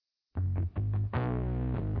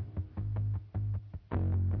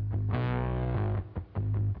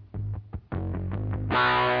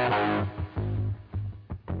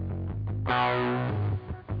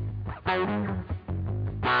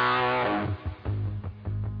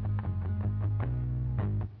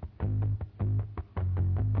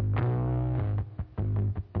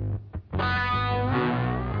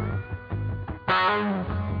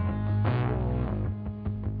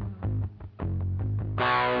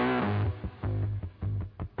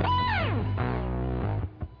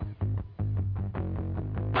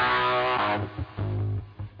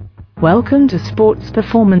Welcome to Sports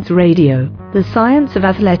Performance Radio, the science of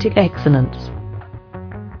athletic excellence.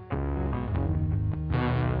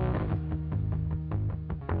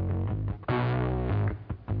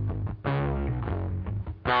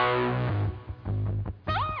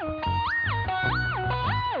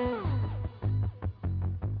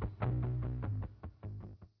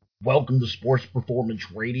 Welcome to Sports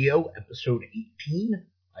Performance Radio, episode 18.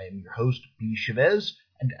 I am your host, B. Chavez,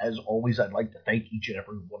 and as always, I'd like to thank each and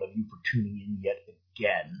every one of you for tuning in yet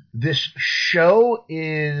again. This show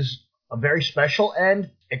is a very special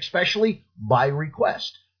and especially by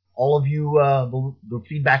request. All of you, the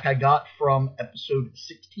feedback I got from episode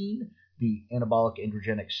 16, the anabolic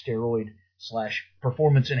androgenic steroid /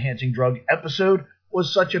 performance enhancing drug episode,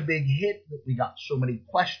 was such a big hit that we got so many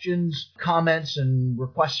questions, comments, and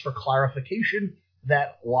requests for clarification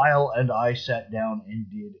that Lyle and I sat down and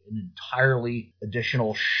did an entirely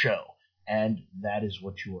additional show. And that is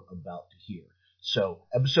what you are about to hear. So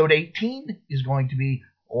episode 18 is going to be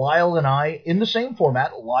Lyle and I in the same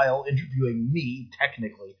format, Lyle interviewing me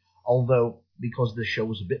technically, although because this show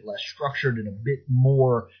was a bit less structured and a bit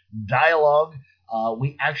more dialogue,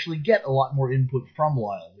 we actually get a lot more input from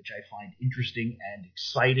Lyle, which I find interesting and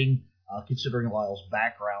exciting, considering Lyle's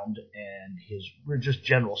background and his just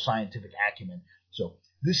general scientific acumen. So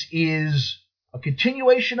this is a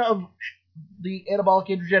continuation of the Anabolic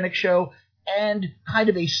Androgenic Show and kind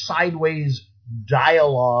of a sideways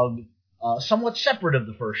dialogue, somewhat separate of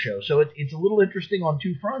the first show. So it's a little interesting on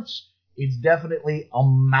two fronts. It's definitely a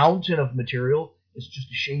mountain of material. It's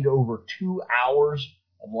just a shade over 2 hours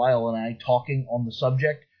of Lyle and I talking on the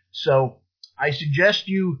subject. So I suggest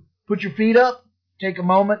you put your feet up, take a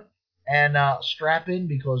moment, and strap in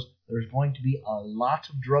because there's going to be a lot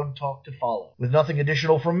of drug talk to follow. With nothing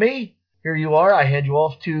additional from me, here you are. I hand you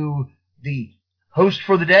off to the host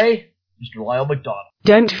for the day, Mr. Lyle McDonald.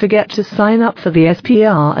 Don't forget to sign up for the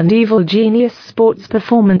SPR and Evil Genius Sports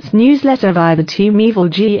Performance newsletter via the Team Evil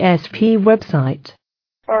GSP website.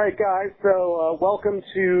 All right, guys, so welcome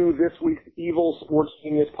to this week's Evil Sports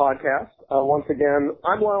Genius podcast. Once again,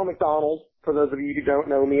 I'm Lyle McDonald. For those of you who don't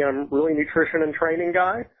know me, I'm really a nutrition and training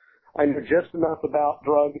guy. I know just enough about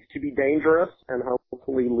drugs to be dangerous and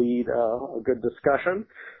hopefully lead a good discussion.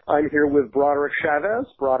 I'm here with Broderick Chavez.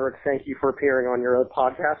 Broderick, thank you for appearing on your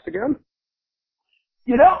podcast again.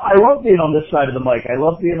 You know, I love being on this side of the mic. I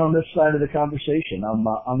love being on this side of the conversation.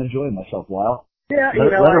 I'm enjoying myself, Lyle. Yeah,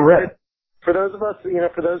 let it rip. For those of us,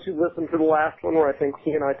 for those who listened to the last one where I think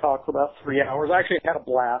he and I talked for about 3 hours, I actually had a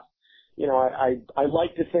blast. I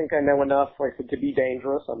like to think I know enough, to be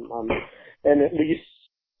dangerous. And at least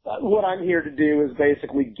what I'm here to do is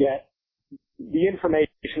basically get the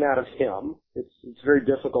information out of him. It's very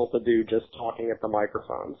difficult to do just talking at the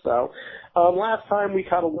microphone. So, last time we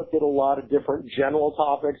kind of looked at a lot of different general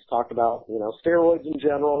topics, talked about, steroids in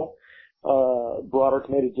general. Broderick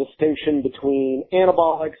made a distinction between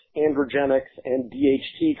anabolics, androgenics, and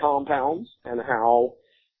DHT compounds and how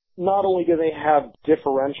not only do they have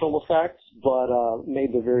differential effects, but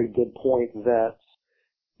made the very good point that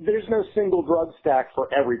there's no single drug stack for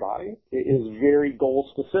everybody. It is very goal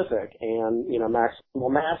specific, and maximal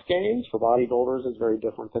mass gains for bodybuilders is very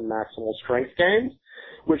different than maximal strength gains,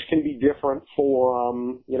 which can be different for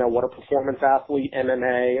what a performance athlete,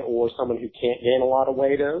 MMA, or someone who can't gain a lot of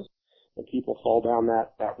weight is. And people fall down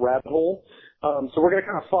that rabbit hole. So we're going to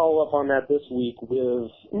kind of follow up on that this week with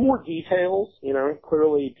more details.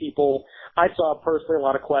 Clearly I saw personally a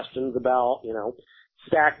lot of questions about,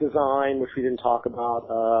 stack design, which we didn't talk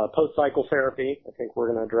about, post-cycle therapy. I think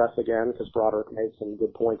we're going to address again because Broderick made some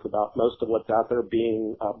good points about most of what's out there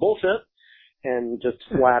being bullshit and just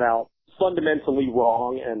flat out fundamentally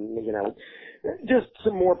wrong and, just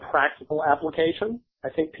some more practical application. I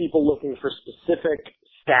think people looking for specific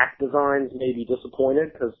stack designs may be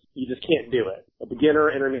disappointed because you just can't do it. A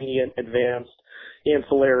beginner, intermediate, advanced,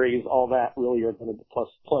 ancillaries, all that really are going to be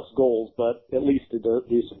plus goals, but at least to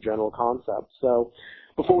do some general concepts. So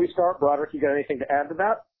before we start, Broderick, you got anything to add to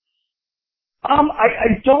that?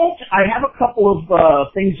 I don't. I have a couple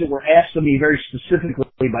of things that were asked of me very specifically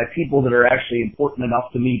by people that are actually important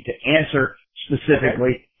enough to me to answer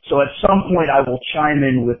specifically. Okay. So at some point I will chime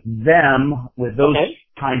in with them with those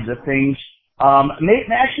kinds of things.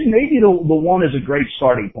 Maybe the one is a great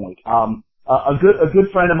starting point. A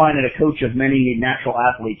good friend of mine and a coach of many natural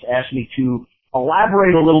athletes asked me to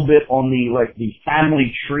elaborate a little bit on the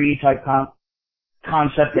family tree type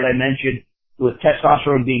concept that I mentioned, with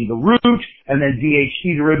testosterone being the root and then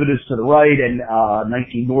DHT derivatives to the right and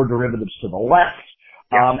 19 NOR derivatives to the left.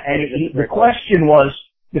 And the question was,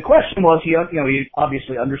 he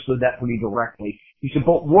obviously understood that pretty directly. He said,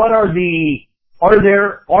 but what are the are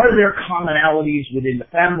there commonalities within the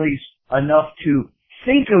families enough to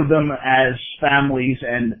think of them as families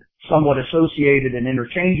and somewhat associated and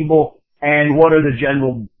interchangeable? And what are the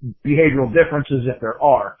general behavioral differences if there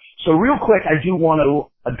are? So real quick, I do want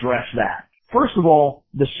to address that. First of all,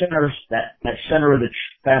 that center of the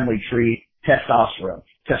family tree, testosterone.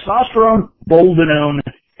 Testosterone, boldenone,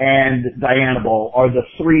 and dianabol are the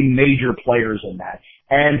three major players in that.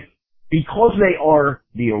 And because they are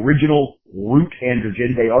the original root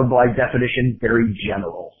androgen, they are by definition very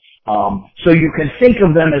general. So you can think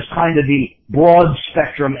of them as kind of the broad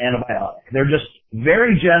spectrum antibiotic. They're just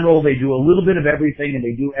very general. They do a little bit of everything, and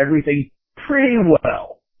they do everything pretty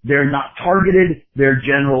well. They're not targeted. They're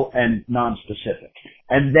general and non-specific.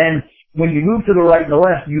 And then when you move to the right and the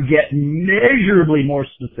left, you get measurably more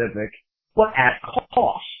specific, but at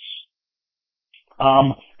costs.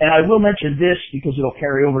 And I will mention this because it'll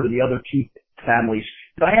carry over to the other two families.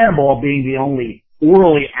 Dianabol being the only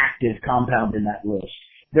orally active compound in that list.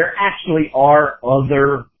 There actually are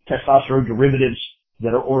other testosterone derivatives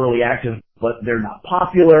that are orally active, but they're not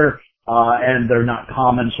popular, and they're not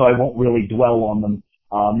common, so I won't really dwell on them.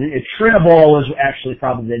 Trinabol is actually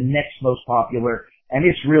probably the next most popular, and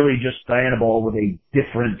it's really just dianabol with a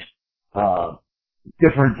different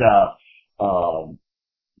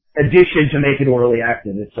addition to make it orally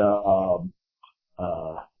active. It's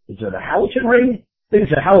is it a halogen ring? I think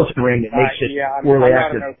it's a halogen ring that makes it orally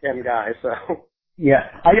active. I'm not an OChem guy, so. Yeah,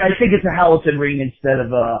 I think it's a halogen ring instead of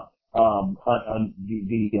the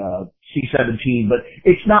C17, but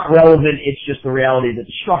it's not relevant. It's just the reality that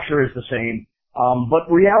the structure is the same.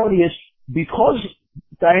 But reality is, because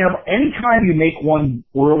anytime you make one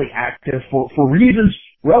orally active for reasons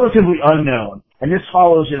relatively unknown, and this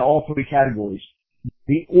follows in all three categories,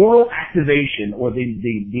 the oral activation or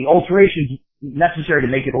the alterations necessary to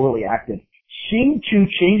make it orally active seem to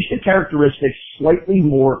change the characteristics slightly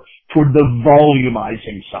more toward the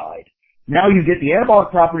volumizing side. Now you get the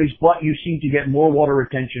anabolic properties, but you seem to get more water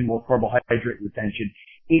retention, more carbohydrate retention.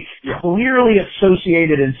 It's clearly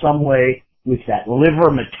associated in some way with that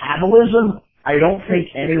liver metabolism. I don't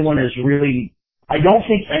think anyone is really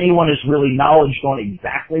knowledgeable on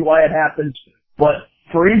exactly why it happens. But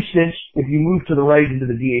for instance, if you move to the right into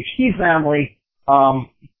the DHT family,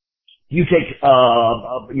 you take,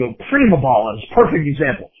 Primabol as a perfect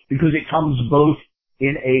example because it comes both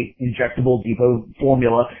in a injectable depot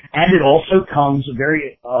formula, and it also comes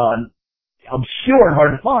very obscure and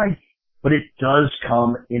hard to find, but it does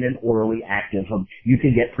come in an orally active. You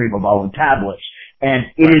can get Primabol in tablets,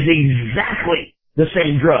 and it is exactly the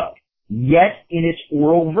same drug. Yet in its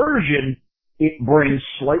oral version, it brings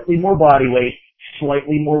slightly more body weight,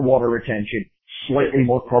 slightly more water retention, slightly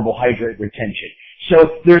more carbohydrate retention.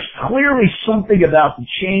 So there's clearly something about the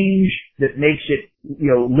change that makes it,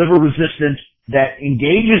 liver resistant, that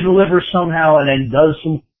engages the liver somehow and then does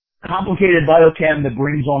some complicated biochem that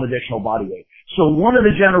brings on additional body weight. So one of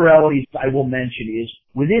the generalities I will mention is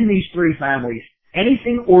within these three families,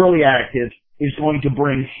 anything orally active is going to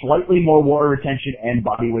bring slightly more water retention and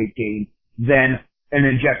body weight gain than an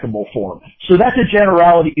injectable form. So that's a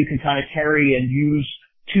generality you can kind of carry and use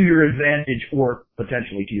to your advantage or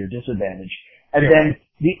potentially to your disadvantage. And then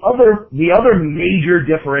the other major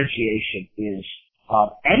differentiation is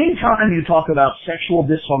anytime you talk about sexual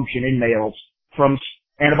dysfunction in males from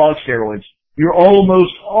anabolic steroids, you're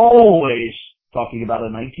almost always talking about a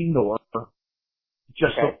 19-door.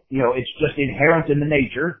 It's just inherent in the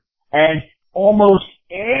nature. And almost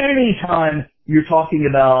any time you're talking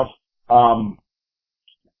about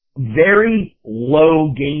very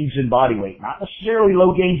low gains in body weight, not necessarily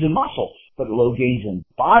low gains in muscle, but low gains in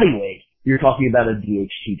body weight, you're talking about a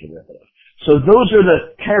DHT derivative. So those are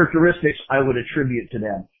the characteristics I would attribute to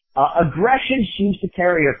them. Aggression seems to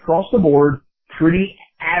carry across the board pretty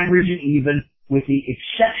average and even, with the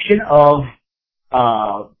exception of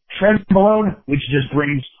trenbolone, which just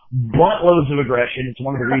brings buttloads of aggression. It's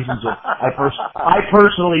one of the reasons that I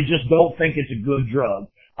personally just don't think it's a good drug.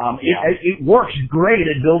 It works great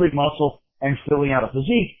at building muscle and filling out a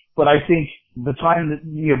physique, but I think the time that,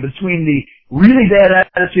 between the really bad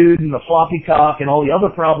attitude and the floppy cock and all the other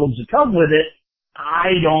problems that come with it,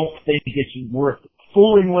 I don't think it's worth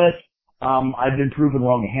fooling with. I've been proven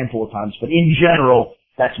wrong a handful of times, but in general,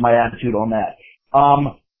 that's my attitude on that.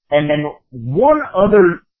 And then one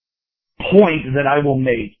other point that I will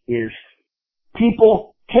make is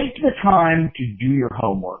people take the time to do your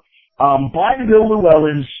homework. Buy Bill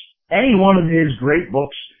Llewellyn's, any one of his great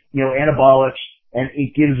books, anabolics, and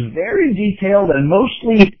it gives very detailed and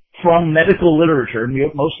mostly from medical literature,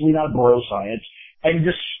 mostly not neuroscience, and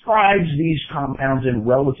describes these compounds in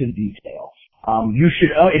relative detail. You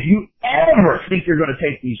should, if you ever think you're going to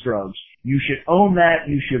take these drugs, you should own that,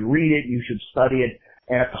 you should read it, you should study it,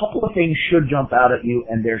 and a couple of things should jump out at you,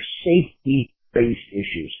 and they're safety-based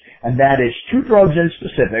issues. And that is 2 drugs in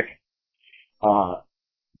specific,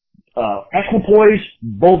 equipoise,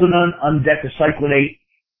 boldenone, undecanocyclinate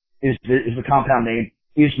is the compound name,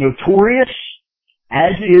 is notorious,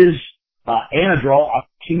 as is Anadrol,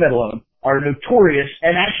 oxymetalone, are notorious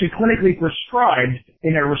and actually clinically prescribed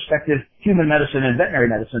in their respective human medicine and veterinary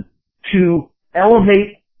medicine to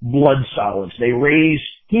elevate blood solids. They raise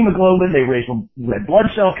hemoglobin, they raise red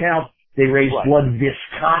blood cell count, they raise blood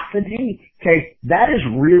viscosity. Okay, that is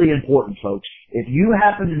really important, folks. If you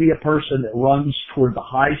happen to be a person that runs toward the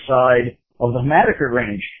high side of the hematocrit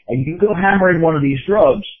range and you go hammering one of these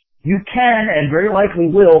drugs, you can and very likely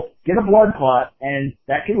will get a blood clot, and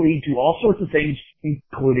that can lead to all sorts of things,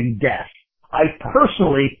 including death. I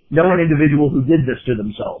personally know an individual who did this to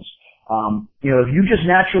themselves. If you just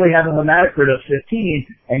naturally have a hematocrit of 15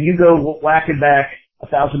 and you go whacking back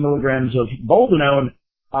 1,000 milligrams of boldenone,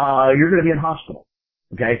 you're going to be in hospital.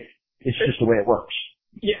 Okay? It's just the way it works.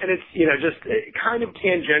 Yeah, and it's, just kind of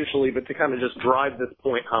tangentially, but to kind of just drive this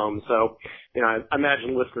point home. So, I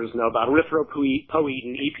imagine listeners know about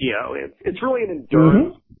erythropoietin, EPO. It's really an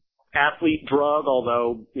endurance athlete drug,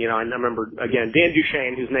 although, I remember, again, Dan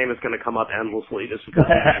Duchesne, whose name is going to come up endlessly just because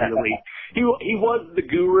he was the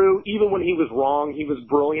guru. Even when he was wrong, he was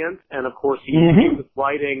brilliant. And, of course, he was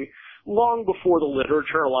writing long before the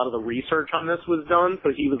literature, a lot of the research on this was done, so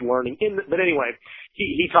he was learning. But anyway,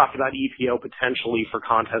 he talked about EPO potentially for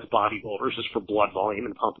contest bodybuilders, just for blood volume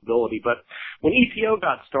and pumpability. But when EPO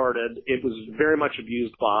got started, it was very much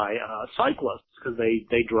abused by cyclists because they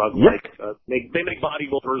drug they make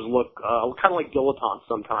bodybuilders look kind of like dilettantes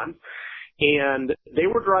sometimes. And they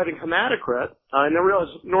were driving hematocrit, and they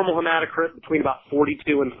realized normal hematocrit between about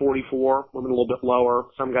 42 and 44, women a little bit lower,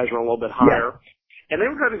 some guys were a little bit higher. Yeah. And they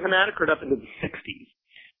were driving hematocrit up into the 60s.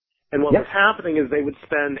 And what was happening is they would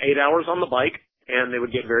spend 8 hours on the bike, and they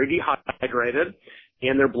would get very dehydrated,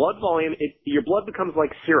 and their blood volume, your blood becomes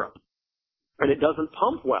like syrup, and it doesn't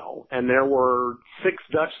pump well. And there were 6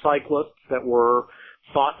 Dutch cyclists that were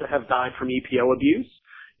thought to have died from EPO abuse.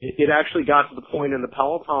 It actually got to the point in the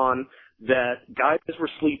peloton that guys were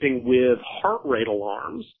sleeping with heart rate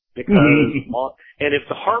alarms because, and if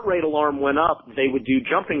the heart rate alarm went up, they would do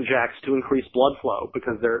jumping jacks to increase blood flow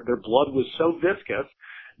because their blood was so viscous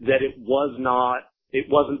that it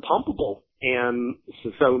wasn't pumpable. And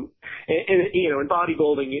so in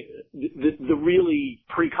bodybuilding, the really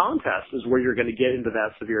pre-contest is where you're going to get into that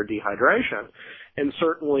severe dehydration. And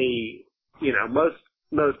certainly,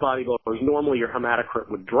 most bodybuilders, normally your hematocrit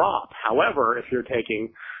would drop. However, if you're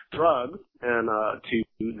taking drugs and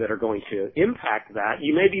that are going to impact that,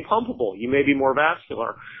 you may be pumpable, you may be more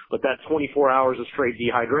vascular, but that 24 hours of straight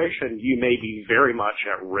dehydration, you may be very much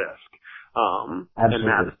at risk. And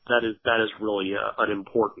that is really an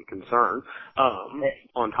important concern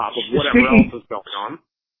on top of whatever else is going on.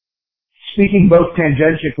 Speaking both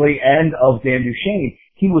tangentially and of Dan Duchesne,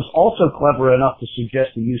 he was also clever enough to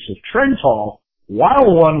suggest the use of Trentol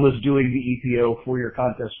while one was doing the EPO for your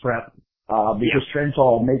contest prep, because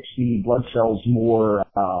Trentol makes the blood cells more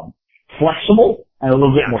flexible and a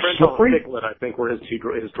little bit more slippery. And Trentol, I think, were his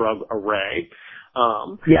drug array.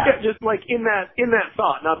 Just like in that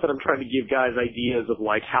thought, not that I'm trying to give guys ideas of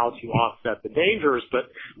like how to offset the dangers,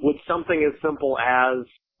 but would something as simple as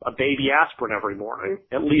a baby aspirin every morning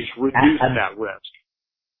at least reduce that risk?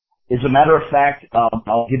 As a matter of fact,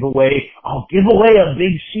 I'll give away a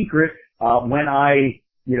big secret when I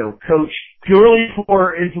coach purely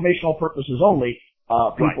for informational purposes only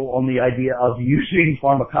people on the idea of using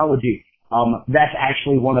pharmacology. That's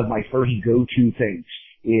actually one of my first go-to things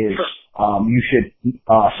is you should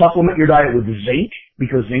supplement your diet with zinc,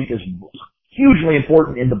 because zinc is hugely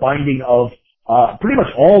important in the binding of pretty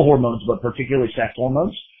much all hormones, but particularly sex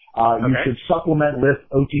hormones. You should supplement with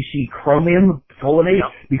OTC chromium folate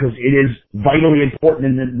because it is vitally important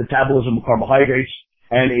in the metabolism of carbohydrates,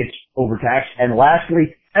 and it's overtaxed. And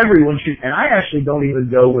lastly, everyone should, and I actually don't even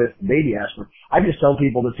go with baby aspirin. I just tell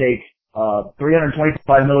people to take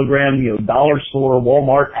 325 milligram, dollar store,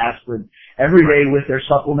 Walmart aspirin every day with their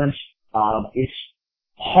supplements. It's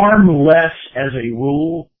harmless as a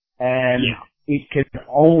rule, and it can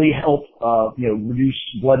only help, reduce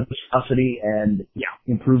blood viscosity and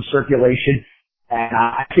improve circulation. And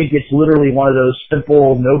I think it's literally one of those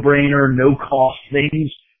simple, no-brainer, no-cost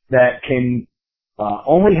things that can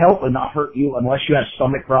only help and not hurt you unless you have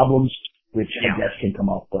stomach problems, which I guess can come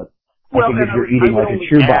up. But I think if you're eating like a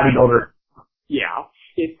true bodybuilder. Yeah.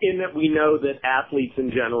 in that we know that athletes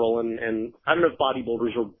in general, and I don't know if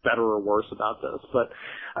bodybuilders are better or worse about this, but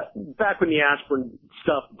back when the aspirin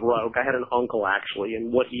stuff broke, I had an uncle actually,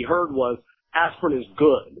 and what he heard was aspirin is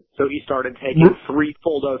good. So he started taking 3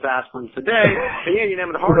 full-dose aspirins a day, and he didn't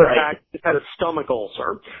have a heart attack, he just had a stomach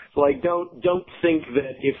ulcer. So, like, don't think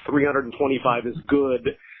that if 325 is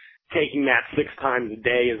good, taking that 6 times a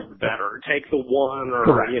day is better. Take the 1 or,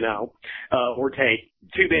 or take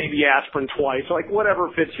 2 baby aspirin twice, like whatever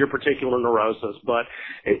fits your particular neurosis. But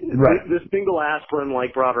this single aspirin,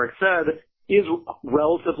 like Broderick said, is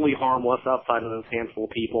relatively harmless outside of those handful of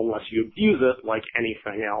people unless you abuse it like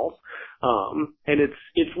anything else. And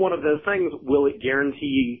it's one of those things, will it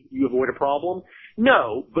guarantee you avoid a problem?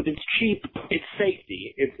 No, but it's cheap, it's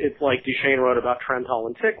safety. It's like Duchesne wrote about Trental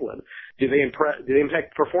and Ticklin. Do they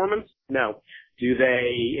impact performance? No. Do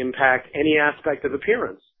they impact any aspect of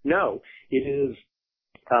appearance? No. It is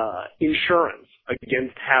insurance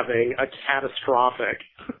against having a catastrophic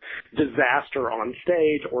disaster on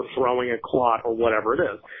stage or throwing a clot or whatever it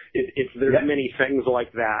is. There's many things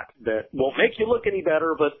like that won't make you look any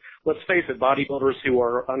better, but let's face it, bodybuilders who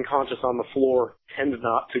are unconscious on the floor tend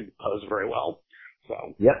not to pose very well. So.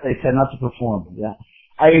 Yep, they tend not to perform. Yeah,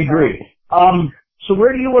 I agree. So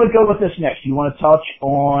where do you want to go with this next? You want to touch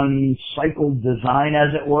on cycle design,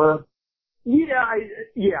 as it were?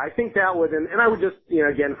 I think that would, and I would just,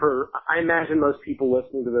 again, I imagine most people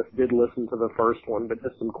listening to this did listen to the first one, but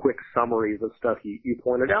just some quick summaries of stuff you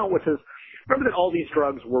pointed out, which is, remember that all these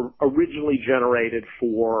drugs were originally generated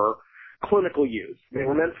for clinical use. They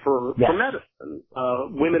were meant for medicine.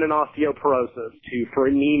 Women in osteoporosis, for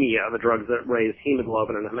anemia, the drugs that raise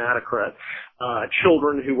hemoglobin and hematocrit.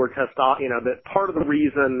 Children who were that part of the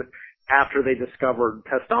reason after they discovered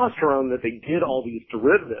testosterone that they did all these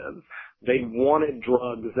derivatives, they wanted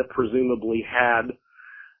drugs that presumably had,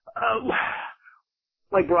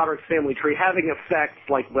 like Broderick's family tree, having effects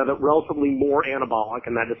like relatively more anabolic,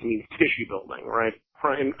 and that just means tissue building, right?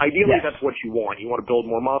 And ideally, that's what you want. You want to build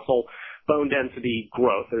more muscle, bone density,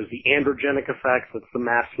 growth. There's the androgenic effects. That's the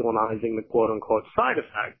masculinizing, the quote-unquote side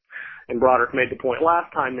effects. And Broderick made the point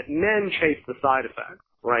last time that men chase the side effects,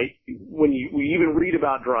 right? When we even read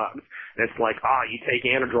about drugs, and it's like, you take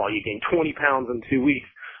Anadrol, you gain 20 pounds in 2 weeks.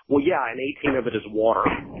 Well, yeah, and 18 of it is water.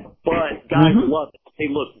 But guys love it. They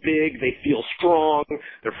look big. They feel strong.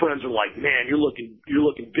 Their friends are like, man, you're looking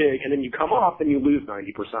big. And then you come off and you lose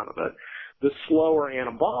 90% of it. The slower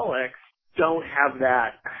anabolics don't have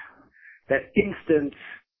that instant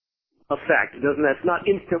effect. It's not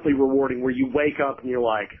instantly rewarding where you wake up and you're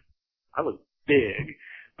like, I look big.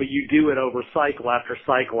 But you do it over cycle after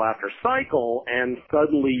cycle after cycle, and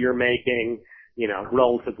suddenly you're making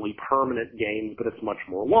relatively permanent gains, but it's much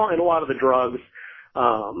more long. And a lot of the drugs,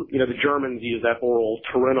 the Germans use that oral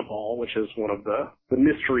Turinabol, which is one of the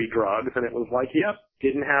mystery drugs, and it was like,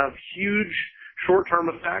 didn't have huge short-term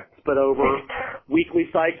effects, but over weekly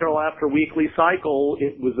cycle after weekly cycle,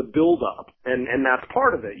 it was a build-up, and that's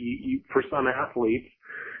part of it. You for some athletes,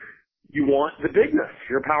 you want the bigness. If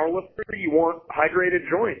you're a powerlifter, you want hydrated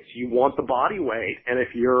joints. You want the body weight, and if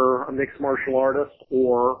you're a mixed martial artist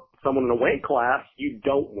or someone in a weight class, you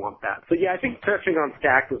don't want that. So I think touching on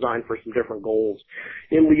stack design for some different goals,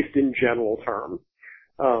 at least in general terms.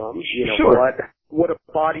 What a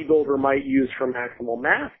bodybuilder might use for maximal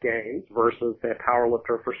mass gains versus, say, a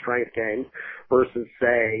powerlifter for strength gains versus,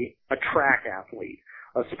 say, a track athlete,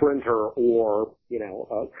 a sprinter, or,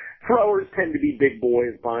 throwers tend to be big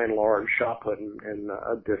boys by and large, shot put and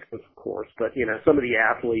distance, of course. But, some of the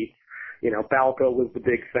athletes, Balco was the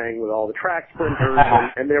big thing with all the track sprinters,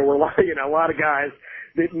 and there were a lot of guys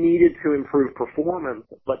that needed to improve performance,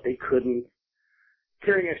 but they couldn't.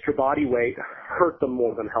 Carrying extra body weight hurt them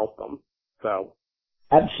more than helped them. So,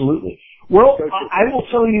 absolutely. Well, I will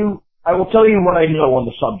tell you what I know on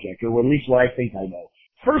the subject, or at least what I think I know.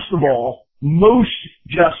 First of all, most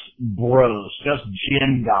just bros, just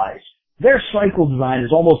gym guys, their cycle design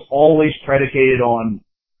is almost always predicated on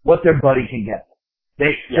what their buddy can get.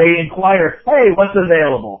 They inquire, hey, what's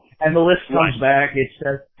available? And the list comes back. It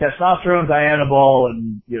says testosterone, Dianabol,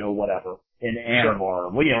 and, whatever, and Anavar.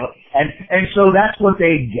 And so that's what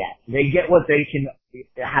they get. They get what they can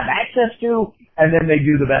have access to, and then they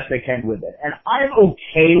do the best they can with it. And I'm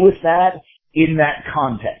okay with that in that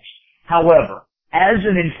context. However, as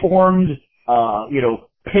an informed,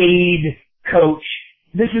 paid coach,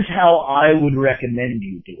 this is how I would recommend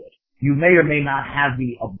you do it. You may or may not have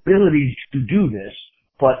the ability to do this,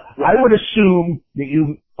 but I would assume that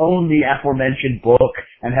you own the aforementioned book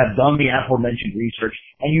and have done the aforementioned research,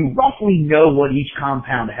 and you roughly know what each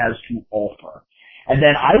compound has to offer. And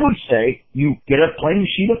then I would say you get a plain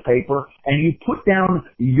sheet of paper and you put down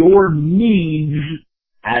your needs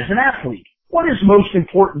as an athlete. What is most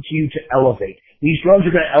important to you to elevate? These drugs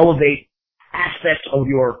are going to elevate aspects of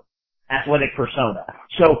your athletic persona.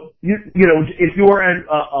 So, you know, if you're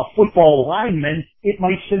a football lineman, it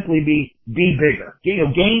might simply be bigger. You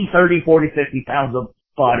know, gain 30, 40, 50 pounds of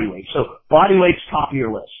body weight. So body weight's top of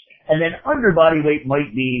your list. And then under body weight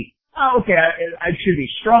might be, okay, I should be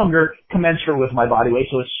stronger, commensurate with my body weight,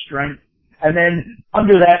 so it's strength. And then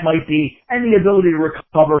under that might be, and the ability to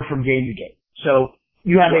recover from game to game. So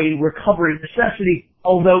you have a recovery necessity,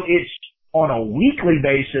 although it's on a weekly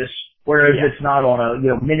basis, whereas it's not on a, you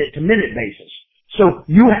know, minute to minute basis. So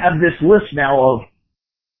you have this list now of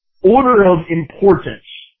order of importance,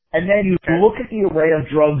 and then you look at the array of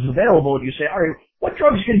drugs available and you say, all right, what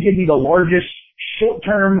drugs can give me the largest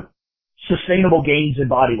short-term sustainable gains in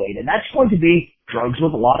body weight? And that's going to be drugs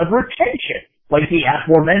with a lot of retention, like the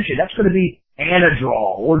aforementioned. That's going to be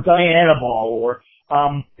Anadrol or Dianabol, or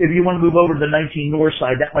if you want to move over to the 19 North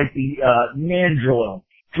side, that might be Nandrolone.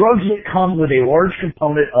 Drugs that come with a large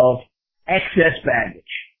component of excess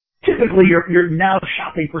baggage. Typically, you're now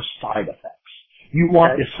shopping for side effects. You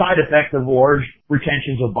want the side effect of large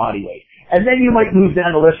retentions of body weight. And then you might move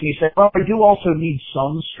down the list and you say, well, I do also need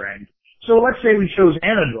some strength. So let's say we chose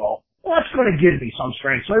Anadrol. Well, that's going to give me some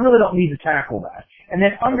strength, so I really don't need to tackle that. And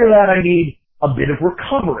then under that, I need a bit of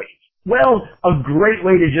recovery. Well, a great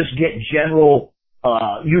way to just get general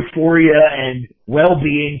euphoria and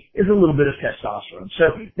well-being is a little bit of testosterone. So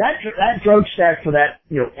that drug stack for that,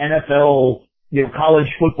 you know, NFL, you know, college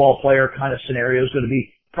football player kind of scenario is going to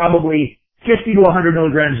be probably 50 to 100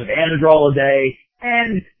 milligrams of Anadrol a day,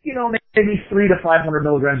 and, you know, maybe 300 to 500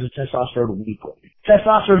 milligrams of testosterone weekly.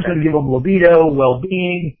 Testosterone is going to give them libido,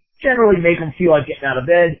 well-being, generally make them feel like getting out of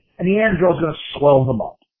bed, and the Anadrol is going to swell them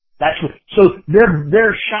up. That's what, so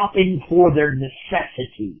they're shopping for their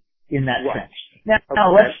necessity in that sense.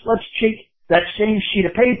 Now let's take that same sheet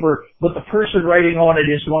of paper, but the person writing on it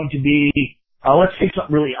is going to be, let's take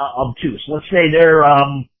something really obtuse. Let's say they're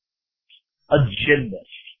a gymnast.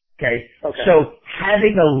 Okay. So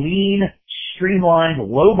having a lean, streamlined,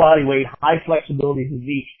 low body weight, high flexibility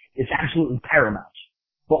physique is absolutely paramount.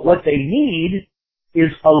 But what they need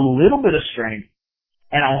is a little bit of strength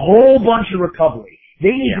and a whole bunch of recovery. They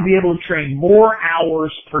need to be able to train more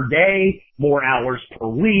hours per day, more hours per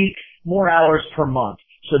week, more hours per month.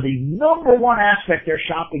 So the number one aspect they're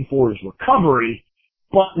shopping for is recovery,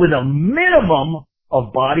 but with a minimum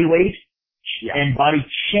of body weight and body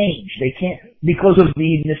change. They can't, because of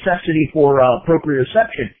the necessity for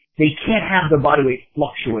proprioception, they can't have their body weight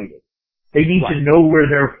fluctuating. They need to know where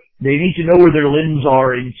their limbs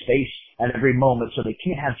are in space at every moment, so they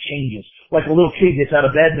can't have changes. Like a little kid gets out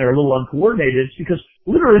of bed and they're a little uncoordinated, it's because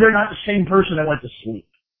literally they're not the same person that went to sleep.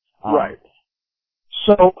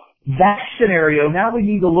 So that scenario, now we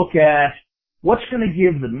need to look at what's going to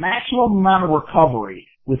give the maximum amount of recovery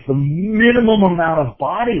with the minimum amount of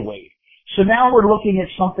body weight. So now we're looking at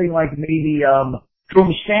something like maybe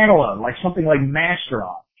dromostanolone, like something like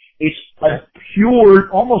Masteron. It's a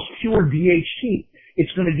pure, almost pure DHT.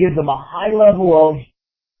 It's going to give them a high level of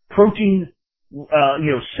protein,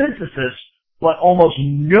 synthesis, but almost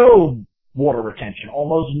no water retention,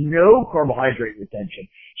 almost no carbohydrate retention.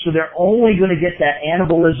 So they're only going to get that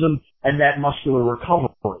anabolism and that muscular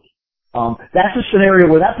recovery. That's a scenario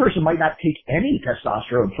where that person might not take any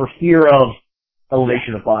testosterone for fear of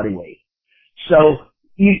elevation of body weight. So,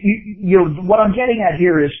 what I'm getting at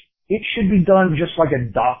here is it should be done just like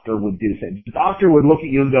a doctor would do things. The doctor would look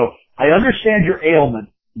at you and go, I understand your ailment.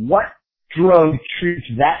 What drug treats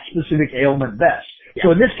that specific ailment best?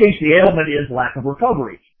 So in this case, the ailment is lack of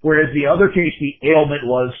recovery, whereas the other case, the ailment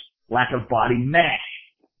was lack of body mass.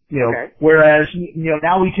 Whereas,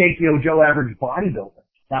 now we take, Joe average bodybuilder.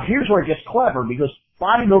 Now here's where it gets clever, because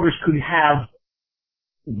bodybuilders could have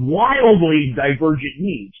wildly divergent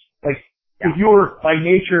needs. Like, if you're, by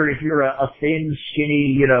nature, if you're a thin,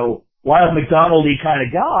 skinny, Wild McDonald-y kind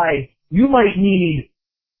of guy, you might need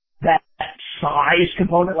that size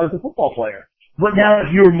component like a football player. But now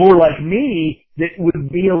if you're more like me, that would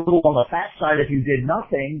be a little on the fat side if you did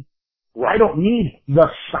nothing, I don't need the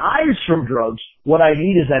size from drugs. What I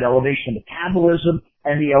need is that elevation of metabolism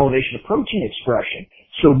and the elevation of protein expression.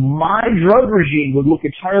 So my drug regime would look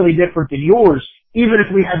entirely different than yours, even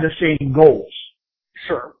if we had the same goals.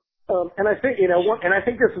 Sure. And I think, and I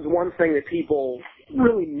think this is one thing that people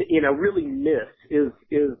really miss is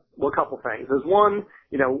a couple things. Is one,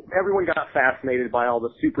 everyone got fascinated by all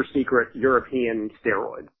the super secret European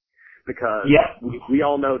steroids. because we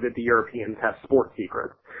all know that the Europeans have sport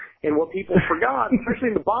secrets. And what people forgot, especially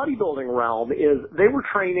in the bodybuilding realm, is they were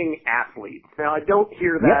training athletes. Now, I don't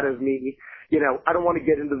hear that as me, I don't want to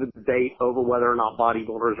get into the debate over whether or not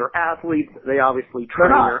bodybuilders are athletes. They obviously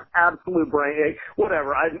train their absolute brain,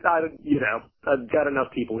 whatever. I've got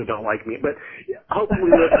enough people who don't like me, but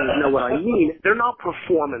hopefully listeners know what I mean. They're not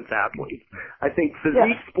performance athletes. I think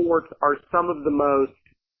physique sports are some of the most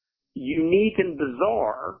unique and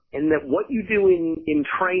bizarre in that what you do in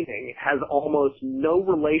training has almost no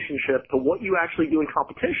relationship to what you actually do in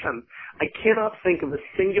competition. I cannot think of a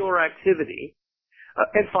singular activity.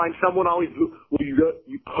 And fine, someone always,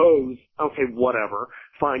 you pose. Okay, whatever.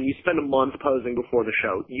 Fine, you spend a month posing before the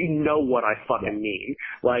show. You know what I fucking mean.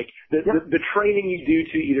 Like, the training you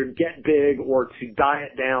do to either get big or to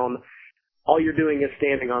diet down, all you're doing is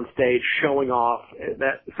standing on stage, showing off.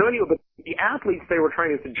 So anyway, but the athletes they were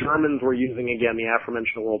training, the Germans were using, again, the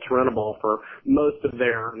aforementioned World Ball for most of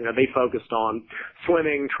their, they focused on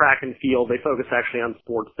swimming, track and field. They focused actually on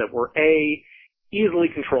sports that were, easily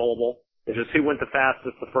controllable. It's just who went the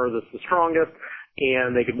fastest, the furthest, the strongest,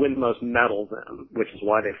 and they could win the most medals in, which is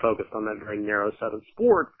why they focused on that very narrow set of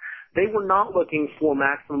sports. They were not looking for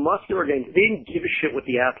maximum muscular gains. They didn't give a shit what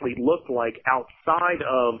the athlete looked like outside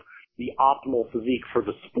of the optimal physique for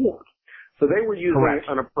the sport. So they were using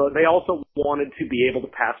an approach. They also wanted to be able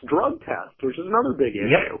to pass drug tests, which is another big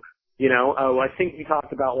issue. I think we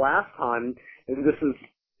talked about last time, and this is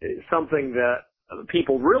something that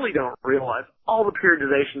people really don't realize. All the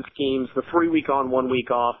periodization schemes, the 3 week on, 1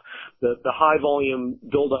 week off, the high volume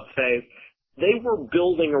build up phase, they were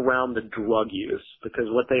building around the drug use because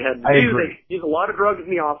what they had to do, they used a lot of drugs in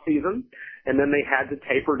the off season, and then they had to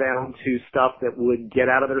taper down to stuff that would get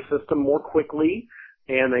out of their system more quickly,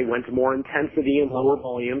 and they went to more intensity and lower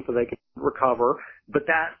volume so they could recover. But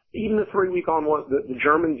that, even the 3 week on, the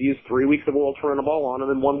Germans used 3 weeks of oral Turinabol on and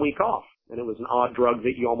then 1 week off. And it was an odd drug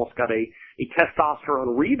that you almost got a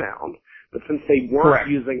testosterone rebound. But since they weren't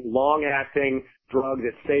using long-acting drug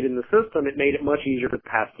that stayed in the system, it made it much easier to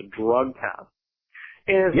pass the drug test.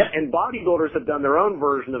 And bodybuilders have done their own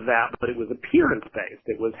version of that, but it was appearance-based.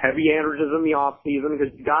 It was heavy androgens in the off-season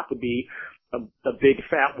because you got to be a big,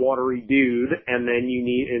 fat, watery dude, and then you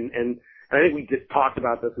need, and I think we just talked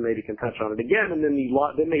about this and maybe can touch on it again, and then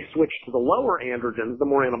they switched to the lower androgens, the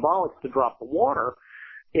more anabolics, to drop the water.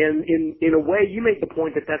 And in a way, you make the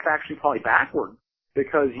point that that's actually probably backwards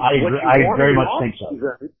because I very much think so.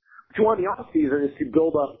 What you want in the off season is to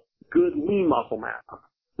build up good lean muscle mass.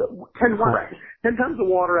 10 times the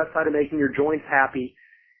water outside of making your joints happy,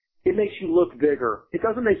 it makes you look bigger. It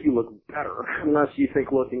doesn't make you look better unless you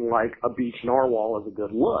think looking like a beach narwhal is a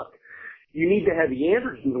good look. You need to have the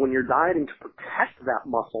androgens when you're dieting to protect that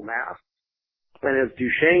muscle mass. And as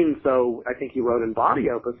Duchesne, so I think he wrote in Body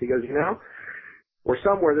Opus, he goes, or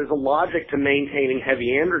somewhere there's a logic to maintaining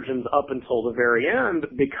heavy androgens up until the very end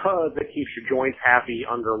because it keeps your joints happy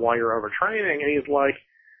while you're overtraining. And he's like,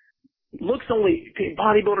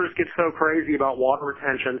 bodybuilders get so crazy about water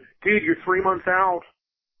retention. Dude, you're 3 months out.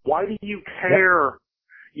 Why do you care?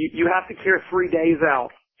 You have to care 3 days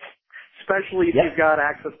out, especially if you've got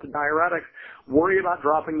access to diuretics. Worry about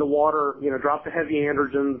dropping the water, drop the heavy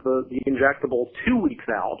androgens, the injectables 2 weeks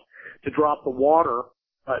out to drop the water.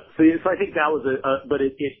 So I think that was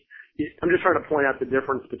I'm just trying to point out the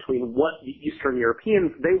difference between what the Eastern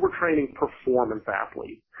Europeans, they were training performance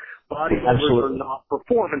athletes. Bodybuilders are not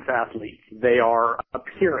performance athletes. They are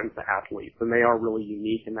appearance athletes, and they are really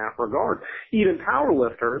unique in that regard. Even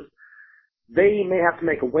powerlifters, they may have to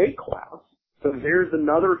make a weight class. So there's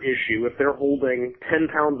another issue. If they're holding 10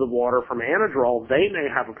 pounds of water from Anadrol, they may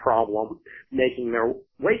have a problem making their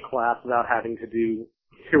weight class without having to do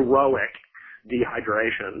heroic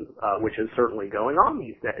dehydration, which is certainly going on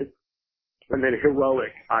these days, and then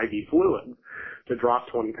heroic IV fluids to drop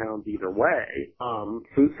 20 pounds either way.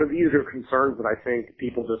 So these are concerns that I think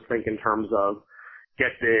people just think in terms of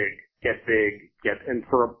get big, and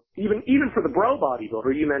even for the bro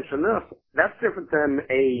bodybuilder, you mentioned this, that's different than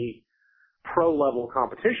a pro level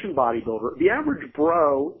competition bodybuilder. The average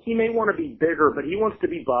bro, he may want to be bigger, but he wants to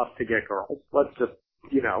be buff to get girls. Let's just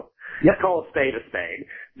call a spade a spade.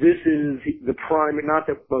 This is the prime, not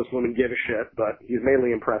that most women give a shit, but he's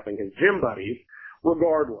mainly impressing his gym buddies.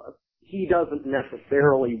 Regardless, he doesn't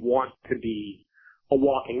necessarily want to be a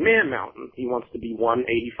walking man mountain. He wants to be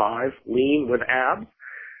 185, lean with abs.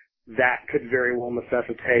 That could very well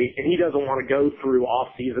necessitate, and he doesn't want to go through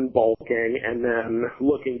off-season bulking and then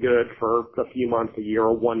looking good for a few months a year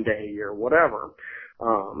or 1 day a year, whatever.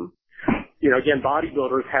 Again,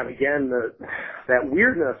 bodybuilders have, that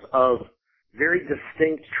weirdness of very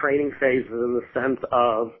distinct training phases in the sense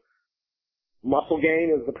of muscle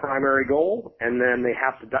gain is the primary goal, and then they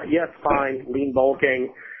have to yes, fine, lean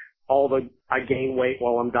bulking, all the I gain weight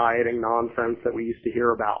while I'm dieting nonsense that we used to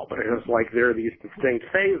hear about. But it's like there are these distinct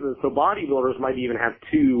phases. So bodybuilders might even have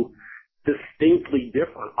two distinctly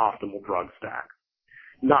different optimal drug stacks.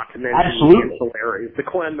 Not to mention the ancillaries, the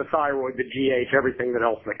clen, the thyroid, the GH, everything that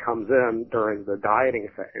else that comes in during the dieting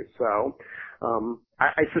phase. So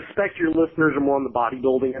I suspect your listeners are more on the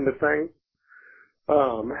bodybuilding end of things.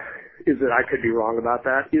 I could be wrong about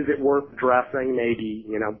that. Is it worth dressing maybe,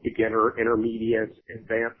 beginner, intermediate,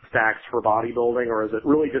 advanced stacks for bodybuilding, or is it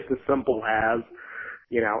really just as simple as,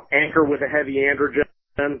 anchor with a heavy androgen,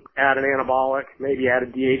 add an anabolic, maybe add a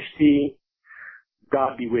DHT,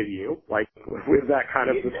 God be with you? Like, with that kind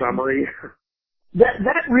of the summary?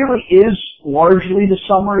 That really is largely the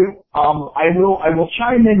summary. I will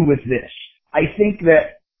chime in with this. I think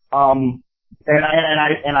that, and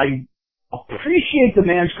I appreciate the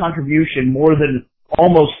man's contribution more than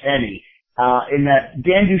almost any, in that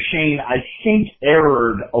Dan Duchaine, I think,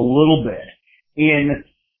 erred a little bit in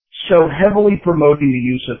so heavily promoting the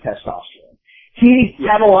use of testosterone. He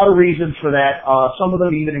had a lot of reasons for that. Some of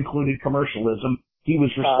them even included commercialism. He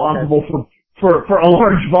was responsible for a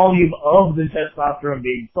large volume of the testosterone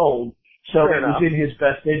being sold, so it was in his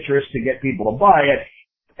best interest to get people to buy it.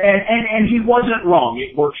 And he wasn't wrong.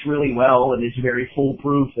 It works really well and it's very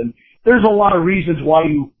foolproof, and there's a lot of reasons why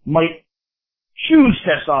you might choose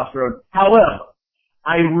testosterone. However,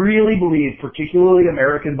 I really believe particularly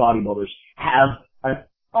American bodybuilders have an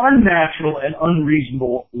unnatural and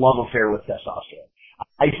unreasonable love affair with testosterone.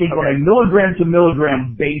 I think on a milligram to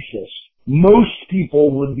milligram basis, most people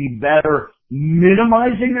would be better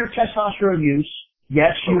minimizing their testosterone use.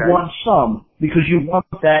 Yes, you want some, because you want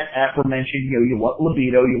that aforementioned, you want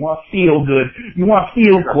libido, you want to feel good, you want to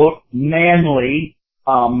feel, quote, manly,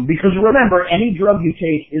 because remember, any drug you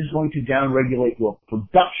take is going to downregulate your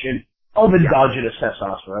production of endogenous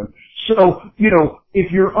testosterone. So,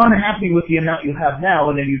 if you're unhappy with the amount you have now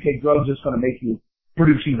and then you take drugs that's going to make you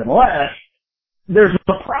produce even less, there's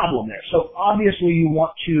a problem there. So obviously you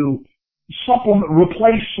want to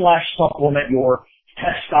replace/supplement your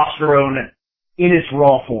testosterone in its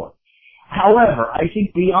raw form. However, I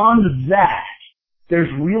think beyond that,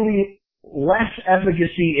 there's really less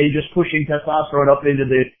efficacy in just pushing testosterone up into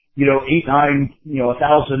the, 8, 9,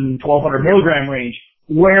 1,000, 1,200 milligram range,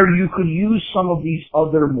 where you could use some of these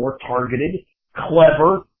other more targeted,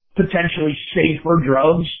 clever, potentially safer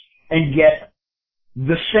drugs and get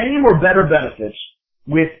the same or better benefits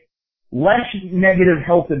with less negative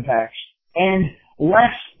health impacts and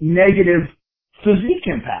less negative physique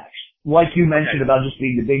impacts, like you mentioned about just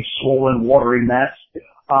being the big swollen watery mass.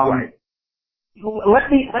 Right. Let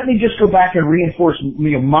me just go back and reinforce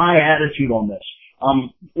my attitude on this.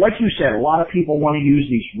 Like you said, a lot of people want to use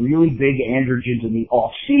these really big androgens in the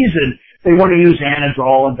off season. They want to use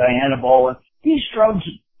Anadrol and Dianabol, and these drugs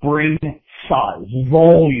bring size,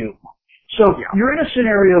 volume. So you're in a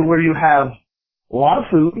scenario where you have a lot of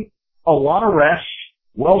food, a lot of rest,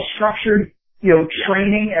 well-structured,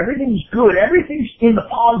 training, everything's good, everything's in the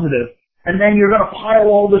positive, and then you're going to pile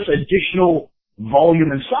all this additional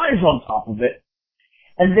volume and size on top of it,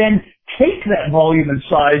 and then take that volume and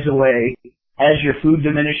size away as your food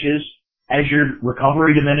diminishes, as your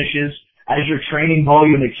recovery diminishes, as your training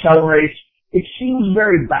volume accelerates. It seems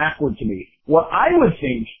very backward to me. What I would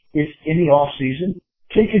think is, in the off season,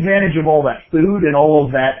 take advantage of all that food and all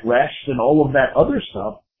of that rest and all of that other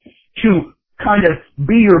stuff to kind of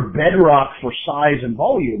be your bedrock for size and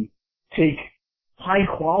volume. Take high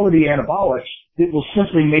quality anabolics that will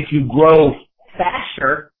simply make you grow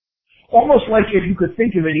faster. Almost like, if you could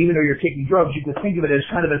think of it, even though you're taking drugs, you could think of it as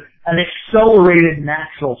kind of an accelerated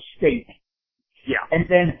natural state. Yeah. And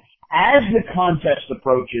then as the contest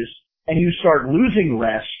approaches and you start losing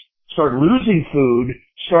rest, start losing food,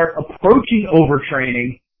 start approaching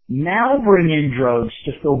overtraining, now bring in drugs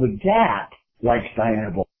to fill the gap, like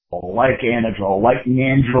Dianabol, like Anadrol, like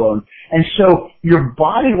Nandrolone. And so your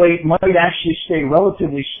body weight might actually stay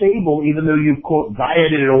relatively stable, even though you've, quote,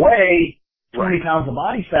 dieted away 20 pounds of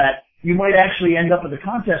body fat. You might actually end up at the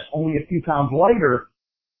contest only a few pounds lighter,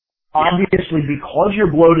 obviously because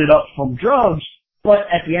you're bloated up from drugs, but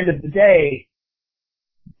at the end of the day,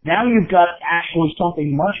 now you've got actually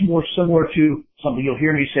something much more similar to something you'll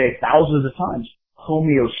hear me say thousands of times,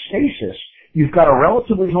 homeostasis. You've got a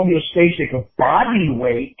relatively homeostatic body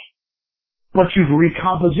weight, but you've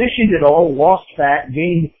recompositioned it all, lost fat,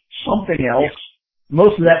 gained something else.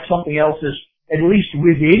 Most of that something else is at least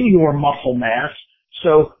within your muscle mass.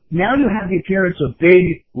 So now you have the appearance of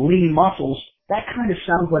big, lean muscles. That kind of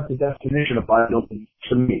sounds like the definition of bodybuilding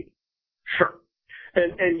to me. Sure.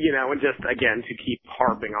 And just again to keep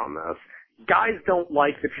harping on this, guys don't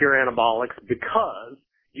like the pure anabolics because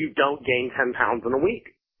you don't gain 10 pounds in a week.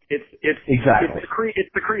 It's exactly.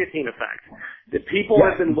 It's the creatine effect. The people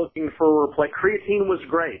have been looking for creatine was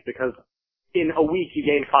great because in a week you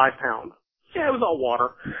gain 5 pounds. Yeah, it was all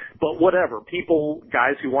water, but whatever.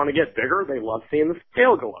 Guys who want to get bigger, they love seeing the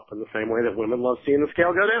scale go up in the same way that women love seeing the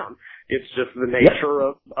scale go down. It's just the nature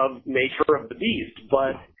of the beast.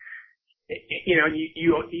 But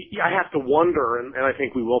I have to wonder, and I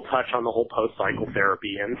think we will touch on the whole post-cycle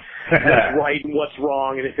therapy and what's right and what's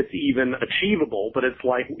wrong, and if it's even achievable. But it's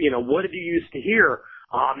like, what did you used to hear?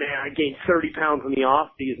 Oh man, I gained 30 pounds in the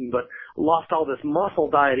off season, but lost all this muscle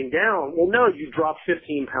dieting down. Well, no, you dropped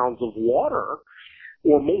 15 pounds of water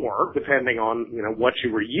or more, depending on, what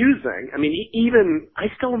you were using. I mean, I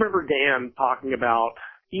still remember Dan talking about,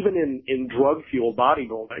 even in drug-fueled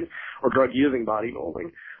bodybuilding or drug-using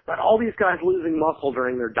bodybuilding, but all these guys losing muscle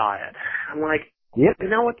during their diet. I'm like, you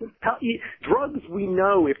know what? Drugs, we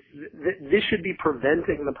know this should be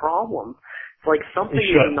preventing the problem. It's like something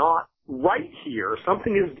is not right here.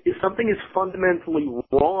 Something is fundamentally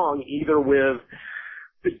wrong, either with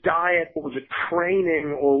the diet or the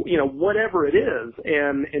training or whatever it is.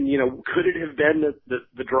 And could it have been that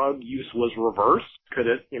the drug use was reversed? Could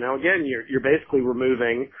it? Again, you're basically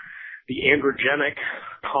removing the androgenic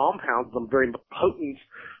compounds, the very potent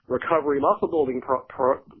recovery muscle building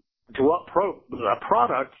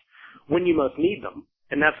products when you most need them,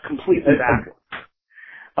 and that's completely backwards.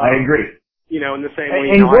 I agree. In the same way.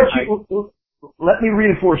 And let me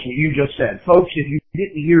reinforce what you just said, folks. If you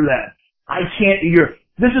didn't hear that, I can't hear.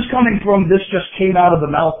 This just came out of the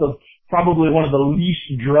mouth of probably one of the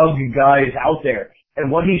least drugged guys out there,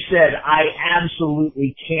 and what he said, I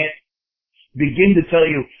absolutely can't begin to tell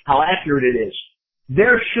you how accurate it is.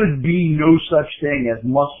 There should be no such thing as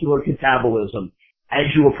muscular catabolism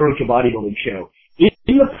as you approach a bodybuilding show.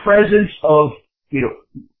 In the presence of,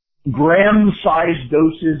 gram-sized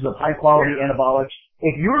doses of high-quality anabolics,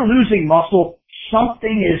 if you're losing muscle,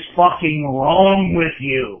 something is fucking wrong with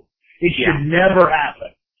you. It should never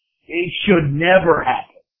happen. It should never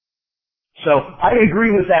happen. So I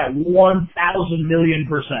agree with that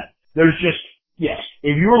 1,000,000,000%. There's just,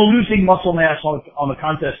 if you're losing muscle mass on the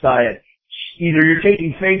contest diet, either you're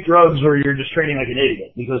taking fake drugs or you're just training like an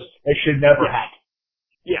idiot, because it should never happen.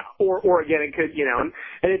 Yeah, or again, it could, and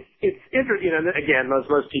it's interesting, again,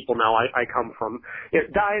 most people know I come from,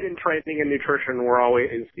 diet and training and nutrition were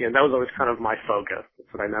always, that was always kind of my focus.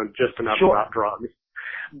 That's what I know just enough about drugs.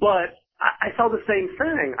 But I saw the same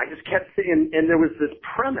thing. I just kept seeing, and there was this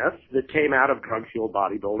premise that came out of drug-fueled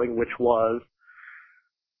bodybuilding, which was,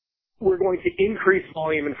 we're going to increase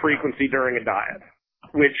volume and frequency during a diet,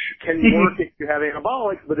 which can work if you have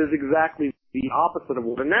anabolics, but is exactly the opposite of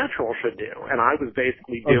what a natural should do. And I was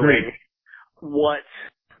basically doing what,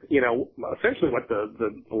 essentially what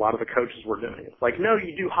a lot of the coaches were doing. It's like, no,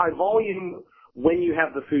 you do high volume when you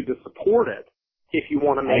have the food to support it. If you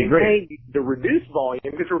want to maintain, you need to reduce volume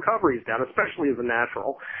because recovery is down, especially as a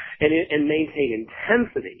natural, and maintain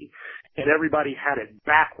intensity. And everybody had it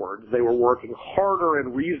backwards. They were working harder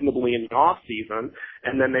and reasonably in the off season,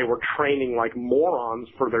 and then they were training like morons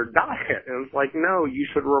for their diet. And it's like, no, you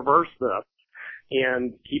should reverse this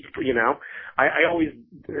and keep, I always,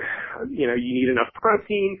 you need enough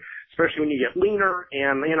protein, especially when you get leaner.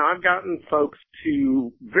 And, I've gotten folks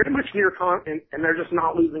to very much near and they're just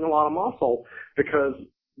not losing a lot of muscle because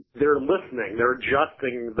they're listening. They're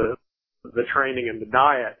adjusting the training and the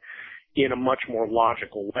diet in a much more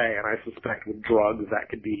logical way, and I suspect with drugs that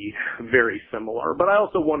could be very similar. But I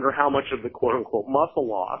also wonder how much of the quote-unquote muscle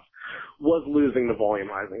loss was losing the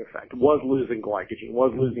volumizing effect, was losing glycogen,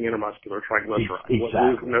 was losing intermuscular triglycerides, was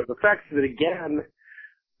losing those effects that, again,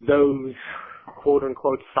 those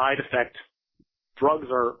quote-unquote side effect drugs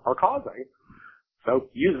are causing. So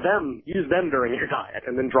use them during your diet,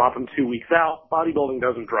 and then drop them 2 weeks out. Bodybuilding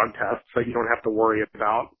doesn't drug test, so you don't have to worry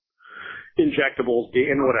about injectables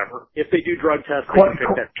and whatever. If they do drug tests, they can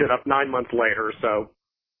pick that shit up 9 months later, so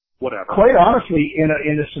whatever. Quite honestly, in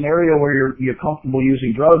a scenario where you're comfortable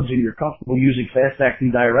using drugs and you're comfortable using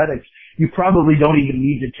fast-acting diuretics, you probably don't even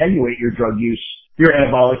need to attenuate your drug use, your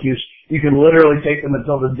anabolic use. You can literally take them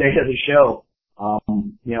until the day of the show.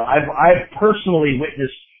 I've personally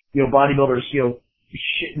witnessed, bodybuilders,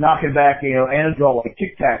 knocking back, Anadrol like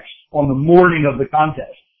Tic Tacs on the morning of the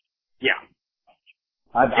contest. Yeah.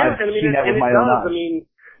 I've seen that with my own eyes. I mean,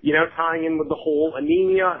 tying in with the whole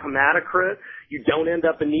anemia, hematocrit, you don't end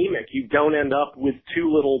up anemic. You don't end up with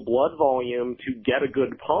too little blood volume to get a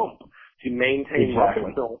good pump, to maintain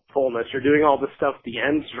muscle fullness. You're doing all this stuff at the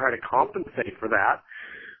end to try to compensate for that.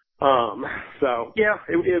 So yeah,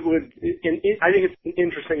 it would. I think it's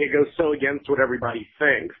interesting. It goes so against what everybody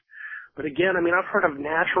thinks. But again, I mean, I've heard of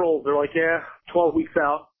natural. They're like, 12 weeks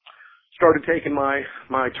out, started taking my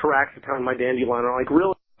Tiraxicon, my Dandelion. I'm like,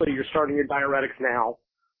 really? You're starting your diuretics now?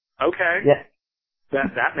 Okay. Yeah.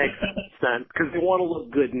 That makes sense because they want to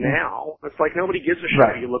look good now. It's like nobody gives a shit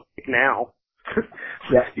Right. what you look like now.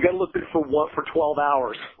 Yeah. You got to look good for 12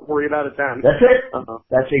 hours. Worry about it then. That's it. Uh-huh.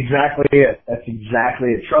 That's exactly it.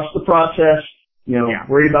 Trust the process.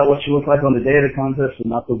 Worry about what you look like on the day of the contest and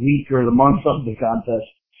not the week or the month of the contest.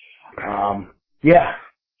 Yeah.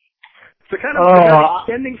 So kind of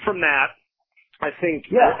extending from that, I think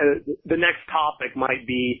the next topic might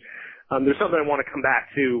be, there's something I want to come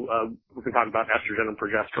back to. We can talk about estrogen and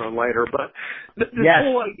progesterone later, but this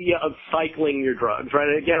whole idea of cycling your drugs, right?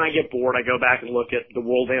 Again, I get bored. I go back and look at the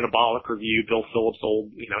World Anabolic Review, Bill Phillips'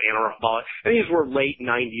 old, anabolic, and these were late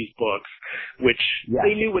 90s books, which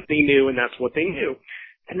they knew what they knew, and that's what they knew.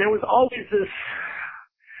 And there was always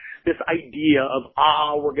this idea of,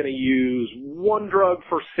 we're going to use one drug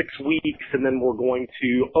for 6 weeks and then we're going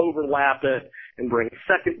to overlap it and bring a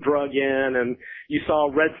second drug in. And you saw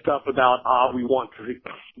read stuff about, we want to,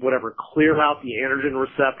 clear out the androgen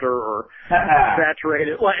receptor or saturate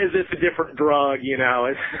it. Well, is this a different drug,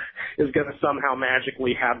 is going to somehow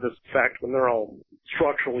magically have this effect when they're all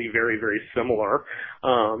structurally very, very similar.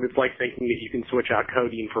 It's like thinking that you can switch out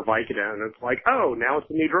codeine for Vicodin. It's like, now it's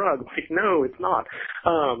a new drug. Like, no, it's not.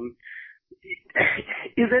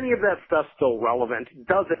 Is any of that stuff still relevant?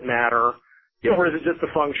 Does it matter? Or is it just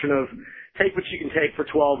a function of take what you can take for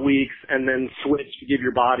 12 weeks and then switch to give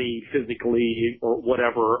your body physically or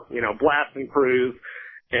whatever, blast and cruise?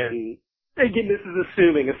 And again, this is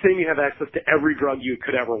assuming you have access to every drug you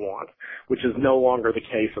could ever want, which is no longer the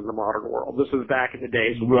case in the modern world. This was back in the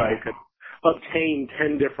days when people could obtain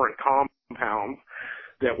 10 different compounds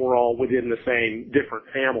that were all within the same different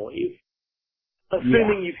families.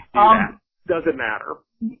 Assuming you can do that, does it matter?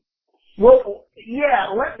 Well,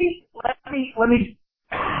 let me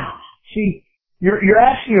see. You're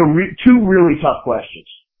asking two really tough questions.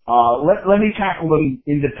 Let me tackle them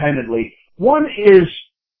independently. One is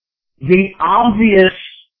the obvious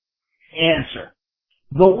answer.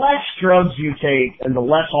 The less drugs you take and the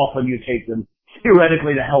less often you take them,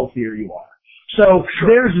 theoretically, the healthier you are. So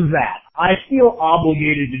there's that. I feel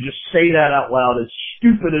obligated to just say that out loud, as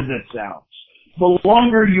stupid as it sounds. The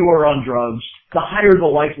longer you are on drugs, the higher the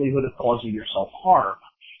likelihood of causing yourself harm.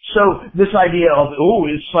 So this idea of,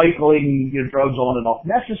 is cycling your drugs on and off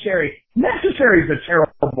necessary? Necessary is a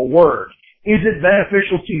terrible word. Is it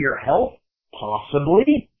beneficial to your health?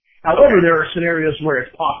 Possibly. However, there are scenarios where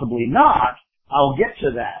it's possibly not. I'll get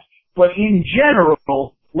to that. But in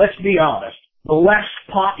general, let's be honest. The less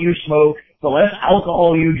pot you smoke, the less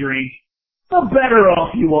alcohol you drink, the better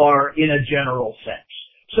off you are in a general sense.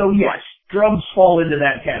 So yes, drugs fall into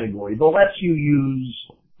that category. The less you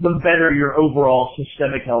use, the better your overall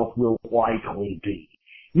systemic health will likely be.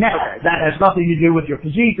 Now, that has nothing to do with your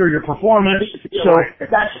physique or your performance, so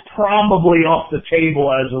that's probably off the table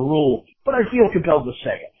as a rule, but I feel compelled to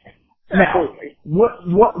say it. Now,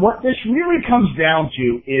 what this really comes down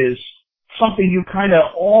to is something you kind of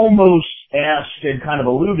almost asked and kind of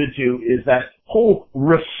alluded to, is that whole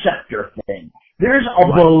receptor thing. There's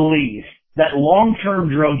a belief that long-term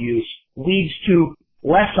drug use leads to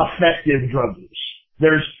less effective drug use.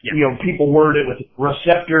 There's, people word it with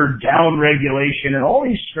receptor downregulation and all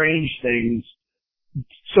these strange things.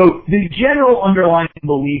 So the general underlying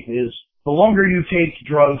belief is the longer you take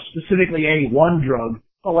drugs, specifically any one drug,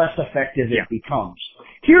 the less effective it becomes.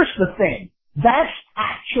 Here's the thing. That's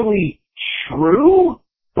actually true,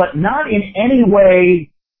 but not in any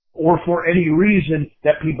way or for any reason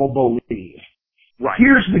that people believe. Right.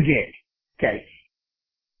 Here's the gig. Okay.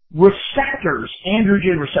 Receptors,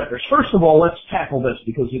 androgen receptors. First of all, let's tackle this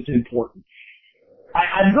because it's important.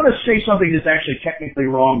 I'm going to say something that's actually technically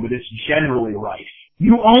wrong, but it's generally right.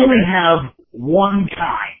 You only have one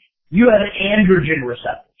kind. You have androgen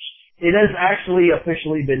receptors. It has actually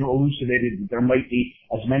officially been elucidated that there might be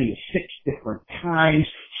as many as 6 different kinds,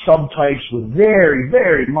 subtypes with very,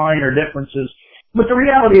 very minor differences. But the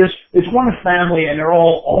reality is, it's one family and they're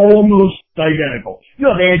all almost identical. You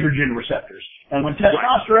have androgen receptors. And when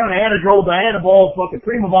testosterone, anadrol, dianabol, fucking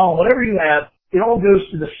primavol, whatever you have, it all goes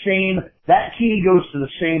to the same, that key goes to the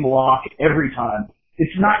same lock every time.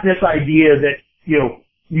 It's not this idea that,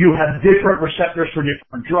 you have different receptors for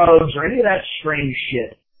different drugs or any of that strange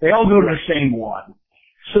shit. They all go to the same one.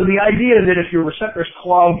 So the idea that if your receptor's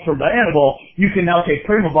clogged for dianabol, you can now take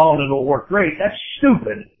primavol and it'll work great, that's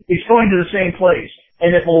stupid. It's going to the same place.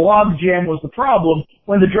 And if a log jam was the problem,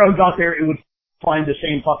 when the drug got there, it would climb the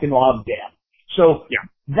same fucking log jam. So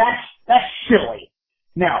that's silly.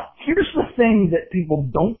 Now, here's the thing that people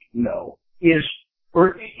don't know is,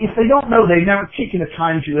 or if they don't know, they've never taken the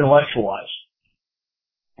time to intellectualize.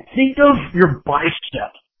 Think of your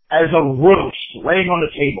bicep as a roast laying on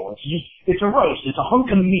the table. It's a roast. It's a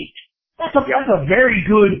hunk of meat. That's a very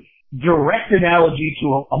good direct analogy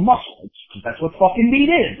to a muscle. Because that's what fucking meat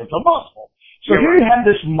is. It's a muscle. So here you have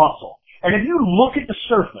this muscle. And if you look at the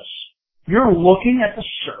surface, you're looking at the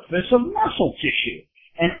surface of muscle tissue.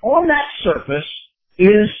 And on that surface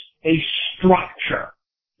is a structure.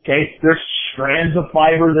 Okay? There's strands of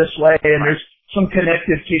fiber this way, and there's some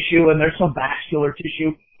connective tissue, and there's some vascular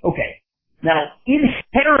tissue. Okay. Now,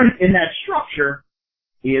 inherent in that structure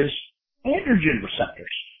is androgen receptors.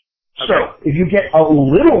 Okay. So, if you get a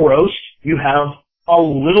little roast, you have a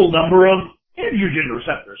little number of androgen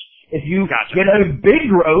receptors. If you get a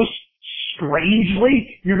big roast,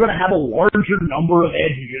 strangely, you're going to have a larger number of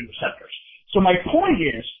androgen receptors. So my point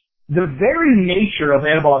is, the very nature of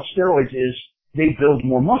anabolic steroids is they build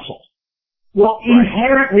more muscle. Well,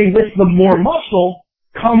 inherently with the more muscle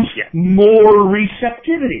comes more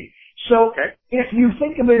receptivity. So if you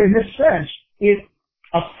think of it in this sense, if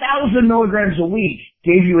 1,000 milligrams a week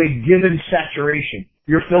gave you a given saturation,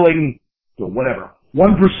 you're filling, 1%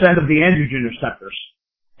 of the androgen receptors.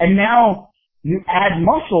 And now you add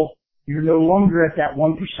muscle, you're no longer at that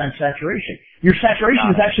 1% saturation. Your saturation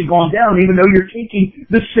has actually gone down even though you're taking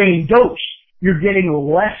the same dose. You're getting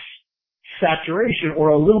less saturation or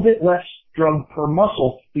a little bit less drug per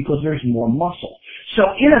muscle because there's more muscle. So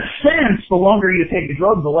in a sense, the longer you take the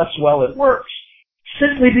drug, the less well it works.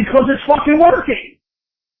 Simply because it's fucking working.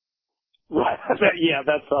 Right. Yeah,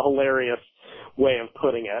 that's a hilarious way of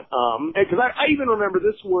putting it. Because I even remember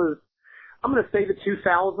this was, I'm going to say the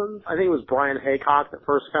 2000s. I think it was Brian Haycock that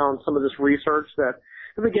first found some of this research that,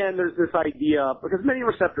 because again, there's this idea, because many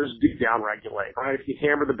receptors do downregulate, right? If you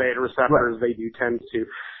hammer the beta receptors, they do tend to.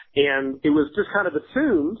 And it was just kind of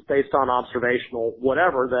assumed, based on observational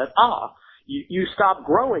whatever, that, you stop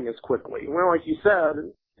growing as quickly. Well, like you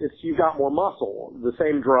said, it's you got more muscle, the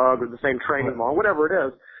same drug or the same training model, whatever it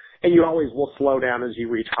is, and you always will slow down as you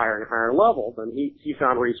reach higher and higher levels. And he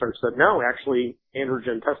found research that no, actually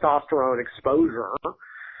androgen testosterone exposure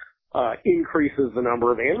increases the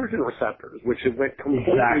number of androgen receptors, which went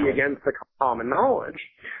completely against the common knowledge.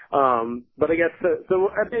 But I guess, so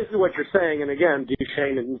basically what you're saying, and again,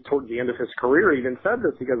 Duchesne, towards the end of his career, even said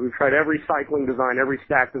this, because we've tried every cycling design, every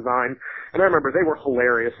stack design, and I remember they were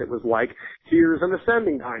hilarious. It was like, here's an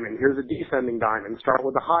ascending diamond, here's a descending diamond, start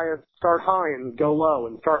with the highest, start high and go low,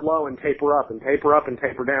 and start low and taper up and taper up and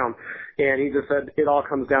taper down. And he just said it all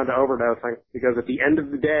comes down to overdosing, because at the end of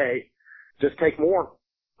the day, just take more.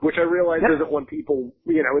 Which I realize isn't what people,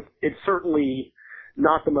 it's certainly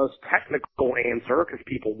not the most technical answer because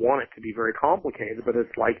people want it to be very complicated, but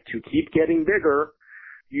it's like to keep getting bigger,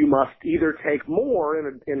 you must either take more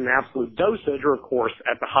in an absolute dosage or, of course,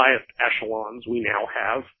 at the highest echelons we now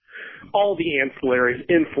have all the ancillaries,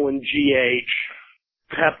 insulin, GH,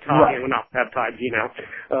 peptide, well, not peptides,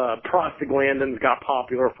 prostaglandins got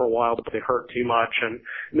popular for a while, but they hurt too much, and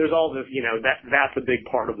there's all this, that's a big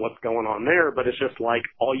part of what's going on there, but it's just like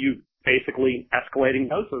all you basically escalating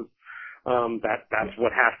doses. That's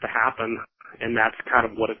what has to happen, and that's kind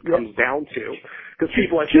of what it comes down to. Because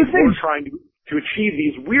people, I think, are trying to achieve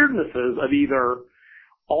these weirdnesses of either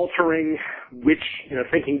altering which,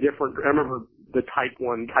 thinking different. I remember the type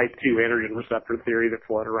 1, type 2 androgen receptor theory that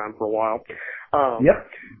floated around for a while.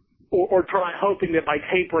 Or try hoping that by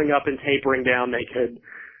tapering up and tapering down, they could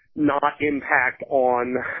not impact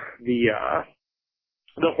on the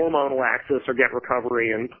hormonal axis or get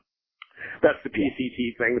recovery. And that's the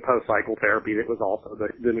PCT thing, the post-cycle therapy, that was also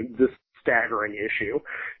this staggering issue.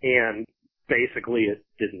 And basically it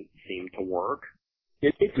didn't seem to work.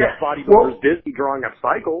 It kept bodybuilders busy drawing up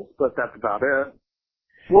cycles, but that's about it.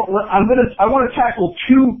 Well, I want to tackle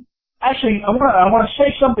two. Actually, I want to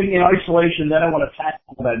say something in isolation. Then I want to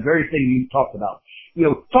tackle that very thing you talked about.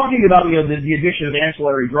 Talking about the addition of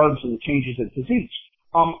ancillary drugs and the changes in physiques.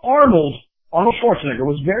 Arnold Schwarzenegger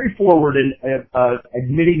was very forward in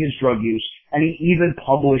admitting his drug use, and he even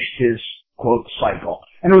published his quote cycle.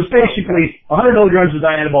 And it was basically 100 milligrams of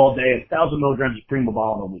Dianabol a day and 1,000 milligrams of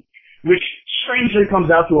Primobolan a week, which strangely comes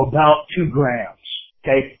out to about 2 grams.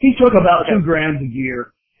 Okay, he took about 2 grams a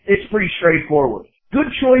year. It's pretty straightforward. Good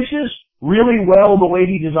choices, really well the way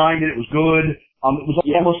he designed it. It was good. It was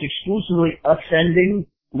almost exclusively ascending.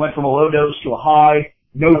 Went from a low dose to a high.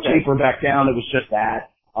 No taper back down. It was just that.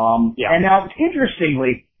 And now,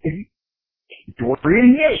 interestingly,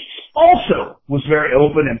 Dorian Yates also was very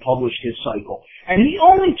open and published his cycle. And he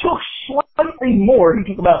only took slightly occasionally more. He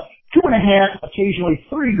took about 2.5, occasionally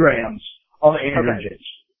 3 grams of androgens. Okay.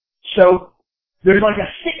 So there's like a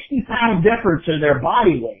 60-pound difference in their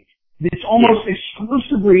body weight. It's almost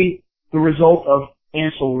exclusively the result of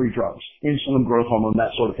ancillary drugs, insulin growth hormone,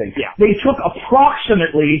 that sort of thing. Yeah. They took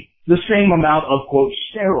approximately the same amount of, quote,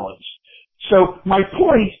 steroids. So my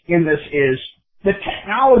point in this is the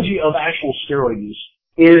technology of actual steroid use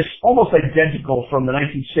is almost identical from the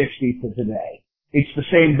 1960s to today. It's the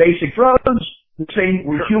same basic drugs,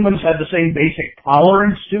 humans have the same basic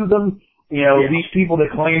tolerance to them. You know, these people that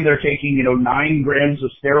claim they're taking, 9 grams of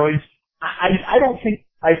steroids,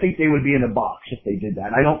 I think they would be in a box if they did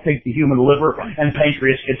that. I don't think the human liver and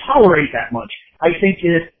pancreas could tolerate that much. I think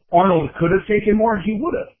if Arnold could have taken more, he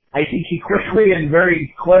would have. I think he quickly and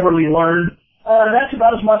very cleverly learned, that's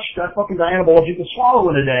about as much fucking Dianabol as you can swallow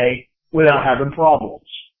in a day without having problems.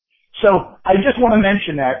 So I just want to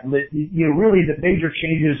mention that, really the major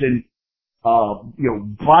changes in,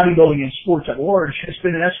 bodybuilding and sports at large has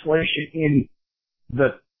been an escalation in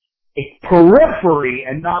the periphery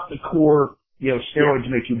and not the core, steroids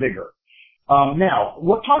make you bigger. Now,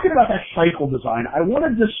 talking about that cycle design, I want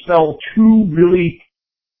to dispel 2 really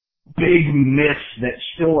big myths that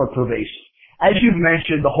still are pervasive. As you've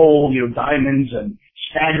mentioned, the whole, diamonds and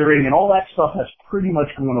staggering and all that stuff has pretty much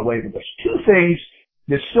gone away. But there's 2 things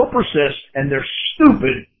that still persist, and they're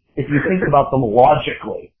stupid if you think about them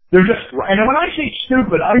logically. They're just, and when I say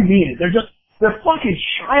stupid, I mean it. They're fucking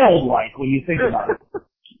childlike when you think about it.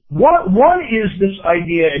 One is this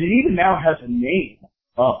idea, and it even now has a name,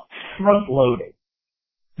 front loading.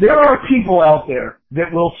 There are people out there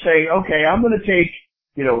that will say, okay, I'm going to take,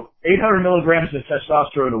 800 milligrams of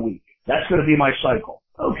testosterone a week. That's going to be my cycle.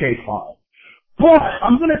 Okay, fine. But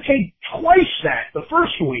I'm going to take twice that the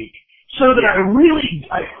first week so that I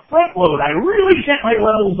front load. I really get my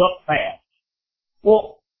levels up fast.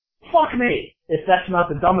 Well, fuck me if that's not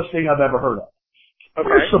the dumbest thing I've ever heard of. Okay.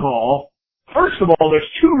 First of all,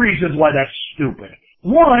 there's 2 reasons why that's stupid.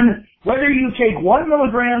 One, whether you take 1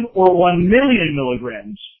 milligram or 1 million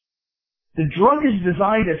milligrams, the drug is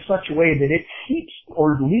designed in such a way that it seeps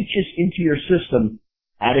or leaches into your system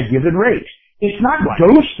at a given rate. It's not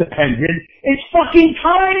dose dependent, it's fucking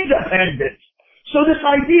time dependent. So this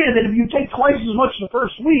idea that if you take twice as much the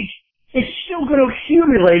first week, it's still going to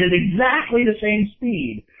accumulate at exactly the same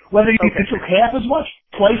speed. Whether you took half as much,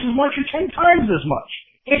 twice as much, or 10 times as much.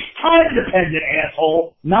 It's time dependent,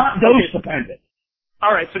 asshole, not dose dependent.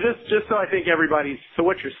 All right, so just so I think so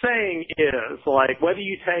what you're saying is, like, whether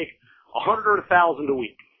you take 100 or 1,000 a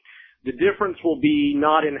week, the difference will be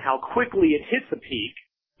not in how quickly it hits a peak,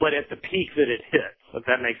 but at the peak that it hits, if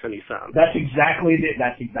that makes any sense. That's exactly the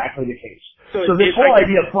case. So this whole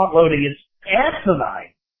idea of front loading is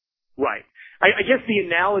asinine. Right. I guess the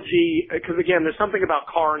analogy, because again, there's something about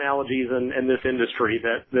car analogies in this industry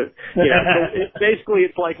that basically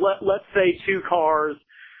it's like, let's say 2 cars,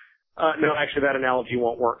 no, actually that analogy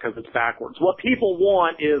won't work because it's backwards. What people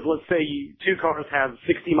want is, let's say 2 cars have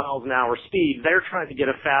 60 miles an hour speed, they're trying to get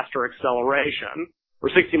a faster acceleration,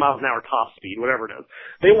 or 60 miles an hour top speed, whatever it is.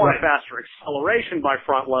 They want a faster acceleration by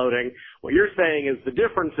front loading. What you're saying is the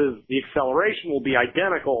difference is the acceleration will be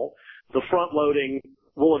identical, the front loading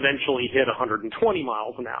will eventually hit 120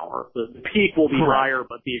 miles an hour. The peak will be higher,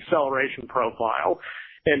 but the acceleration profile,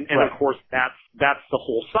 and of course that's the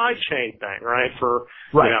whole side chain thing, right?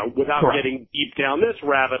 Without getting deep down this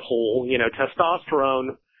rabbit hole,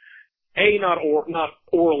 testosterone, not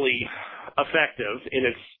orally effective in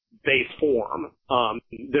its base form. I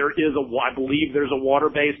believe there's a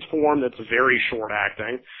water-based form that's very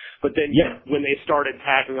short-acting, but then when they started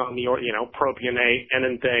tacking on the, propionate,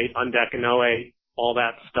 enanthate, undecanoate, all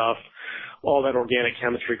that stuff, all that organic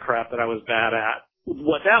chemistry crap that I was bad at.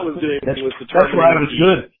 What that was doing was determining. That's why I was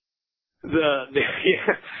good.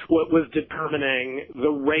 What was determining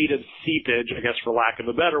the rate of seepage, I guess, for lack of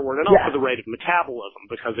a better word, and also the rate of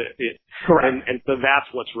metabolism, because it correct. And so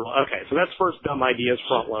that's what's real. Okay, so that's first dumb idea is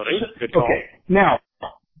front loading. Good call. Okay, now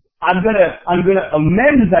I'm gonna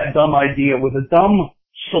amend that dumb idea with a dumb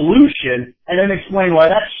solution, and then explain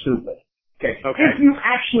why that's stupid. Okay. If you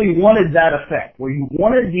actually wanted that effect, where you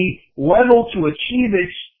wanted the level to achieve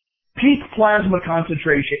its peak plasma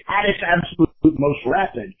concentration at its absolute most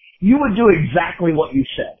rapid, you would do exactly what you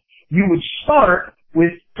said. You would start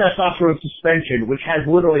with testosterone suspension, which has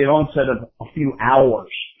literally an onset of a few hours.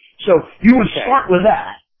 So you would start with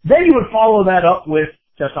that. Then you would follow that up with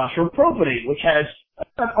testosterone propionate, which has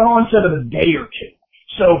an onset of a day or 2.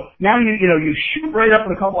 So now you shoot right up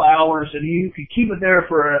in a couple of hours, and you could keep it there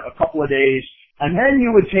for a couple of days, and then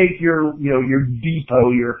you would take your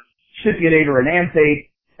depot, your cypionate or enanthate,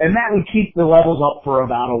 And that would keep the levels up for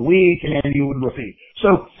about a week, and then you would repeat.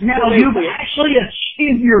 So now you've actually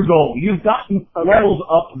achieved your goal. You've gotten levels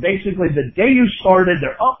up basically the day you started,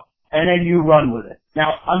 they're up, and then you run with it.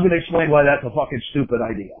 Now, I'm going to explain why that's a fucking stupid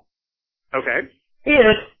idea. Okay.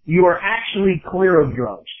 If you are actually clear of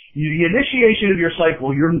drugs, the initiation of your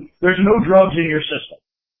cycle, there's no drugs in your system.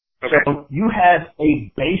 Okay. So you have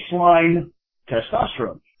a baseline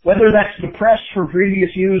testosterone. Whether that's depressed from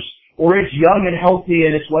previous use, or it's young and healthy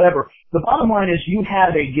and it's whatever. The bottom line is you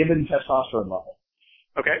have a given testosterone level.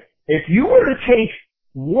 Okay. If you were to take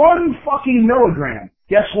 1 fucking milligram,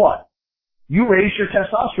 guess what? You raise your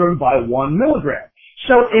testosterone by 1 milligram.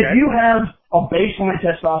 So if you have a baseline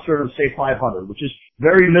testosterone of, say, 500, which is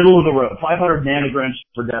very middle of the road, 500 nanograms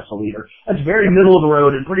per deciliter, that's very middle of the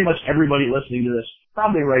road, and pretty much everybody listening to this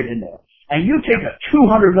probably right in there. And you take a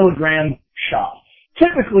 200 milligram shot.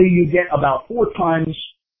 Typically, you get about 3 to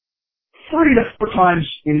 4 times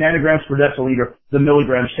in nanograms per deciliter the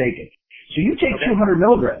milligrams taken. So you take 200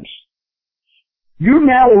 milligrams. You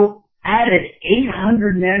now added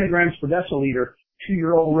 800 nanograms per deciliter to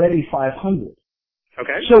your already 500.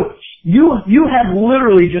 Okay. So you have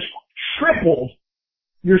literally just tripled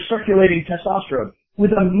your circulating testosterone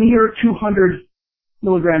with a mere 200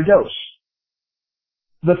 milligram dose.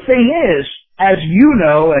 The thing is, as you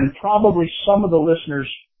know, and probably some of the listeners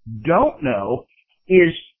don't know,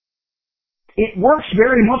 is it works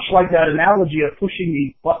very much like that analogy of pushing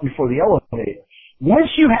the button for the elevator.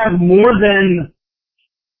 Once you have more than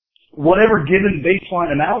whatever given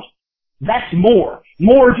baseline amount, that's more.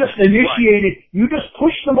 More just initiated. Right. You just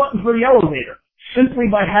push the button for the elevator simply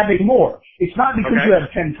by having more. It's not because you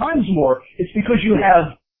have 10 times more. It's because you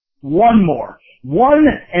have 1 more. 1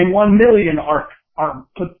 and 1 million are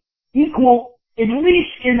equal, at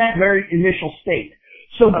least in that very initial state.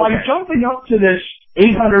 So by jumping up to this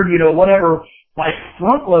 800, whatever, by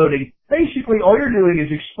front loading, basically all you're doing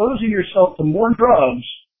is exposing yourself to more drugs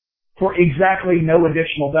for exactly no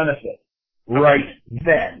additional benefit right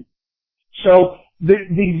then. So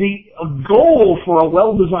the goal for a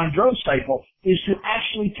well-designed drug cycle is to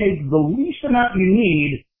actually take the least amount you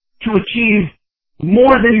need to achieve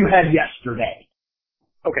more than you had yesterday.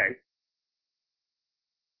 Okay.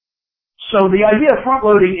 So the idea of front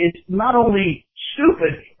loading is not only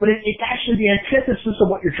stupid, but it's actually the antithesis of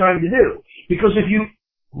what you're trying to do. Because if you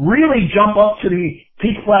really jump up to the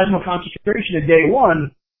peak plasma concentration at day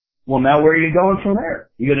 1, well, now where are you going from there?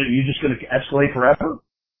 You're just gonna escalate forever?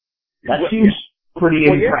 That seems pretty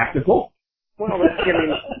impractical. Well,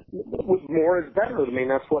 more is better. I mean,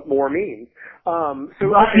 that's what more means.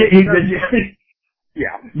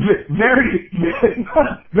 Yeah. Very,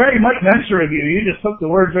 very Mike Menser of you. You just took the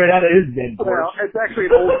words right out of his dead voice. Well, it's actually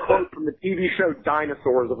an old quote from the TV show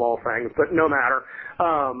Dinosaurs, of all things, but no matter.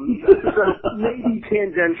 So maybe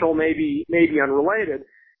tangential, maybe unrelated.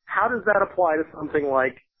 How does that apply to something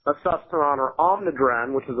like a Sustanon or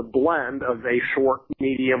Omnidren, which is a blend of a short,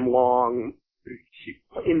 medium, long,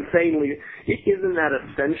 insanely, isn't that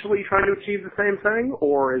essentially trying to achieve the same thing,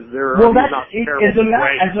 or is there? Well,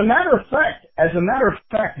 as a matter of fact,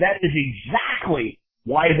 that is exactly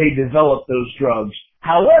why they developed those drugs.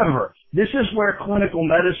 However, this is where clinical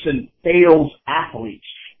medicine fails athletes,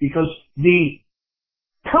 because the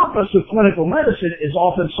purpose of clinical medicine is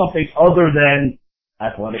often something other than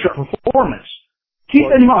athletic performance.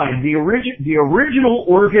 Keep in mind, the original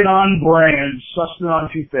Organon brand, Sustanon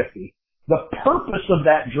 250, the purpose of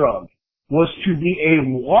that drug was to be a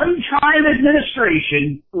one-time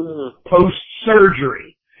administration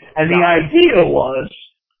post-surgery. And the idea was,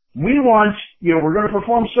 we're going to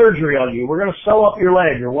perform surgery on you. We're going to sew up your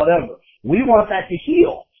leg or whatever. We want that to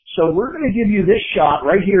heal. So we're going to give you this shot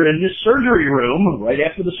right here in this surgery room, right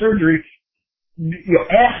after the surgery,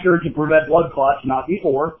 after to prevent blood clots, not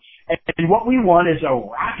before. And what we want is a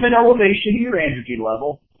rapid elevation of your androgen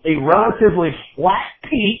level, a relatively flat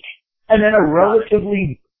peak, and then a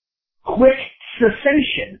relatively quick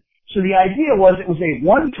cessation. So the idea was it was a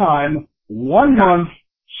one-time, 1 month,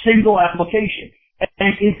 single application.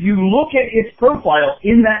 And if you look at its profile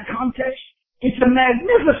in that context, it's a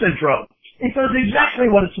magnificent drug. It does exactly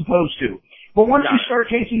what it's supposed to. But once you start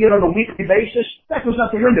taking it on a weekly basis, that goes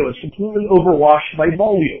out the window. It's completely overwashed by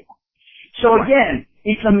volume. So again,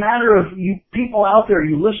 it's a matter of you people out there,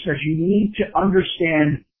 you listeners, you need to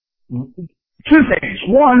understand 2 things.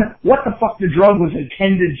 1, what the fuck the drug was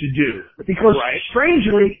intended to do. Because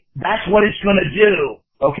strangely, that's what it's going to do.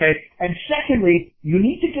 Okay? And secondly, you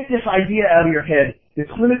need to get this idea out of your head that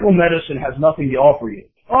clinical medicine has nothing to offer you.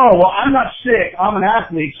 Oh, well, I'm not sick. I'm an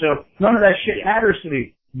athlete, so none of that shit matters to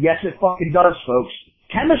me. Yes, it fucking does, folks.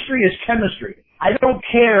 Chemistry is chemistry. I don't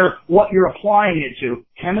care what you're applying it to.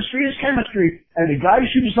 Chemistry is chemistry, and the guys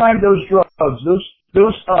who designed those drugs,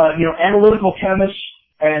 those analytical chemists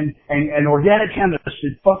and organic chemists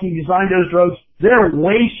that fucking designed those drugs, they're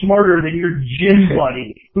way smarter than your gym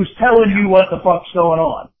buddy who's telling you what the fuck's going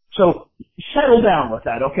on. So settle down with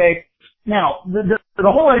that, okay? Now, the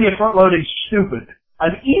whole idea of front loading is stupid.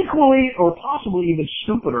 An equally or possibly even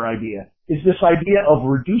stupider idea is this idea of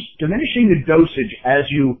diminishing the dosage as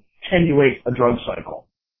you attenuate a drug cycle.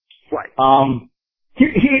 Right.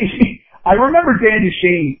 I remember Dan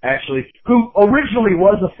Duchesne, actually, who originally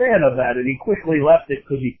was a fan of that, and he quickly left it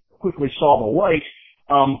because he quickly saw the light.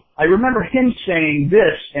 I remember him saying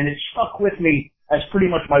this, and it stuck with me as pretty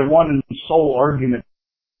much my one and sole argument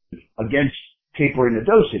against tapering the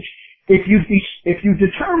dosage. If you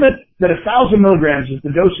determine that 1,000 milligrams is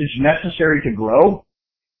the dosage necessary to grow,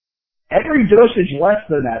 every dosage less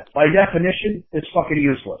than that, by definition, is fucking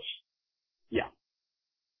useless. Yeah.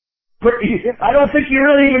 But I don't think you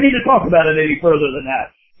really even need to talk about it any further than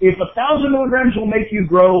that. If 1,000 milligrams will make you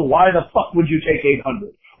grow, why the fuck would you take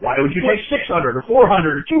 800? Why would you take 600 or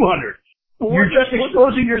 400 or 200? You're just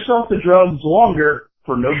exposing yourself to drugs longer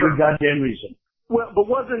for no good goddamn reason. Well, but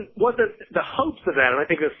wasn't the hopes of that, and I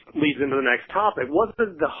think this leads into the next topic,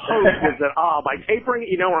 wasn't the hope was that, by tapering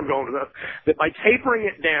it, you know where I'm going with this, that by tapering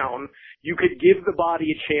it down, you could give the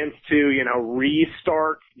body a chance to,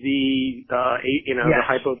 restart the, the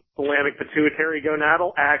hypothalamic pituitary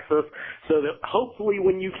gonadal axis, so that hopefully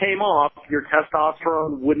when you came off, your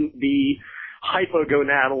testosterone wouldn't be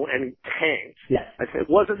hypogonadal and tanked. Yes. I said,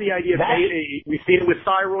 wasn't the idea, we've seen it with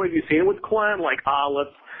thyroid, we've seen it with Clem,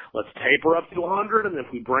 let's taper up to 100, and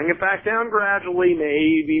if we bring it back down gradually,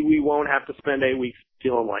 maybe we won't have to spend 8 weeks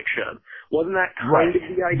feeling like shit. Wasn't that kind of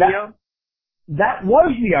the idea? That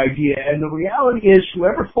was the idea, and the reality is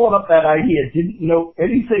whoever thought up that idea didn't know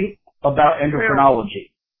anything about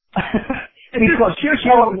endocrinology. Because here's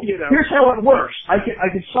how it works. I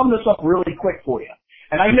can sum this up really quick for you.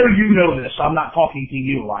 And I know you know this. I'm not talking to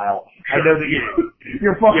you, Lyle. Sure. I know that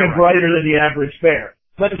you're fucking brighter than the average bear.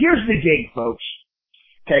 But here's the gig, folks.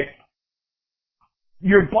 Okay.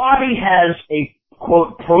 Your body has a,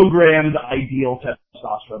 quote, programmed ideal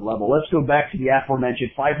testosterone level. Let's go back to the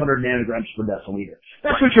aforementioned 500 nanograms per deciliter.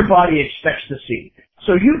 That's what your body expects to see.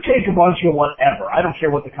 So you take a bunch of whatever, I don't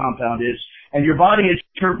care what the compound is, and your body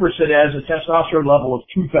interprets it as a testosterone level of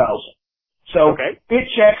 2,000. So it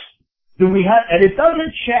checks, and it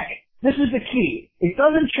doesn't check, this is the key, it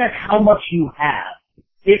doesn't check how much you have.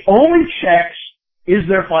 It only checks, is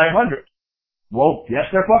there 500? Well, yes,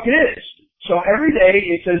 there fucking is. So every day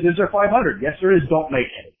it says, is there 500? Yes, there is. Don't make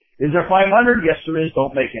any. Is there 500? Yes, there is.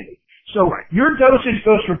 Don't make any. So your dosage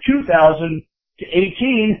goes from 2,000 to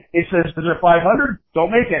 18. It says, is there 500?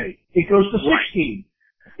 Don't make any. It goes to 16.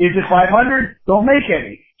 Is it 500? Don't make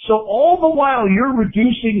any. So all the while you're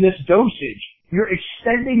reducing this dosage, you're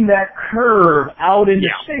extending that curve out into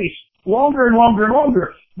space longer and longer and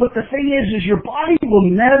longer. But the thing is your body will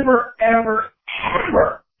never, ever,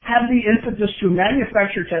 ever have the impetus to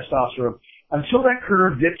manufacture testosterone until that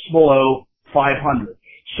curve dips below 500.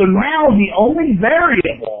 So now the only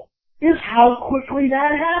variable is how quickly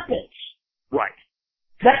that happens. Right.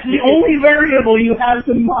 That's the only variable you have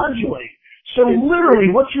to modulate. So literally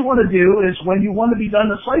what you want to do is when you want to be done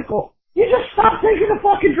the cycle, you just stop taking the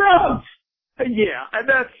fucking drugs. Yeah, and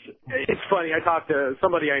it's funny. I talked to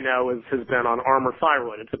somebody I know has been on Armour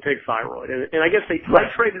thyroid. It's a pig thyroid. And I guess they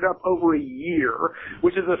titrated up over a year,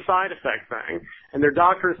 which is a side effect thing. And their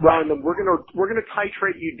doctor is telling them, we're gonna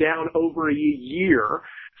titrate you down over a year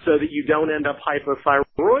so that you don't end up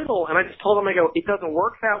hypothyroidal. And I just told them, I go, it doesn't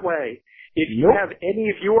work that way. If you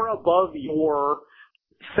if you are above your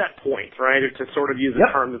set point, right, to sort of use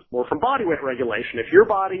a term that's more from body weight regulation, if you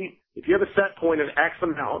have a set point of X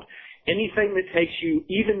amount, anything that takes you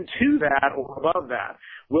even to that or above that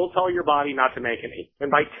will tell your body not to make any. And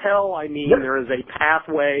by tell, I mean there is a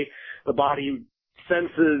pathway. The body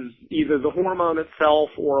senses either the hormone itself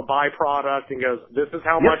or a byproduct and goes, this is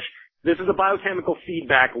how much, this is a biochemical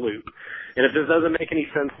feedback loop. And if this doesn't make any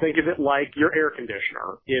sense, think of it like your air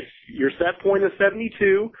conditioner. If your set point is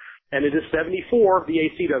 72, and it is 74, the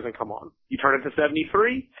AC doesn't come on. You turn it to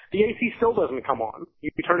 73, the AC still doesn't come on.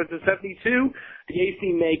 You turn it to 72, the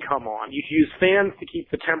AC may come on. You use fans to keep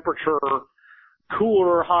the temperature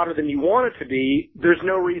cooler or hotter than you want it to be. There's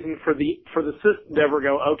no reason for the system to ever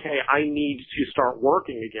go, okay, I need to start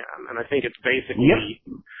working again. And I think it's basically,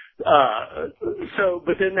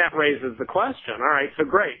 but then that raises the question, all right, so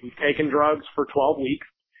great, we've taken drugs for 12 weeks.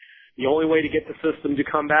 The only way to get the system to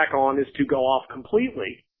come back on is to go off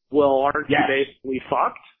completely. Well, aren't you basically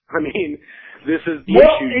fucked? I mean, this is the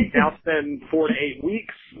issue. You now spend 4 to 8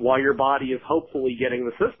 weeks while your body is hopefully getting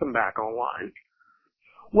the system back online.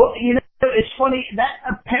 Well, it's funny. That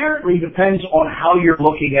apparently depends on how you're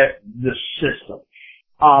looking at the system.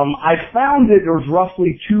 I found that there's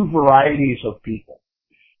roughly 2 varieties of people.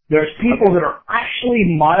 There's people that are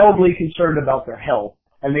actually mildly concerned about their health,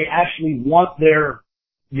 and they actually want their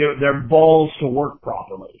balls to work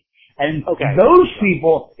properly. And those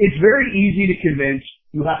people, it's very easy to convince.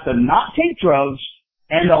 You have to not take drugs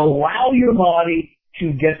and allow your body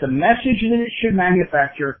to get the message that it should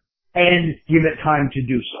manufacture and give it time to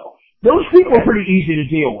do so. Those people are pretty easy to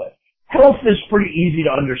deal with. Health is pretty easy to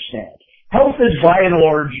understand. Health is, by and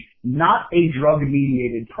large, not a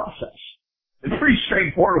drug-mediated process. It's pretty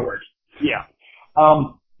straightforward. Yeah.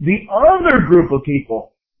 The other group of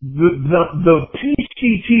people, the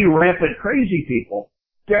PCT rampant crazy people,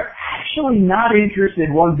 they're actually not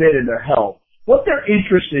interested one bit in their health. What they're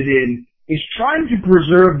interested in is trying to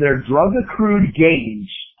preserve their drug-accrued gains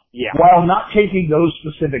while not taking those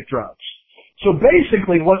specific drugs. So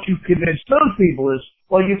basically what you convince those people is,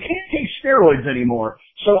 well, you can't take steroids anymore,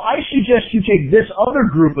 so I suggest you take this other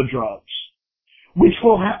group of drugs, which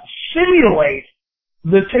will simulate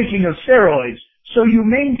the taking of steroids, so you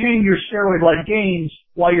maintain your steroid-like gains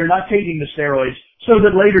while you're not taking the steroids, so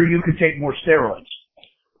that later you can take more steroids.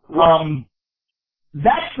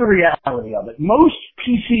 That's the reality of it. Most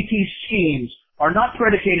PCT schemes are not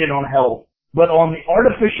predicated on health, but on the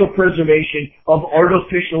artificial preservation of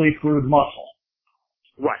artificially accrued muscle.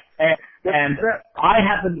 Right. And I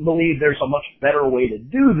happen to believe there's a much better way to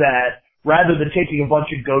do that rather than taking a bunch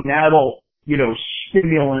of gonadal,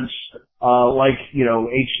 stimulants, like,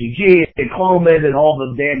 HCG and Clomid and all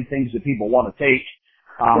the damn things that people want to take.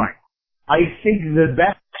 Right. I think the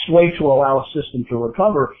best way to allow a system to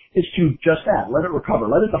recover is to just that. Let it recover.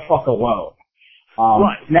 Let it the fuck alone.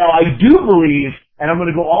 Right. Now, I do believe, and I'm going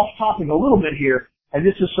to go off topic a little bit here, and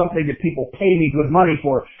this is something that people pay me good money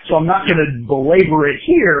for, so I'm not going to belabor it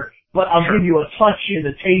here, but I'll give you a touch and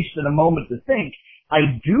a taste and a moment to think.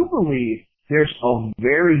 I do believe there's a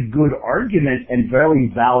very good argument and very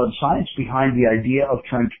valid science behind the idea of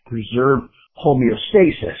trying to preserve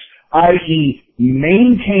homeostasis, i.e.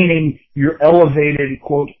 maintaining your elevated,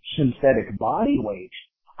 quote, synthetic body weight.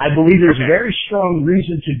 I believe there's very strong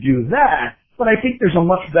reason to do that, but I think there's a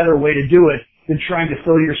much better way to do it than trying to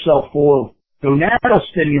fill yourself full of gonadal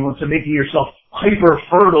stimulants and making yourself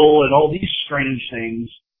hyper-fertile and all these strange things.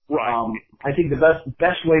 Right. I think the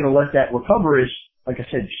best way to let that recover is, like I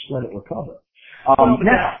said, just let it recover.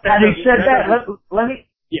 Now, having said that, let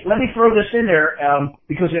me throw this in there,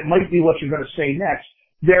 because it might be what you're going to say next.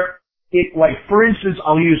 For instance,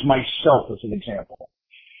 I'll use myself as an example.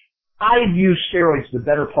 I've used steroids the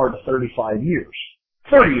better part of 35 years.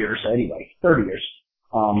 30 years, anyway. 30 years.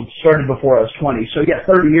 Started before I was 20, so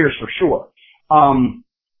 30 years for sure.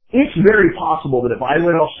 It's very possible that if I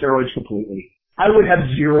went off steroids completely, I would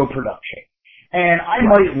have zero production. And I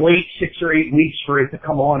might wait 6 or 8 weeks for it to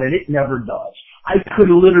come on, and it never does. I could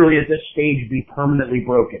literally at this stage be permanently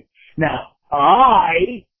broken. Now,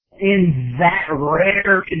 I, in that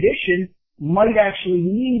rare condition, might actually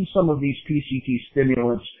need some of these PCT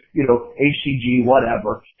stimulants, HCG,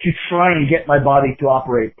 whatever, to try and get my body to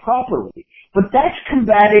operate properly. But that's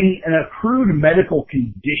combating an accrued medical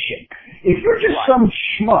condition. If you're just some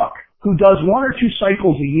schmuck who does 1 or 2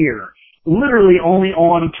 cycles a year, literally only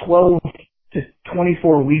on 12 to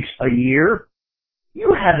 24 weeks a year,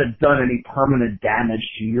 you haven't done any permanent damage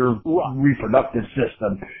to your reproductive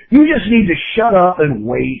system. You just need to shut up and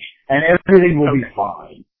wait, and everything will be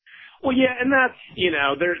fine. Well, yeah, and that's,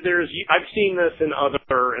 there's, I've seen this in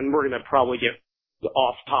other, and we're going to probably get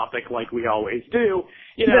off topic like we always do.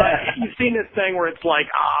 You've seen this thing where it's like,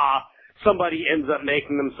 somebody ends up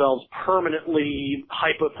making themselves permanently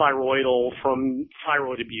hypothyroidal from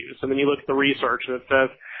thyroid abuse. And then you look at the research and it says,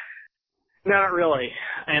 no, not really.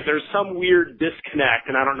 And there's some weird disconnect,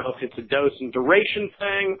 and I don't know if it's a dose and duration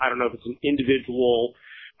thing. I don't know if it's an individual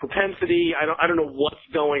propensity. I don't know what's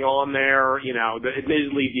going on there.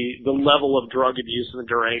 Admittedly, the level of drug abuse and the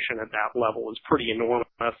duration at that level is pretty enormous.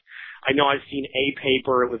 I know I've seen a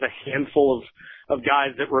paper. It was a handful of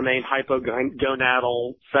guys that remained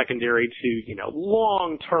hypogonadal secondary to,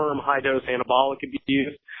 long-term high-dose anabolic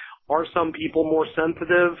abuse. Are some people more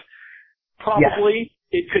sensitive? Probably. Yes.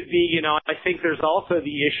 It could be, I think there's also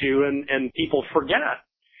the issue, and people forget.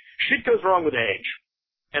 Shit goes wrong with age.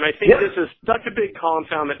 And I think this is such a big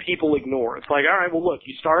confound that people ignore. It's like, all right, well, look,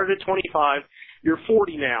 you started at 25, you're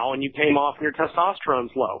 40 now, and you came off and your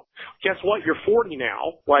testosterone's low. Guess what? You're 40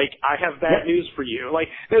 now. Like, I have bad news for you. Like,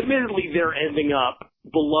 admittedly, they're ending up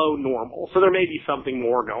below normal. So there may be something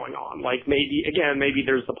more going on. Like maybe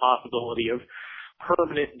there's the possibility of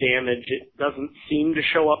permanent damage. It doesn't seem to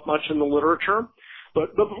show up much in the literature.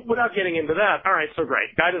 But without getting into that, all right, so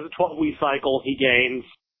great. Guy does a 12-week cycle. He gains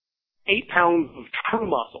 8 pounds of true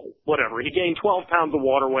muscle, whatever. He gained 12 pounds of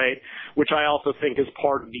water weight, which I also think is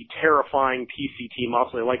part of the terrifying PCT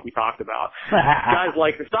muscle, like we talked about. Guys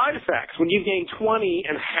like the side effects. When you gain 20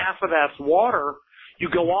 and half of that's water, you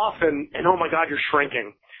go off and oh my God, you're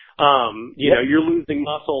shrinking. You know, you're losing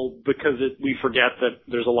muscle because we forget that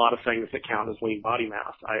there's a lot of things that count as lean body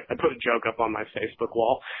mass. I put a joke up on my Facebook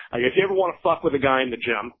wall. If you ever want to fuck with a guy in the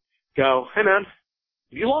gym, go, hey man,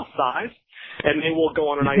 have you lost size? And they will go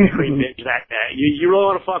on an ice cream binge that day. You really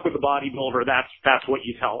want to fuck with a bodybuilder, that's what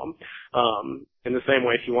you tell them. In the same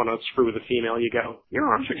way, if you want to screw with a female, you go, your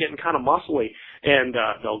arms are getting kind of muscly, and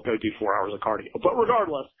they'll go do 4 hours of cardio. But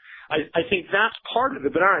regardless, I think that's part of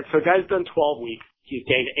it. But all right, so guy's done 12 weeks. He's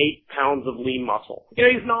gained 8 pounds of lean muscle. You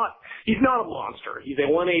know, he's not a monster. He's at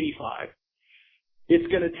 185. It's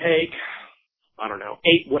going to take, I don't know,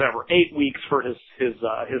 8 weeks for his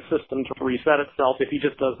system to reset itself if he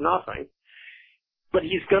just does nothing. But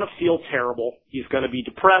he's going to feel terrible. He's going to be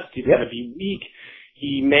depressed. He's going to be weak.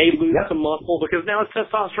 He may lose some muscle because now his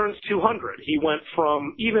testosterone's 200. He went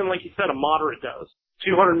from, even like you said, a moderate dose,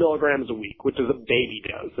 200 milligrams a week, which is a baby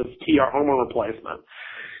dose. It's TR, hormone replacement.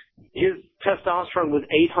 His testosterone was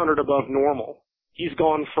 800 above normal. He's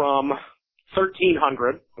gone from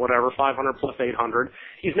 1,300, 500 plus 800.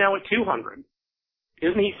 He's now at 200.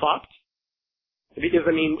 Isn't he fucked? Because,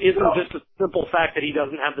 I mean, isn't just a simple fact that he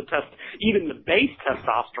doesn't have even the base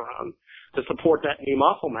testosterone to support that new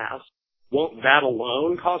muscle mass, won't that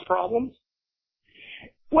alone cause problems?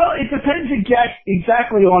 Well, it depends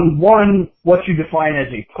exactly on, one, what you define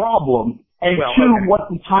as a problem, and two, what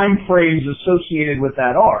the time frames associated with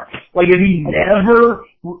that are. Like, if he never,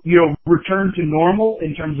 returned to normal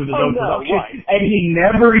in terms of his own production, and he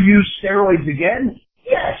never used steroids again,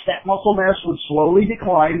 yes, that muscle mass would slowly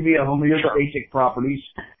decline via homeostatic properties,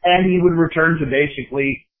 and he would return to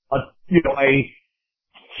basically a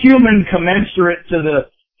human commensurate to the,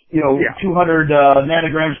 200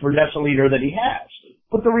 nanograms per deciliter that he has.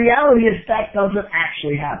 But the reality is that doesn't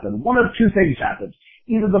actually happen. One of two things happens.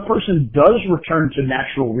 Either the person does return to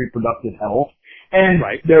natural reproductive health, and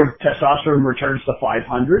their testosterone returns to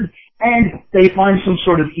 500, and they find some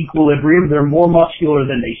sort of equilibrium. They're more muscular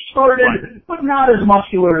than they started, but not as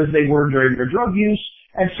muscular as they were during their drug use,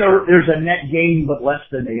 and so there's a net gain, but less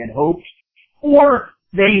than they had hoped. Or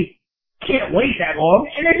they can't wait that long,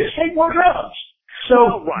 and they just take more drugs.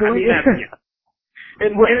 So,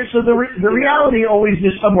 the reality always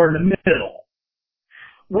is somewhere in the middle.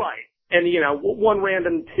 Right. And, one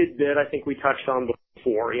random tidbit I think we touched on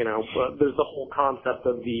before, there's the whole concept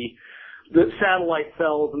of the satellite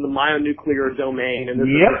cells in the myonuclear domain, and this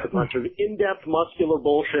is just a bunch of in-depth muscular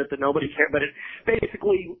bullshit that nobody cares. But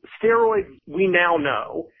basically, steroids, we now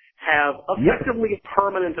know, have effectively a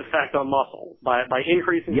permanent effect on muscle by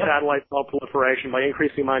increasing satellite cell proliferation, by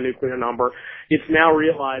increasing myonuclear number. It's now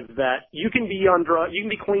realized that you can be on drugs, you can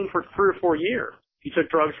be clean for 3 or 4 years. You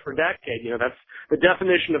took drugs for a decade. That's the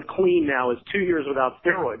definition of clean now is 2 years without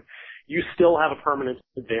steroid. You still have a permanent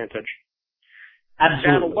advantage.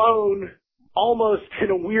 Absolutely. That alone, almost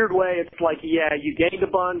in a weird way, it's like, you gained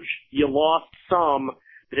a bunch, you lost some,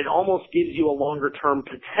 but it almost gives you a longer term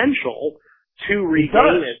potential to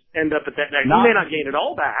regain it, end up at that. Now, you may not gain it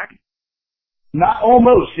all back. Not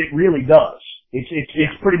almost. It really does.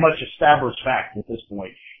 It's pretty much established fact at this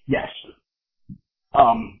point. Yes.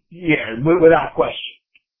 Without question.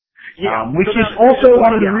 Which is also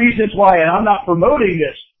one of the reasons why, and I'm not promoting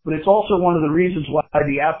this, but it's also one of the reasons why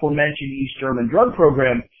the aforementioned East German drug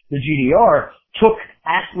program, the GDR, took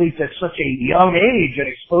athletes at such a young age and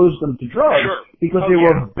exposed them to drugs because they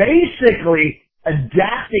were basically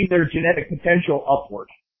adapting their genetic potential upward.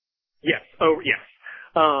 Yes. Oh, yes.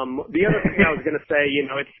 The other thing I was going to say,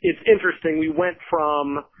 it's interesting. We went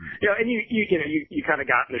from, and you kind of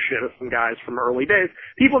got in the shit of some guys from early days.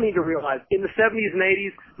 People need to realize in the 70s and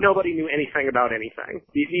 80s, nobody knew anything about anything.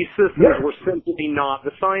 These systems were simply not,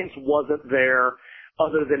 the science wasn't there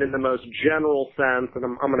other than in the most general sense, and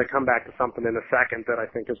I'm going to come back to something in a second that I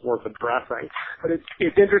think is worth addressing. But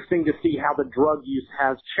it's interesting to see how the drug use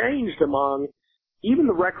has changed among even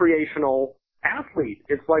the recreational athlete.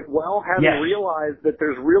 It's like, having realized that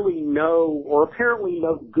there's really apparently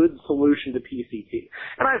no good solution to PCT.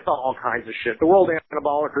 And I saw all kinds of shit. The World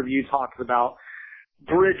Anabolic Review talks about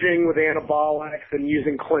bridging with anabolics and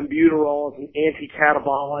using clenbuterol as an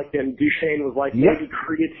anti-catabolic, and Duchesne was like, maybe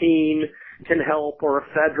creatine can help, or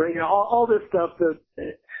ephedrine, all this stuff.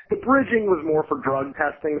 The bridging was more for drug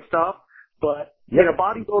testing stuff, but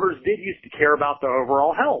bodybuilders did used to care about their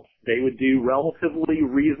overall health. They would do relatively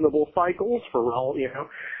reasonable cycles for,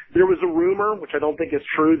 there was a rumor, which I don't think is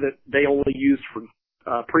true, that they only used for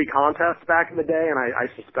pre-contest back in the day, and I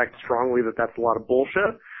suspect strongly that that's a lot of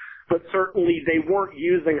bullshit. But certainly they weren't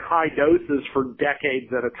using high doses for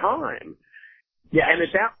decades at a time. Yeah. And at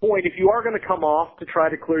that point, if you are going to come off to try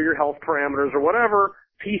to clear your health parameters or whatever,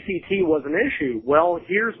 PCT was an issue. Well,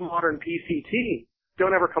 here's modern PCT.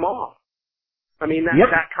 Don't ever come off. I mean,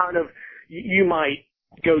 that kind of, you might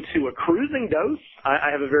go to a cruising dose. I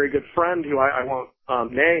have a very good friend who I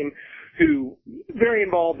won't name, who very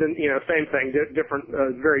involved in, same thing, different,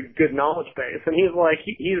 very good knowledge base. And he's like,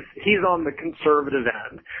 he's on the conservative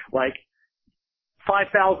end. Like,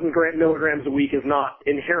 5,000 milligrams a week is not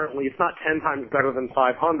inherently, it's not 10 times better than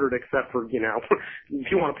 500, except for, if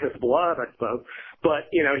you want to piss blood, I suppose. But,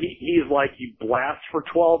 he's like, you blast for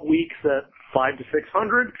 12 weeks at 500 to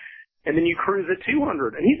 600, and then you cruise at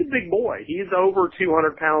 200. And he's a big boy. He's over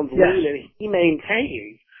 200 pounds lean, and he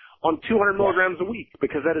maintains on 200 milligrams a week,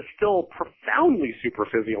 because that is still profoundly super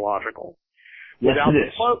physiological. Yes, Without it the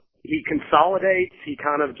is. smoke, he consolidates, he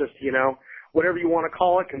kind of just, whatever you want to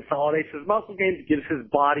call it, consolidates his muscle gains, gives his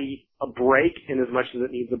body a break in as much as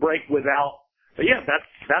it needs a break without, but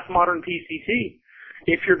that's modern PCT.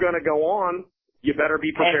 If you're going to go on, you better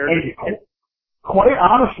be prepared. And quite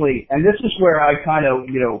honestly, and this is where I kind of,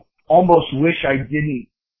 almost wish I didn't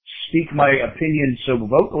speak my opinion so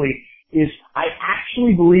vocally, is I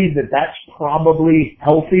actually believe that that's probably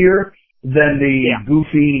healthier than the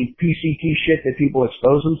goofy PCT shit that people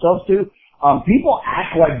expose themselves to. People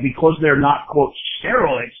act like because they're not, quote,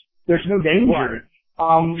 steroids, there's no danger.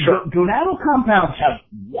 Sure. Gonadal compounds have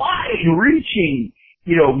wide-reaching,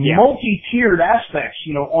 multi-tiered aspects,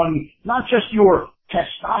 on not just your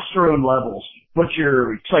testosterone levels, but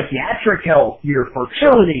your psychiatric health, your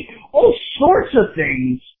fertility, all sorts of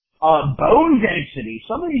things, bone density.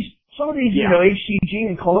 Some of these, HCG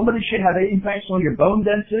and Columba and shit have impacts on your bone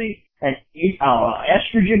density and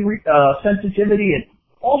estrogen sensitivity and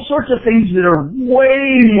all sorts of things that are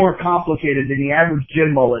way more complicated than the average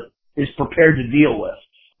gym mullet is prepared to deal with.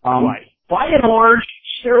 Right. By and large,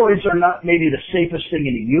 steroids are not maybe the safest thing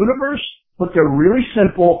in the universe, but they're really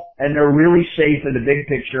simple and they're really safe in the big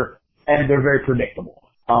picture, and they're very predictable.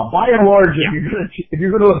 By and large, if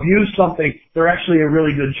you're going to abuse something, they're actually a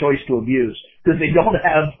really good choice to abuse because they don't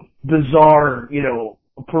have bizarre,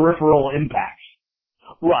 peripheral impacts.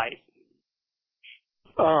 Right.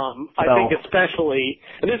 I think especially,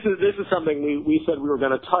 and this is something we said we were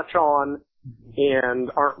going to touch on and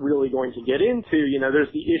aren't really going to get into.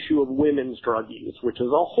 There's the issue of women's drug use, which is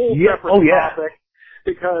a whole separate topic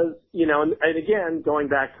because, and again, going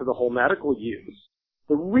back to the whole medical use,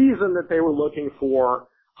 the reason that they were looking for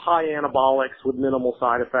high anabolics with minimal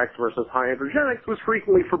side effects versus high androgenics was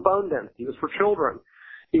frequently for bone density. It was for children.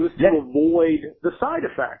 It was to avoid the side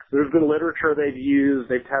effects. There's been literature they've used.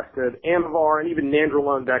 They've tested Anavar and even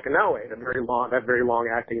nandrolone decanoate, that very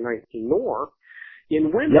long-acting 19-nor,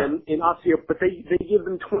 in women in but they give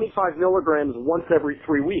them 25 milligrams once every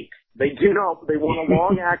 3 weeks. They want a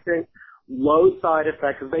long-acting, low side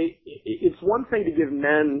effects. It's one thing to give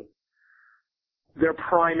men their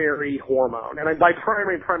primary hormone, and by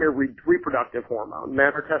primary reproductive hormone.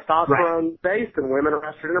 Men are testosterone-based and women are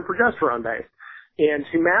estrogen and progesterone-based. And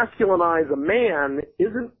to masculinize a man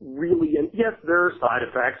isn't really, and yes, there are side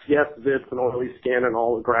effects. Yes, zits and oily skin and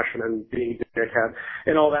all aggression and being a dickhead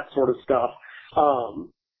and all that sort of stuff.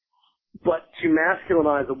 But to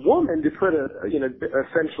masculinize a woman, to put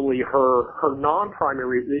essentially her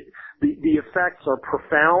non-primary, the effects are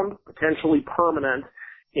profound, potentially permanent,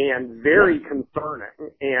 and very concerning.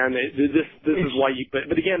 And this is why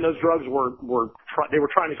but again, those drugs they were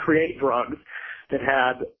trying to create drugs that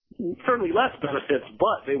had certainly less benefits,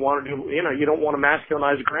 but they wanted to, you don't want to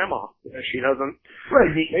masculinize grandma. She doesn't,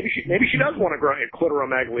 maybe she does want to grow a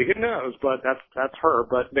clitoromegaly, who knows, but that's her,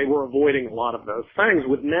 but they were avoiding a lot of those things.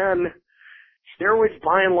 With men, steroids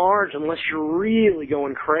by and large, unless you're really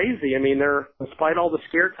going crazy, despite all the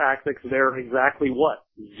scare tactics, they're exactly what?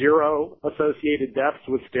 0 associated deaths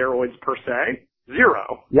with steroids per se?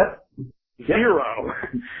 0. Yep. 0.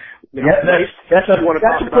 That's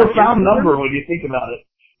a profound number when you think about it.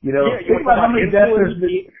 Think about how many deaths there's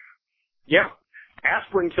been. Yeah.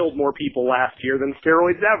 Aspirin killed more people last year than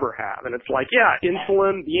steroids ever have. And it's like,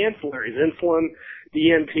 insulin, the ancillaries, insulin,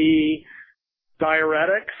 DNP,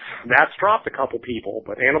 diuretics, that's dropped a couple people.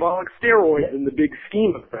 But anabolic steroids in the big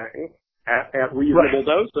scheme of things at reasonable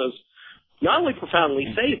doses, not only profoundly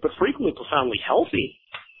safe, but frequently profoundly healthy.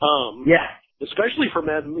 Especially for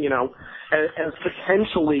men, as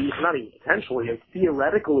potentially, not even potentially, as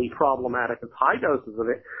theoretically problematic as high doses of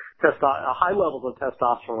it, high levels of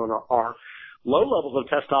testosterone are, low levels of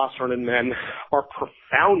testosterone in men are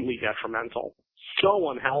profoundly detrimental.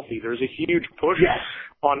 So unhealthy. There's a huge push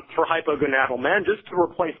for hypogonadal men. Just to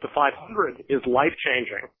replace the 500 is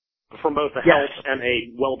life-changing from both a health and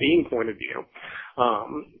a well-being point of view.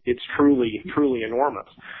 It's truly, truly enormous.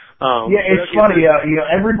 It's funny.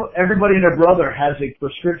 Everybody and their brother has a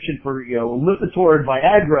prescription for Lipitor and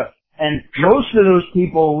Viagra, and most of those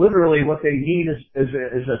people, literally, what they need is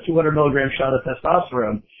a 200 milligram shot of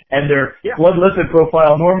testosterone, and their blood lipid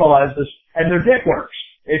profile normalizes, and their dick works.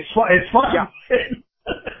 It's fun. Yeah.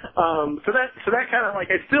 So that kind of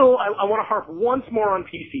I want to harp once more on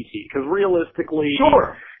PCT, because realistically,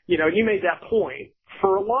 you made that point.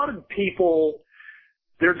 For a lot of people,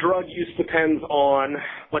 their drug use depends on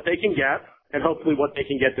what they can get, and hopefully what they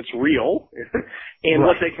can get that's real, and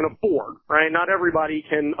what they can afford, right? Not everybody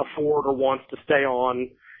can afford or wants to stay on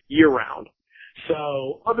year-round.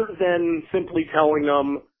 So other than simply telling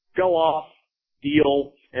them, go off,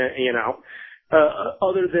 deal,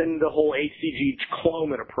 other than the whole HCG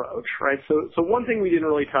Clomid approach, right? So one thing we didn't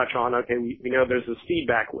really touch on, we know there's this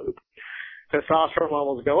feedback loop. Testosterone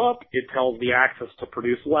levels go up, it tells the axis to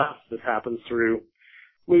produce less. This happens through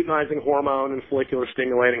luteinizing hormone and follicular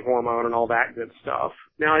stimulating hormone and all that good stuff.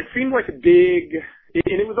 Now, it seemed like and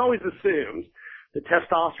it was always assumed that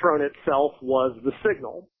testosterone itself was the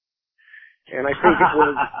signal. And I think it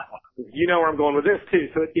was, you know where I'm going with this too.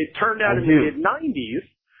 So it turned out in the mid-90s,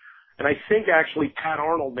 and I think actually Pat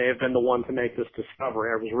Arnold may have been the one to make this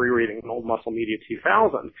discovery. I was rereading an old Muscle Media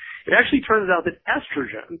 2000. It actually turns out that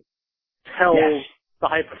estrogen tells the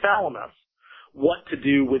hypothalamus what to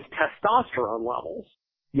do with testosterone levels.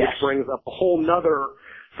 Which brings up a whole nother,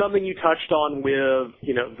 something you touched on with,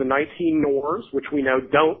 the 19-nors, which we know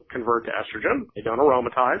don't convert to estrogen. They don't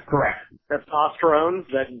aromatize. Correct. Testosterone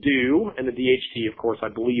that do, and the DHT, of course, I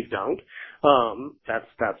believe don't.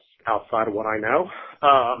 That's outside of what I know.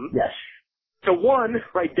 So one,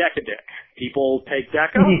 Deca-Dick. People take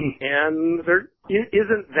Deca, and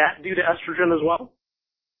isn't that due to estrogen as well?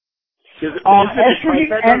 Is it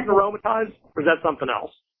estrogen aromatized, or is that something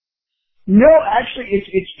else? No, actually,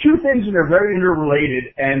 it's two things that are very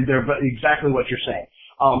interrelated, and they're exactly what you're saying.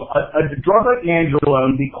 A drug like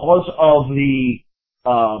nandrolone, because of the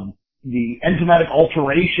enzymatic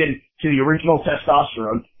alteration to the original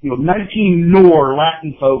testosterone, 19-nor,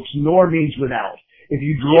 Latin folks, nor means without. If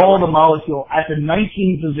you draw the molecule at the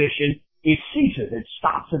 19 position, it ceases. It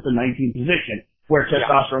stops at the 19 position, where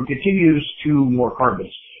testosterone continues to more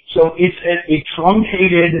carbons. So it's a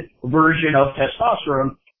truncated version of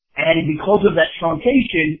testosterone. And because of that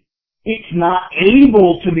truncation, it's not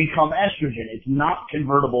able to become estrogen. It's not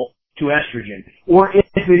convertible to estrogen. Or if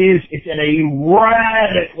it is, it's at a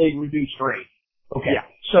radically reduced rate. Okay.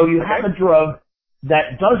 So you have a drug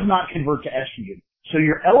that does not convert to estrogen. So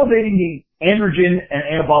you're elevating the androgen and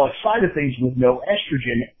anabolic side of things with no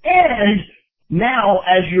estrogen. And now,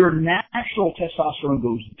 as your natural testosterone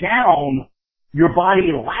goes down, your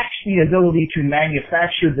body lacks the ability to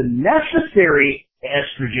manufacture the necessary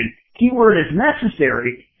estrogen, keyword is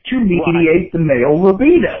necessary, to mediate the male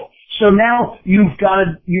libido. So now you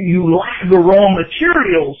lack the raw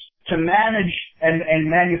materials to manage and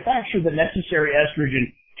manufacture the necessary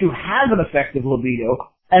estrogen to have an effective libido,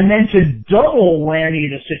 and then to double whammy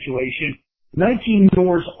the situation,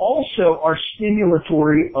 19-nors also are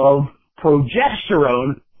stimulatory of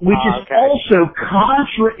progesterone, which is also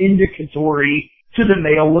contraindicatory to the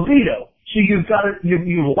male libido. So you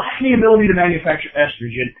lack the ability to manufacture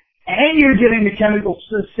estrogen, and you're getting the chemical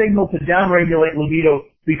signal to downregulate libido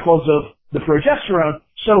because of the progesterone.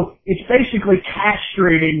 So it's basically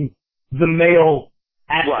castrating the male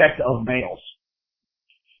aspect of males.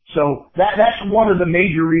 So that's one of the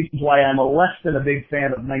major reasons why I'm less than a big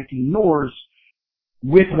fan of 19-nors,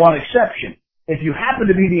 with one exception. If you happen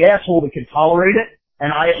to be the asshole that can tolerate it,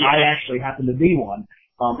 and I actually happen to be one,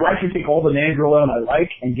 I can take all the nandrolone I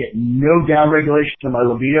like and get no downregulation to my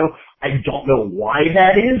libido. I don't know why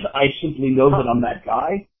that is. I simply know that I'm that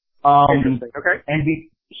guy. Interesting. Okay. And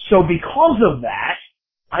so because of that,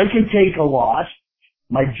 I can take a lot.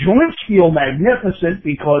 My joints feel magnificent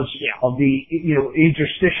because of the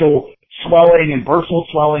interstitial swelling and bursal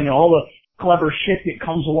swelling and all the clever shit that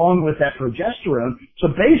comes along with that progesterone. So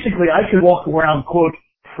basically, I can walk around, quote,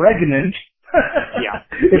 pregnant.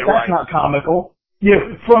 If that's not comical.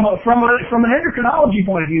 From an endocrinology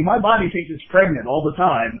point of view, my body thinks it's pregnant all the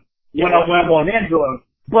time when I'm on androlone,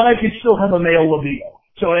 but I can still have a male libido.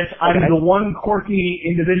 So I'm the one quirky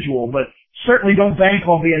individual, but certainly don't bank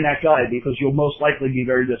on being that guy because you'll most likely be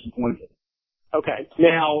very disappointed. Okay.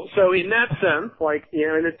 Now, so in that sense, like, you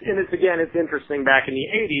know, and it's again, it's interesting back in the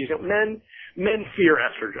 80s, you know, men fear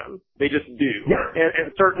estrogen. They just do. Yeah.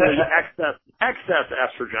 And certainly excess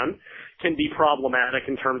estrogen can be problematic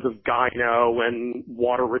in terms of gyno and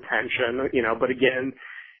water retention, you know, but again,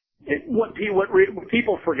 what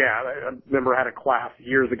people forget, I remember I had a class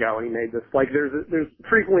years ago and he made this, like there's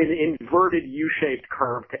frequently an inverted U-shaped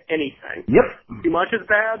curve to anything. Yep. Too much is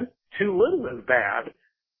bad, too little is bad,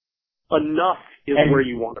 enough is where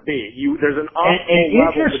you want to be. There's an optimal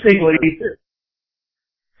level.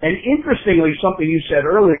 And interestingly, something you said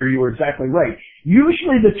earlier, you were exactly right.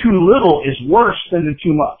 Usually the too little is worse than the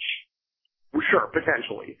too much. Sure,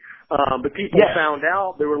 potentially. But people found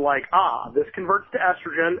out, they were like, this converts to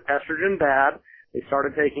estrogen bad. They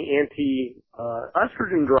started taking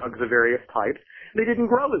anti-estrogen drugs of various types. They didn't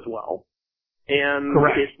grow as well. And,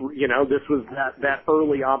 this was that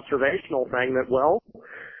early observational thing that, well,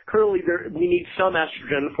 clearly we need some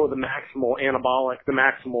estrogen for the maximal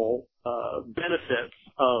benefits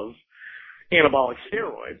of anabolic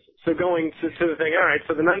steroids. So going to the thing, all right,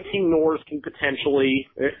 so the 19 Nors can potentially,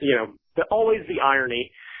 always the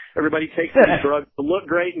irony. Everybody takes these drugs to look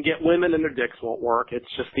great and get women and their dicks won't work.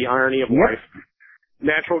 It's just the irony of life.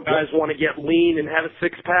 Natural guys want to get lean and have a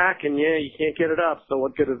six-pack, and you can't get it up, so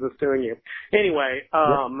what good is this doing you? Anyway,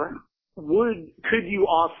 could you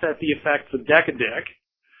offset the effects of Decadick,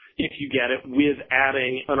 if you get it, with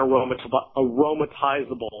adding an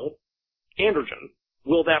aromatizable androgen?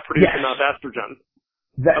 Will that produce enough estrogen?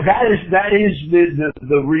 That is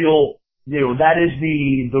the real, that is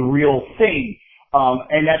the real thing.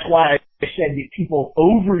 And that's why I said that people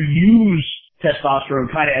overuse testosterone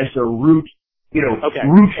kind of as their root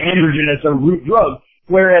androgen as their root drug.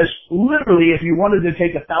 Whereas literally, if you wanted to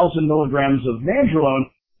take 1,000 milligrams of nandrolone,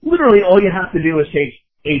 literally all you have to do is take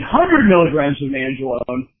 800 milligrams of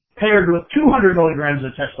nandrolone paired with 200 milligrams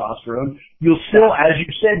of testosterone. You'll still, as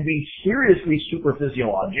you said, be seriously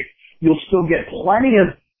superphysiologic. You'll still get plenty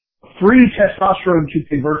of free testosterone to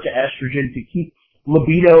convert to estrogen to keep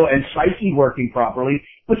libido and psyche working properly,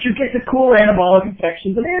 but you get the cool anabolic effects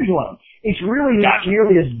of the nandrolone. It's really not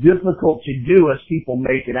nearly as difficult to do as people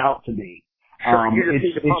make it out to be. Sure, you just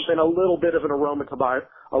need to pump in a little bit of an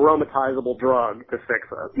aromatizable drug to fix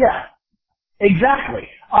it. Yeah, exactly.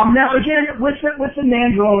 Now again, with the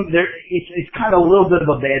nandrolone, it's kind of a little bit of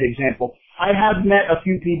a bad example. I have met a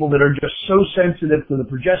few people that are just so sensitive to the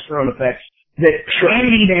progesterone effects that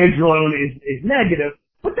anti-nandrolone is negative.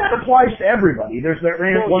 But that applies to everybody. There's that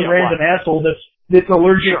random asshole that's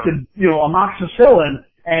allergic to, amoxicillin,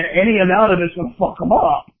 and any amount of it's going to fuck them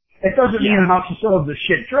up. It doesn't mean amoxicillin is a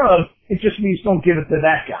shit drug. It just means don't give it to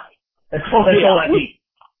that guy. That's all that means.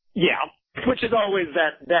 Yeah. Which is always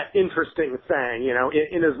that interesting thing,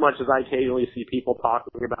 in as much as I occasionally see people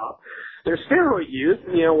talking about their steroid use.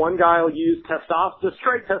 One guy will use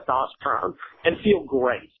straight testosterone and feel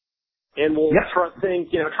great. And we'll try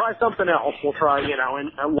something else. We'll try,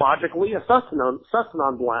 and logically a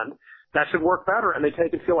Sustanon blend. That should work better. And they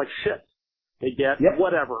take and feel like shit. They get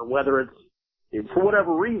whatever, whether it's for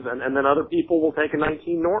whatever reason. And then other people will take a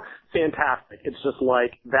 19 Nor. Fantastic. It's just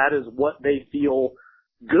like that is what they feel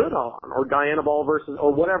good on, or Dianabol versus,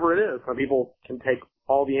 or whatever it is. Some people can take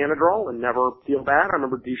all the Anadrol and never feel bad. I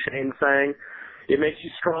remember Duchesne saying, it makes you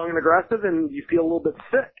strong and aggressive and you feel a little bit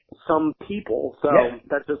sick. Some people. So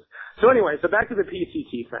anyway, so back to the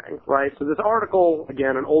PCT thing, right? So this article,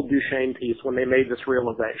 again, an old Duchesne piece when they made this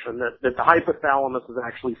realization that the hypothalamus is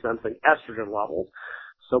actually sensing estrogen levels.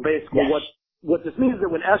 So basically what this means is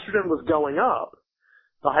that when estrogen was going up,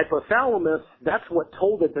 the hypothalamus, that's what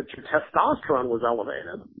told it that your testosterone was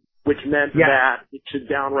elevated, which meant that it should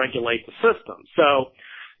downregulate the system. So,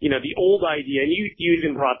 the old idea, and you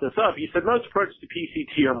even brought this up, you said most approaches to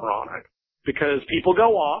PCT are moronic because people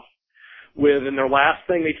go off in their last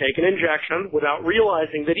thing, they take an injection without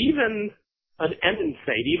realizing that even an end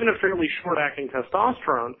state, even a fairly short-acting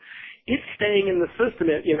testosterone, it's staying in the system.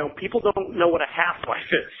 People don't know what a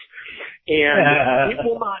half-life is. And it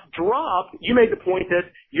will not drop. You made the point that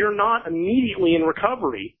you're not immediately in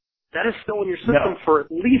recovery. That is still in your system for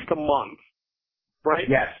at least a month, right?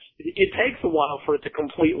 Yes. It takes a while for it to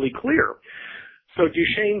completely clear. So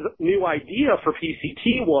Duchesne's new idea for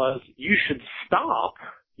PCT was you should stop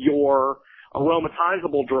your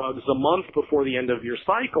aromatizable drugs a month before the end of your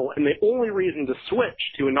cycle, and the only reason to switch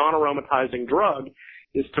to a non-aromatizing drug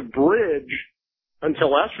is to bridge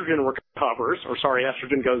until estrogen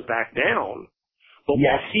estrogen goes back down, but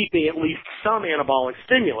while keeping at least some anabolic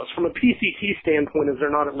stimulus. From a PCT standpoint, is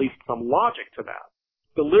there not at least some logic to that?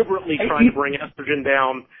 Deliberately trying to bring estrogen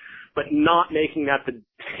down but not making that the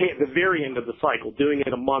very end of the cycle, doing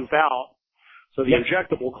it a month out so the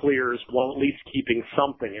injectable clears while at least keeping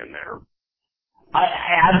something in there. I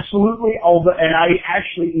absolutely, and I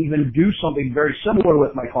actually even do something very similar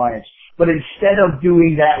with my clients, but instead of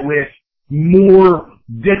doing that with more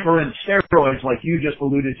different steroids like you just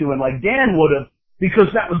alluded to and like Dan would have,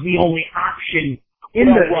 because that was the only option in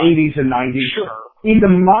the 80s and 90s. Sure. In the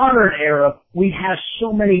modern era, we have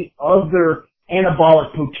so many other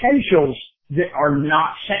anabolic potentials that are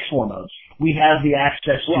not sex hormones. We have the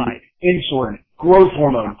access to insulin, growth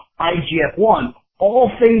hormone, IGF-1,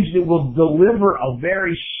 all things that will deliver a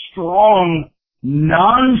very strong,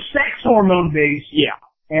 non-sex hormone-based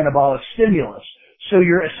anabolic stimulus. So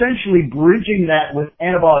you're essentially bridging that with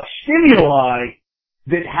anabolic stimuli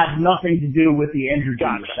that have nothing to do with the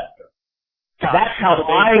androgen receptor. That's how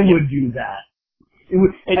I would do that.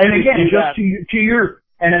 And again, just to your,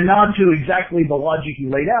 and a nod to exactly the logic you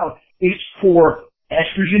laid out, it's for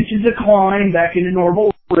estrogen to decline back into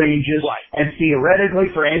normal ranges, and theoretically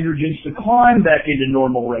for androgens to climb back into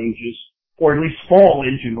normal ranges, or at least fall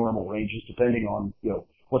into normal ranges, depending on,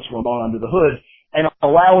 what's going on under the hood, and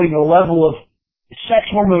allowing a level of sex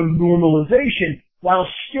hormone normalization while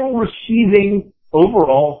still receiving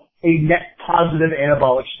overall a net positive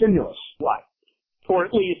anabolic stimulus. Or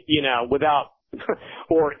at least, without,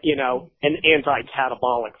 or, an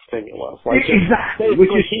anti-catabolic stimulus. Exactly, which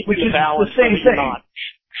is the same thing. Not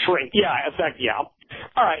shrink.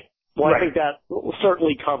 All right. Well, I think that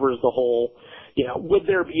certainly covers the whole, would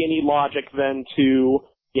there be any logic then to,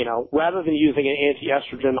 rather than using an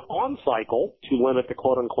anti-estrogen on cycle to limit the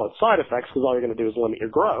quote-unquote side effects, because all you're going to do is limit your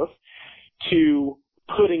growth, to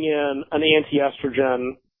putting in an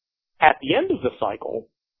anti-estrogen at the end of the cycle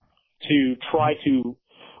to try to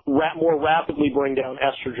more rapidly bring down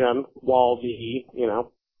estrogen while the,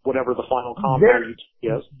 whatever the final compound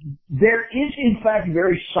is. There is, in fact,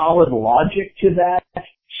 very solid logic to that,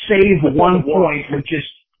 save one point,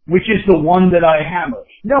 which is the one that I hammer.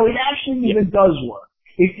 No, it actually even does work.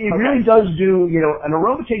 It really does do, an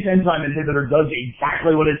aromatase enzyme inhibitor does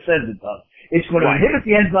exactly what it says it does. It's going to inhibit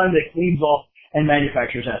the enzyme that cleans off and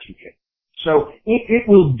manufactures estrogen. So it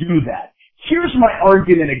will do that. Here's my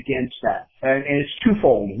argument against that, and it's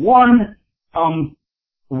twofold. One,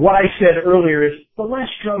 what I said earlier is the less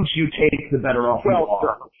drugs you take, the better off you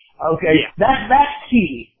are. Okay, that's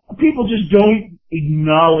key. People just don't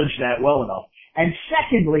acknowledge that well enough. And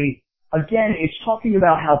secondly, again, it's talking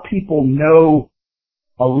about how people know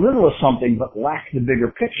a little of something but lack the bigger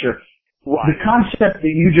picture. The concept that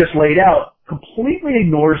you just laid out completely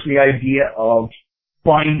ignores the idea of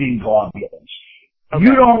binding globulins.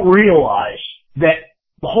 You don't realize that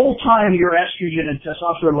the whole time your estrogen and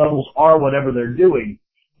testosterone levels are whatever they're doing,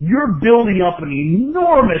 you're building up an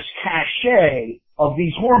enormous cache of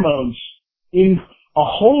these hormones in a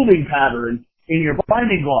holding pattern in your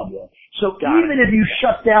binding globulin. So even if you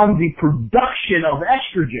shut down the production of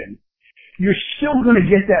estrogen, you're still going to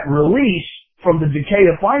get that release from the decay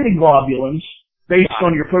of binding globulins based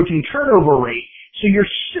on your protein turnover rate. So you're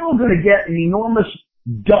still going to get an enormous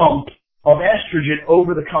dump of estrogen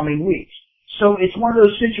over the coming weeks. So it's one of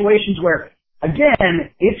those situations where,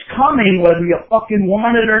 again, it's coming whether you fucking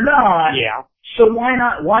want it or not. So why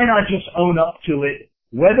not just own up to it,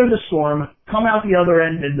 weather the storm, come out the other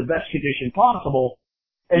end in the best condition possible,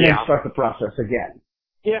 and then start the process again.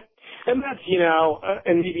 And that's,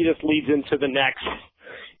 and maybe this leads into the next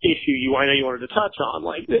issue I know you wanted to touch on.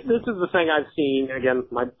 Like, this is the thing I've seen. Again,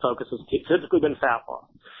 my focus has typically been fat loss.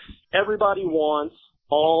 Everybody wants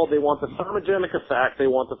they want the thermogenic effect. They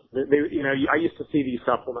want I used to see these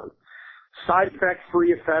supplements. Side effect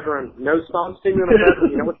free ephedrine, no non-stimulant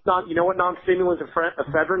ephedrine. You know what non-stimulant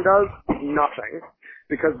ephedrine does? Nothing.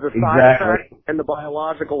 Because the side effect and the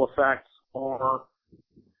biological effects are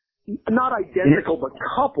not identical but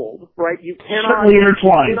coupled, right? You cannot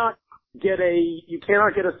get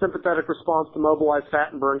a sympathetic response to mobilize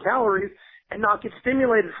fat and burn calories and not get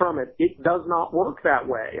stimulated from it. It does not work that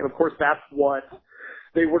way. And of course that's what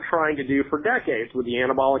they were trying to do for decades with the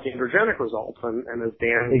anabolic androgenic results. And as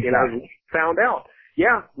Dan, found out,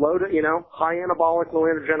 high anabolic, low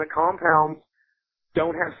androgenic compounds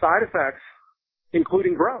don't have side effects,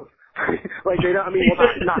 including growth. Like they don't,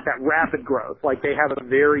 not that rapid growth. Like they have a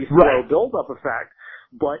very slow build-up effect.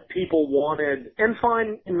 But people wanted, and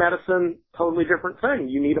fine, in medicine, totally different thing.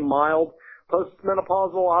 You need a mild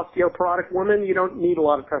postmenopausal osteoporotic woman. You don't need a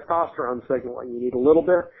lot of testosterone signaling. You need a little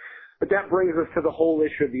bit. But that brings us to the whole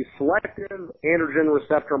issue of these selective androgen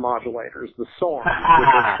receptor modulators, the SARMs, which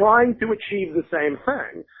are trying to achieve the same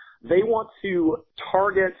thing. They want to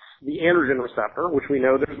target the androgen receptor, which we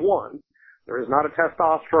know there's one. There is not a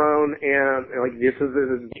testosterone, and like this is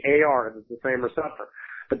the AR, it's the same receptor.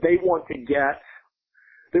 But they want to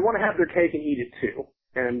have their cake and eat it too,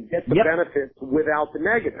 and get the benefits without the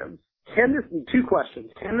negatives. Two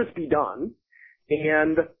questions. Can this be done?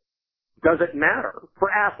 And does it matter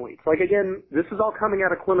for athletes? Like again, this is all coming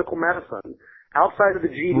out of clinical medicine. Outside of the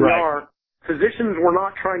GDR, physicians were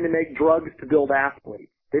not trying to make drugs to build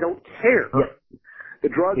athletes. They don't care. The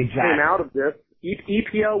drugs came out of this.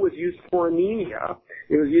 EPO was used for anemia.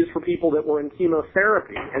 It was used for people that were in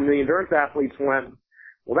chemotherapy. And the endurance athletes went,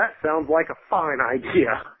 well, that sounds like a fine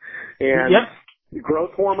idea. And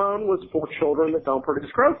growth hormone was for children that don't produce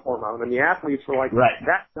growth hormone. And the athletes were like,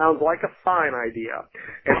 that sounds like a fine idea.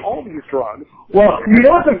 And all these drugs. Well, you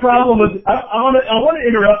know what the problem is? I want to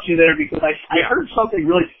interrupt you there because I heard something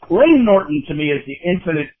really. Layne Norton to me is the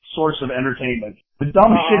infinite source of entertainment. The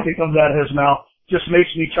dumb shit that comes out of his mouth just makes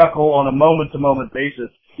me chuckle on a moment-to-moment basis.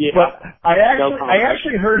 Yeah. But I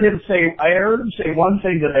actually heard him say one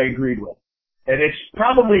thing that I agreed with. And it's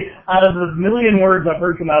probably, out of the million words I've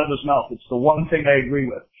heard come out of his mouth, it's the one thing I agree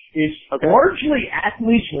with. Is largely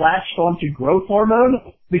athletes latched onto growth hormone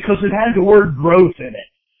because it had the word growth in it.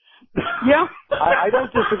 Yeah, I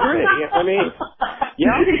don't disagree. I mean, you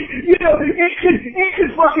know, it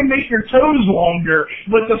could fucking make your toes longer,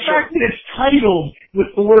 but the fact that it's titled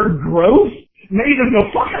with the word growth made them go,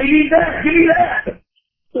 fuck, I need that, give me that.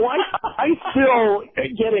 Well, I still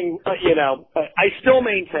I still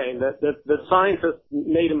maintain that scientists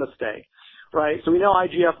made a mistake, right? So we know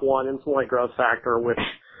IGF-1, insulin-like growth factor, which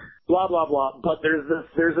blah, blah, blah, but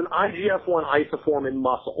there's an IGF-1 isoform in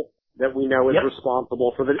muscle that we know is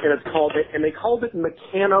responsible for and they called it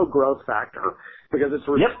mechano growth factor because it's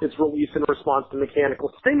released in response to mechanical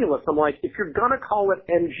stimulus. I'm like, if you're gonna call it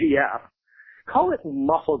MGF, call it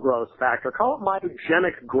muscle growth factor, call it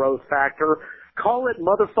myogenic growth factor, call it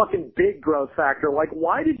motherfucking big growth factor. Like,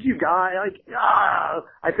 why did you guys,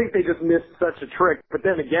 I think they just missed such a trick. But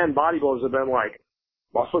then again, bodybuilders have been like,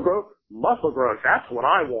 muscle growth, that's what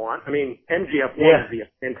I want. I mean, MGF-1 is a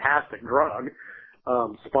fantastic drug,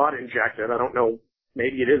 spot injected. I don't know,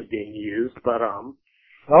 maybe it is being used, but, yes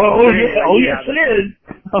it is.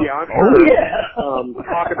 Yeah, I'm sure.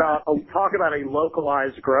 Talk about a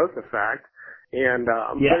localized growth effect. And,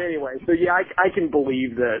 but anyway, so I can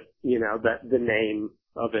believe that, that the name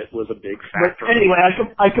of it was a big factor. But anyway,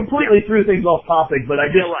 I completely threw things off topic, but I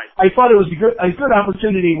thought it was a good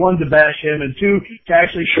opportunity, one, to bash him, and two, to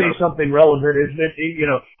actually say something relevant. Is that,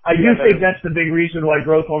 I do think that's the big reason why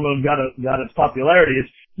growth hormone got its popularity. Is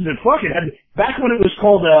that back when it was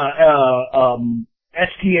called,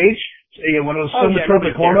 STH, when it was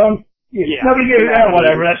somatropic hormone. Nobody gave it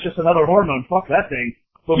whatever, that's just another hormone, fuck that thing.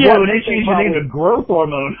 But when they changed the name to growth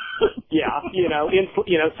hormone.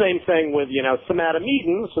 Same thing with,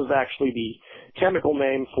 somatomedin, which is actually the chemical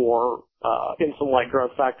name for, insulin-like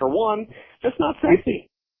growth factor 1. It's not sexy.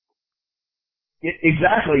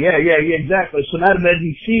 Exactly, exactly.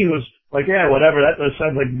 Somatomedin C was like, whatever, that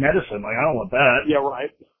sounds like medicine. Like, I don't want that. Yeah,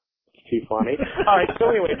 right. It's too funny. All right, so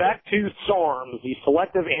anyway, back to SARMs, the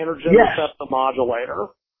selective androgen receptor modulator.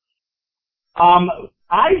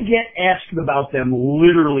 I get asked about them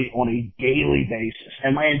literally on a daily basis,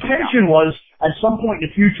 and my intention was at some point in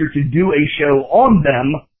the future to do a show on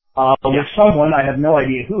them with someone. I have no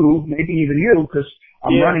idea who, maybe even you, because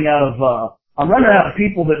I'm running out of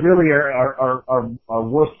people that really are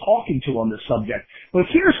worth talking to on this subject. But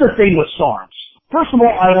here's the thing with SARMs. First of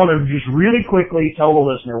all, I want to just really quickly tell the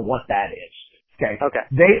listener what that is. Okay.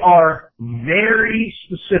 They are very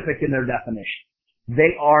specific in their definition.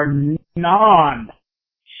 They are non-sex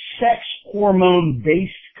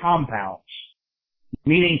hormone-based compounds,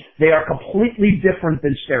 meaning they are completely different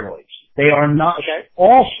than steroids. They are not,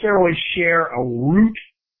 all steroids share a root,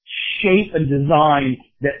 shape, and design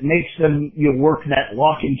that makes them work that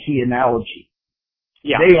lock and key analogy.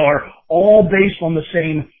 Yeah. They are all based on the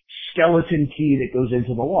same skeleton key that goes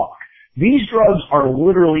into the lock. These drugs are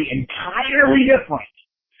literally entirely different,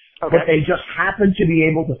 but they just happen to be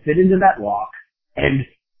able to fit into that lock and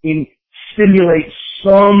stimulate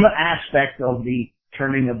some aspect of the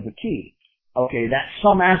turning of the key. Okay, that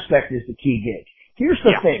some aspect is the key gig. Here's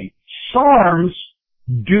the thing. SARMs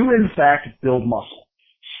do in fact build muscle.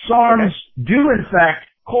 SARMs do in fact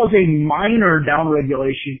cause a minor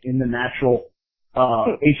downregulation in the natural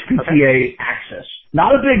HPTA axis.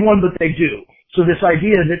 Not a big one, but they do. So this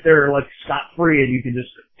idea that they're like scot-free and you can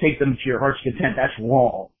just take them to your heart's content, that's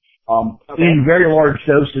wrong. In very large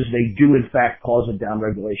doses, they do in fact cause a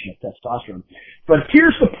downregulation of testosterone. But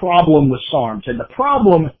here's the problem with SARMs, and the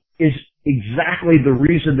problem is exactly the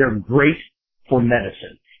reason they're great for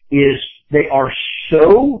medicine, is they are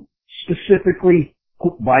so specifically,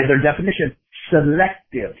 by their definition,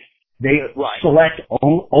 selective. They select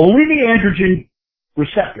only the androgen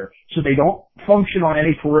receptor, so they don't function on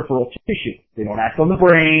any peripheral tissue. They don't act on the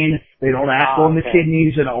brain, they don't act on the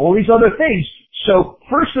kidneys and all these other things. So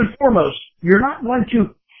first and foremost, you're not going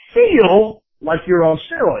to feel like you're on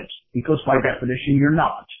steroids, because by definition you're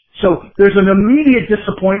not. So there's an immediate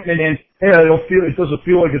disappointment in, hey, it doesn't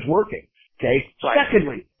feel like it's working. Okay?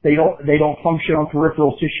 Secondly, they don't function on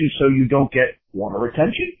peripheral tissue, so you don't get water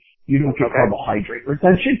retention. You don't get carbohydrate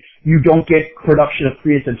retention. You don't get production of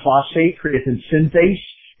creatine phosphate, creatine synthase.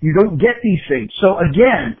 You don't get these things. So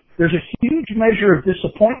again, there's a huge measure of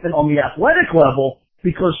disappointment on the athletic level,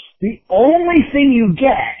 because the only thing you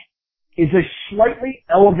get is a slightly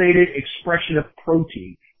elevated expression of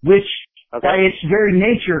protein, which by its very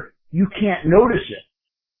nature, you can't notice it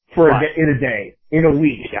in a day, in a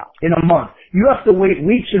week, in a month. You have to wait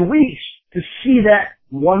weeks and weeks to see that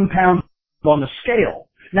 1 pound on the scale.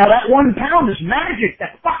 Now that 1 pound is magic,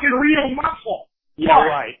 that fucking real muscle. Yeah,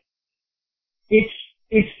 right.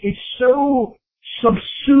 It's so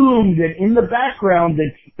subsumed and in the background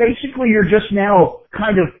that basically you're just now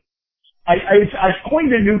kind of, I've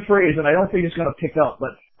coined a new phrase and I don't think it's going to pick up,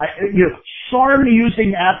 but SARM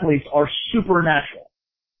using athletes are supernatural.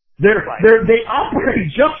 They operate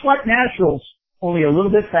just like naturals, only a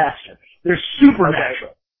little bit faster. They're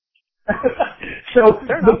supernatural. So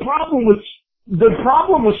the problem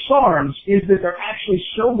with SARMs is that they're actually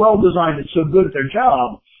so well designed and so good at their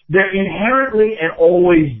job, they're inherently and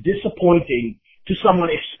always disappointing to someone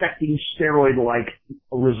expecting steroid-like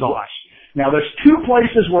results. Now, there's two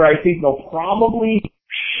places where I think they'll probably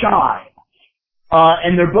shine,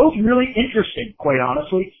 and they're both really interesting, quite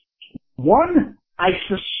honestly. One, I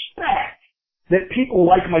suspect that people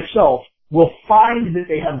like myself will find that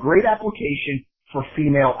they have great application for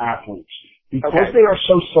female athletes. Because they are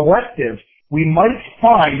so selective, we might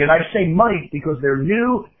find, and I say might because they're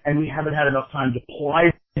new and we haven't had enough time to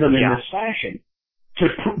apply them in this fashion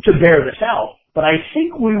to bear this out. But I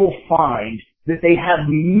think we will find that they have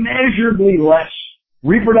measurably less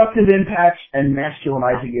reproductive impacts and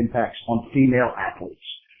masculinizing impacts on female athletes.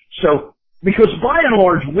 So, because by and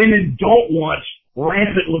large, women don't want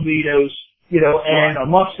rampant libidos, and a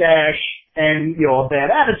mustache and, a bad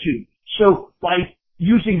attitude. So by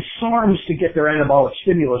using SARMs to get their anabolic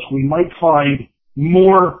stimulus, we might find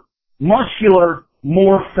more muscular,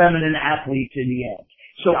 more feminine athletes in the end.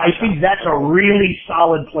 So I think that's a really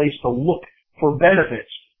solid place to look for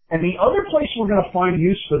benefits. And the other place we're going to find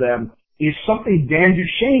use for them is something Dan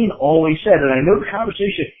Duchesne always said, and I know the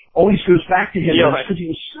conversation always goes back to him because he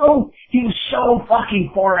was so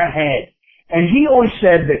fucking far ahead. And he always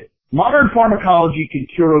said that modern pharmacology can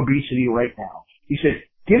cure obesity right now. He said,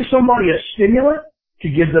 give somebody a stimulant to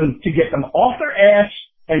get them off their ass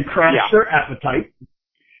and crash their appetite.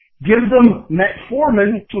 Give them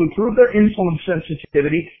metformin to improve their insulin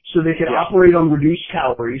sensitivity so they can operate on reduced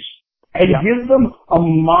calories. And give them a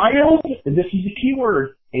mild, and this is the key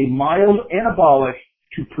word, a mild anabolic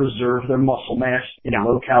to preserve their muscle mass in a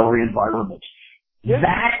low-calorie environment.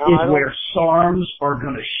 That is where SARMs are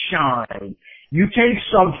going to shine. You take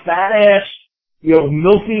some fat-ass,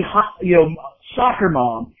 milky, soccer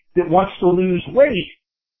mom that wants to lose weight,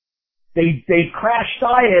 they crash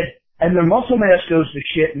diet, and their muscle mass goes to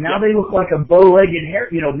shit, and now they look like a bow-legged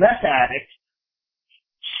meth addict.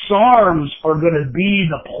 SARMs are going to be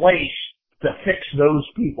the place to fix those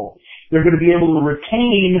people. They're going to be able to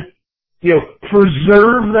retain,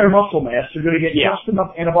 preserve their muscle mass. They're going to get just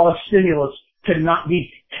enough anabolic stimulus to not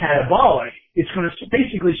be catabolic. It's going to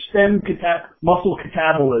basically stem muscle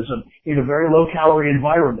catabolism in a very low-calorie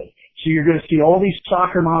environment. So you're going to see all these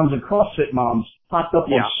soccer moms and CrossFit moms popped up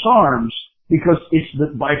on SARMs because it's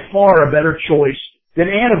by far a better choice than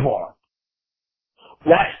Anavar.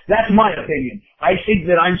 That's my opinion. I think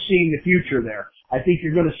that I'm seeing the future there. I think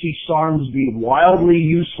you're going to see SARMs be wildly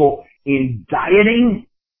useful in dieting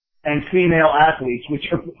and female athletes, which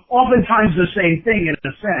are oftentimes the same thing in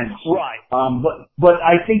a sense. Right. But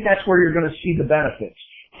I think that's where you're going to see the benefits.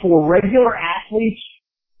 For regular athletes,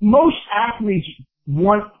 most athletes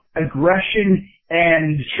want aggression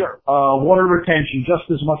and water retention just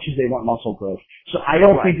as much as they want muscle growth. So I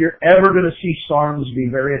don't think you're ever going to see SARMs be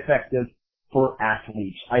very effective for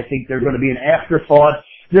athletes. I think they're going to be an afterthought.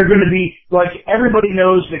 They're going to be, like, everybody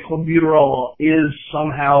knows that clenbuterol is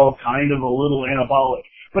somehow kind of a little anabolic,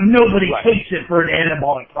 but nobody takes it for an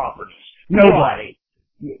anabolic properties. Nobody.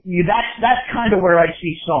 That's kind of where I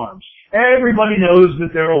see SARMs. Everybody knows that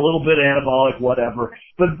they're a little bit anabolic, whatever.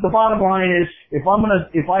 But the bottom line is, if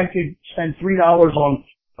I could spend $3 on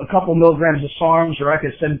a couple milligrams of SARMs, or I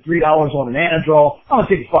could spend $3 on an Anadrol. I'm gonna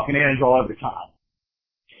take a fucking Anadrol every time.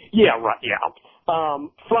 Yeah, right. Yeah.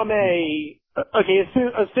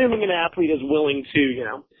 Assuming an athlete is willing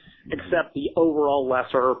to, accept the overall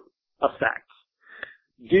lesser effects,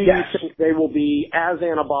 do you think they will be as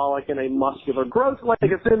anabolic in a muscular growth? Like,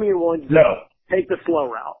 assuming you're willing to take the slow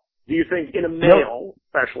route, do you think in a male,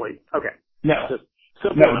 especially? Okay. No.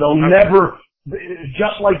 They'll never.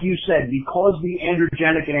 Just like you said, because the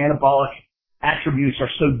androgenic and anabolic attributes are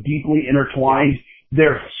so deeply intertwined,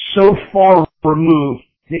 they're so far removed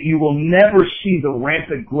that you will never see the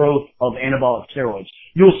rampant growth of anabolic steroids.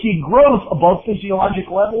 You'll see growth above physiologic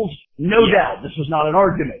levels, no doubt. This is not an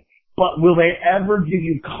argument. But will they ever give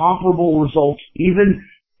you comparable results, even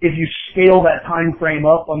if you scale that time frame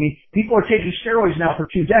up? I mean, people are taking steroids now for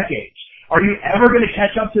 2 decades. Are you ever going to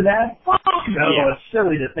catch up to that? Fuck no, it's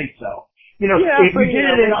silly to think so. If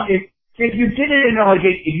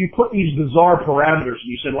you put these bizarre parameters and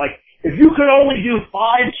you said, like, if you could only do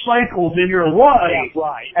 5 cycles in your life,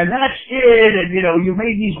 and that's it, and you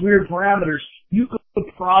made these weird parameters, you could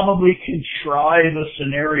probably contrive a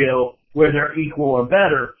scenario where they're equal or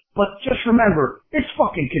better. But just remember, it's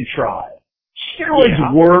fucking contrived.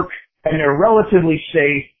 Steroids work, and they're relatively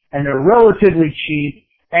safe, and they're relatively cheap,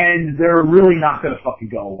 and they're really not going to fucking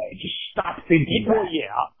go away. Just stop thinking that.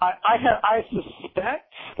 I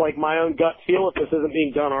suspect, like my own gut feel, if this isn't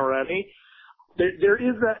being done already, there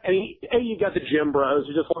is that. You've got the gym bros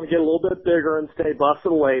who just want to get a little bit bigger and stay buff for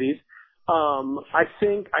the ladies. I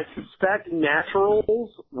suspect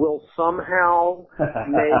naturals will somehow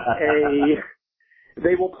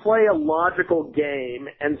they will play a logical game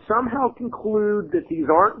and somehow conclude that these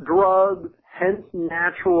aren't drugs, hence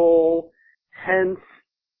natural, hence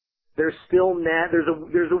there's still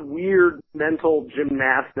there's a weird mental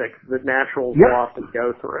gymnastics that naturals will often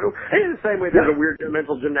go through. In the same way there's a weird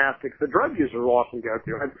mental gymnastics that drug users will often go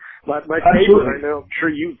through. My favorite, I know, I'm sure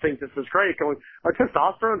you think this is great, going,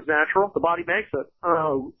 testosterone's natural, the body makes it.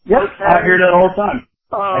 Oh, okay. I hear that all the time.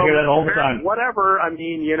 I hear that all the time. Whatever. I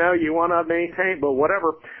mean, you want to maintain, but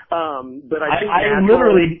whatever. But I think I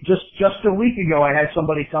literally, just a week ago, I had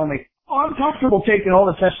somebody tell me, I'm comfortable taking all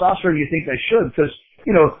the testosterone you think I should, because,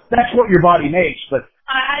 that's what your body makes, but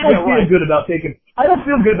I don't feel good about I don't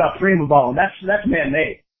feel good about Primobolan. That's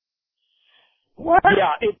man-made. What?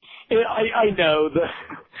 Yeah, I know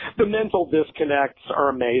the mental disconnects are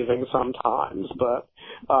amazing sometimes, but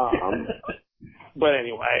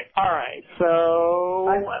anyway, all right. So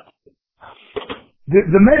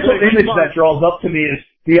the mental image that draws up to me is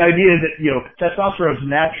the idea that testosterone is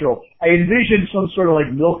natural. I envision some sort of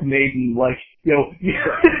like milk maiden, like so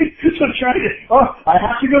trying to. I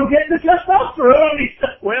have to go get the testosterone.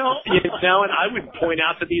 Well, and I would point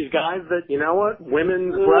out to these guys that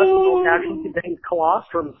women's breast milk actually contains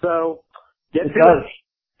colostrum, so get to it.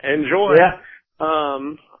 Enjoy. Yeah.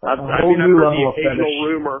 I've heard the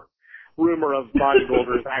occasional rumor of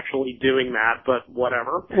bodybuilders actually doing that, but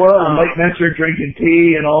whatever. Well, Mike Mentor drinking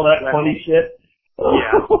tea and all that funny shit.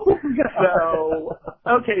 Yeah. So,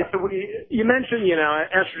 you mentioned,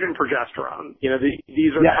 estrogen, progesterone.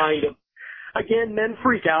 These are kind of, again, men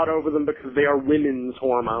freak out over them because they are women's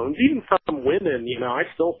hormones. Even some women, I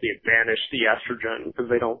still see it banish the estrogen because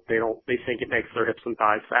they think it makes their hips and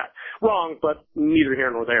thighs fat. Wrong, but neither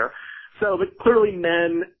here nor there. So, but clearly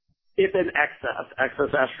men, if in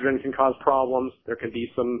excess estrogen can cause problems. There can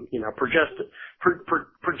be some, progesterone,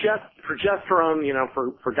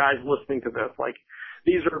 for guys listening to this, like,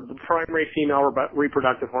 these are primary female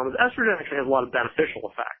reproductive hormones. Estrogen actually has a lot of beneficial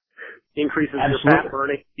effects. Increases your fat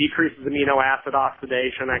burning, decreases amino acid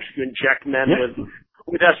oxidation. Actually, you inject men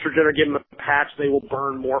with estrogen or give them a patch, they will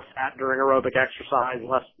burn more fat during aerobic exercise.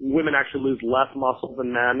 Women actually lose less muscle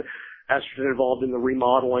than men. Estrogen involved in the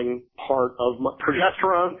remodeling part of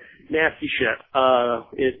progesterone. Nasty shit.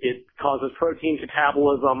 It causes protein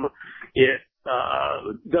catabolism. It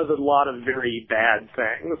does a lot of very bad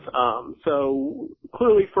things. So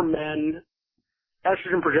clearly for men,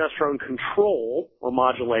 estrogen progesterone control or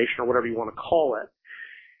modulation or whatever you want to call it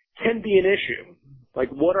can be an issue. Like,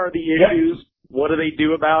 what are the issues? What do they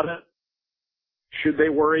do about it? Should they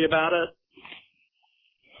worry about it?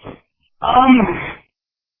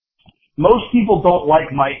 Most people don't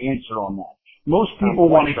like my answer on that. Most people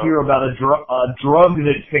want to hear about a drug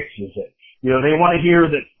that fixes it. They want to hear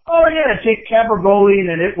that, take cabergoline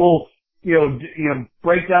and it will,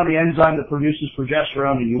 break down the enzyme that produces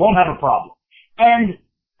progesterone and you won't have a problem. And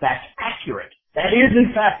that's accurate. That is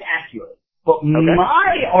in fact accurate. But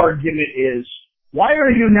my argument is, why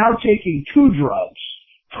are you now taking 2 drugs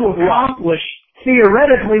to accomplish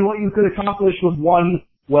theoretically what you could accomplish with one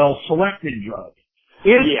well-selected drug?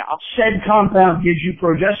 If said compound gives you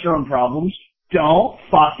progesterone problems, don't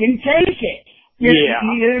fucking take it. You know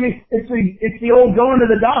what I mean? It's the old going to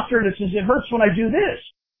the doctor that says it hurts when I do this.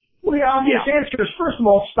 Well, the obvious answer is, first of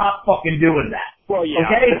all, stop fucking doing that. Well,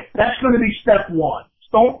 okay? That's going to be step one.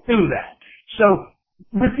 Don't do that. So,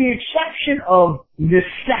 with the exception of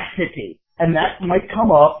necessity, and that might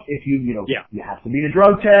come up if you have to meet a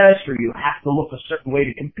drug test or you have to look a certain way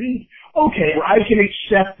to compete. Okay, I can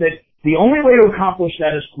accept that the only way to accomplish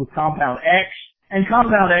that is with compound X, and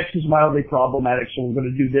compound X is mildly problematic, so we're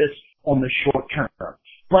going to do this on the short term.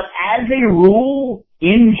 But as a rule,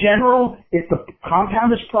 in general, if the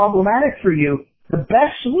compound is problematic for you, the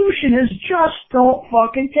best solution is just don't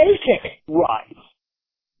fucking take it. Right.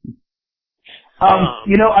 I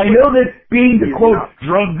know that being the quote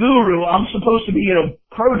drug guru, I'm supposed to be,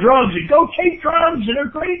 pro drugs and go take drugs and they're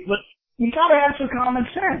great, but you gotta have some common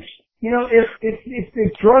sense.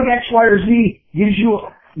 If drug X, Y, or Z gives you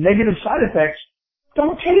negative side effects,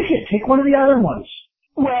 don't take it. Take one of the other ones.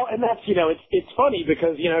 Well, and that's, it's funny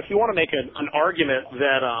because, if you want to make an argument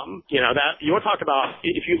that, that you want to talk about,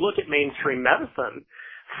 if you look at mainstream medicine,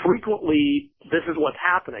 frequently this is what's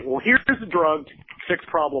happening. Well, here's a drug to fix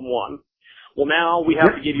problem one. Well, now we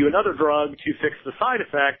have to give you another drug to fix the side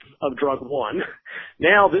effects of drug one.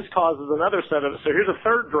 Now this causes another set of, so here's a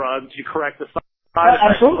third drug to correct the side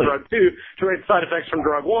effects from drug two, to correct the side effects from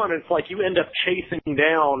drug one. It's like you end up chasing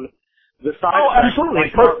down the side effects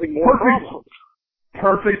by causing more problems.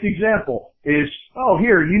 Perfect example is,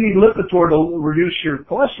 here, you need Lipitor to reduce your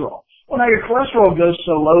cholesterol. Well, now your cholesterol goes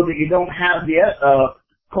so low that you don't have the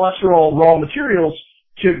cholesterol raw materials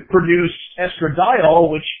to produce estradiol,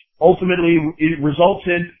 which ultimately it results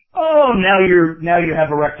in, now you have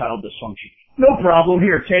erectile dysfunction. No problem.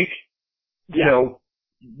 Here, take,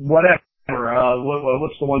 whatever.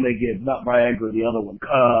 What's the one they give? Not Viagra, the other one.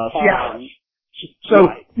 Cialis. So,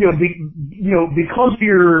 because of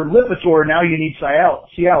your Lipitor, now you need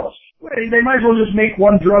Cialis. They might as well just make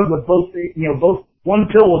one drug with one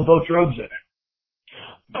pill with both drugs in it.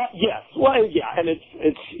 Yes. Well, and it's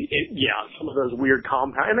some of those weird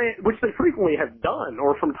compounds, which they frequently have done,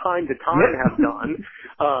 or from time to time have done.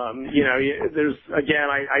 There's, again,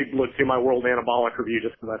 I look through my World Anabolic Review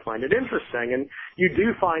just because I find it interesting, and you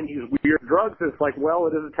do find these weird drugs that's like, well,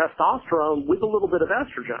 it is a testosterone with a little bit of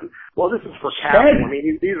estrogen. Well, this is for cattle. I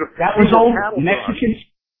mean, that was old Mexican.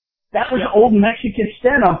 That was old Mexican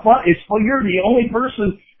sten. You're the only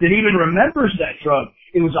person that even remembers that drug.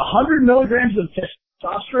 It was 100 milligrams of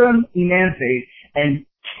testosterone enanthate and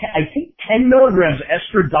I think 10 milligrams of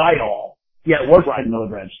estradiol. Yeah, it was 10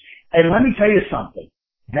 milligrams. And let me tell you something.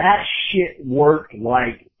 That shit worked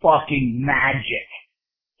like fucking magic.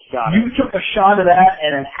 You took a shot of that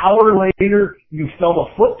and an hour later you felt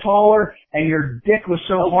a foot taller and your dick was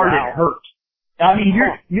so hard it hurt. I mean,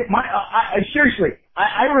 seriously,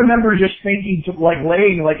 I remember just thinking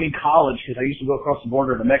laying in college because I used to go across the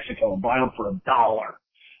border to Mexico and buy them for $1. Wow.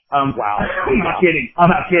 I'm not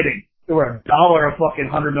kidding. They were $1 a fucking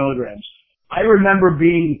 100 milligrams. I remember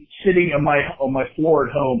sitting on my floor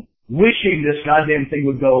at home wishing this goddamn thing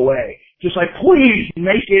would go away. Just like, please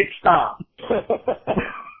make it stop.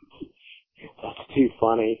 That's too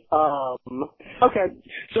funny. Okay.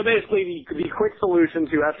 So basically the quick solution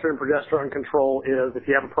to estrogen and progesterone control is if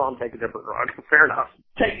you have a problem, take a different drug. Fair enough.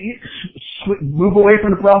 Move away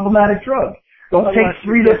from the problematic drug. Don't take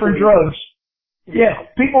 3 different drugs. Yeah,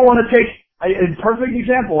 people want to take, a perfect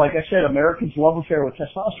example, like I said, Americans' love affair with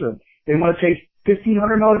testosterone. They want to take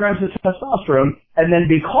 1,500 milligrams of testosterone, and then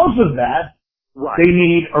because of that, they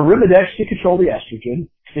need Arimidex to control the estrogen.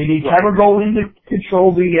 They need Cabergoline to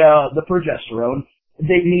control the progesterone.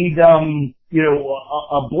 They need,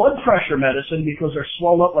 a blood pressure medicine because they're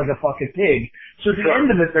swelled up like a fucking pig. So at the end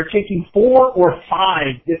of it, they're taking 4 or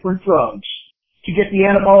 5 different drugs to get the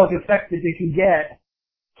anabolic effect that they can get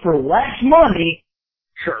for less money,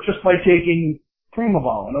 just by taking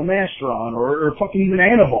Primoval and Omasteron or fucking even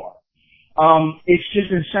Anavar. It's just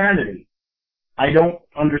insanity. I don't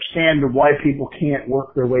understand why people can't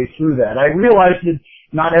work their way through that. I realize that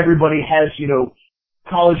not everybody has,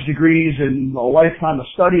 college degrees and a lifetime of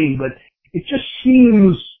studying, but it just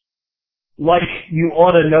seems like you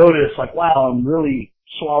ought to notice, wow, I'm really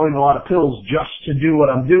swallowing a lot of pills just to do what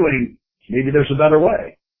I'm doing. Maybe there's a better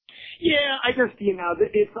way. Yeah, I just,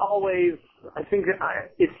 it's always, I think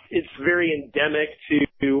it's very endemic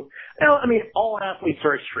to, all athletes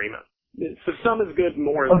are extremists. So some is good,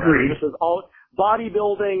 more is Agreed. This is all,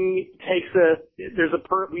 bodybuilding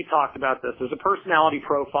we talked about this, there's a personality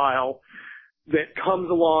profile that comes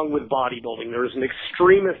along with bodybuilding. There's an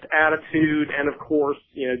extremist attitude, and of course,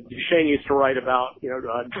 Duchenne used to write about,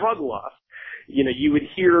 drug lust. you would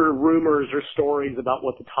hear rumors or stories about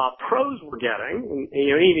what the top pros were getting. And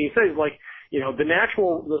he says, like, the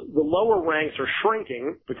lower ranks are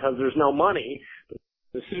shrinking because there's no money. But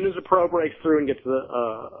as soon as a pro breaks through and gets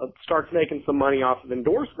starts making some money off of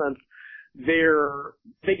endorsements,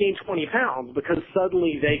 they gain 20 pounds because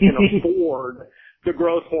suddenly they can afford the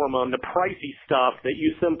growth hormone, the pricey stuff that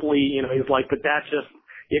you simply, he's like, but that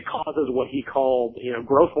it causes what he called,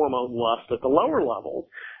 growth hormone lust at the lower levels.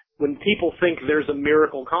 When people think there's a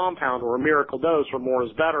miracle compound or a miracle dose or more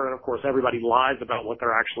is better, and of course everybody lies about what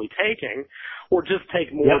they're actually taking, or just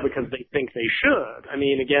take more because they think they should. I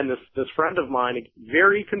mean, again, this friend of mine,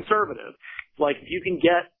 very conservative, like if you can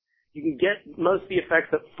get most of the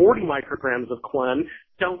effects at 40 micrograms of Quen,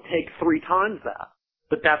 don't take 3 times that.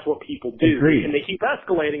 But that's what people do. Agreed. And they keep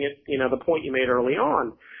escalating it, the point you made early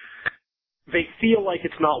on. They feel like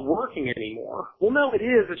it's not working anymore. Well, no, it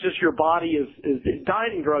is. It's just your body is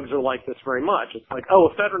dieting drugs are like this very much. It's like,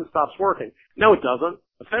 ephedrine stops working. No, it doesn't.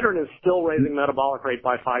 Ephedrine is still raising metabolic rate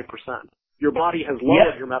by 5%. Your body has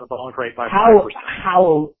lowered your metabolic rate by 5%.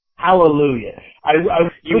 Hallelujah. I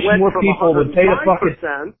wish more people would pay the fucking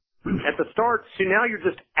at the start, so now you're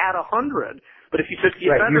just at 100. But if you took the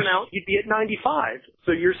ephedrine out, you'd be at 95.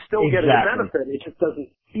 So you're still getting a benefit. It just doesn't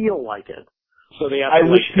feel like it. So they have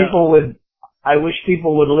I wish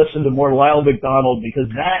people would listen to more Lyle McDonald, because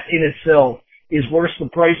that in itself is worth the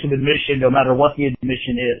price of admission, no matter what the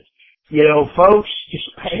admission is. Folks,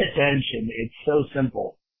 just pay attention. It's so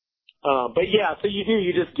simple. But yeah, so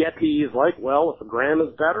you just get these like, well, if a gram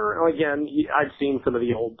is better, and again, I've seen some of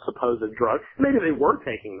the old supposed drugs. Maybe they were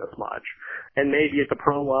taking this much. And maybe at the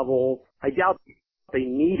pro level, I doubt they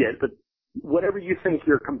need it, but whatever you think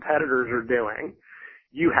your competitors are doing,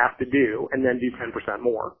 you have to do, and then do 10%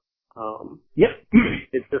 more.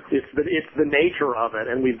 It's the nature of it,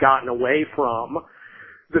 and we've gotten away from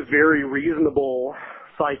the very reasonable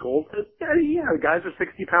cycles. Guys are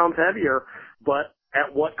 60 pounds heavier, but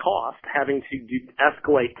at what cost? Having to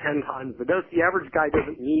escalate 10 times the dose. The average guy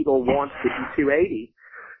doesn't need or wants to do 280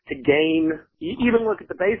 to gain. Even look at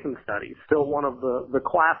the Basin study, still one of the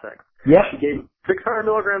classics. Yep. He gave 600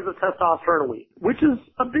 milligrams of testosterone a week, which is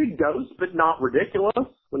a big dose, but not ridiculous.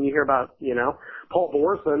 When you hear about, Paul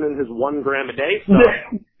Borson and his 1 gram a day stuff,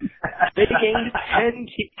 they gained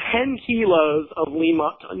 10 kilos of lean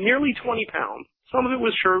muscle, nearly 20 pounds. Some of it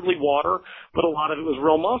was surely water, but a lot of it was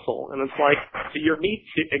real muscle. And it's like, so your meat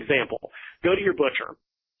example, go to your butcher,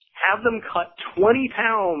 have them cut 20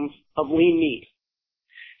 pounds of lean meat.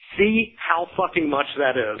 See how fucking much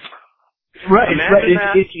that is. Right. Imagine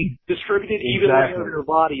that distributed evenly over your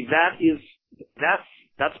body.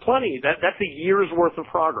 That's plenty. That's a year's worth of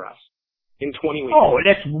progress in 20 weeks. Oh,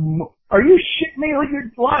 are you shitting me?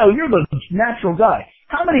 Lyle, you're the natural guy.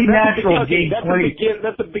 How many natural gain 20?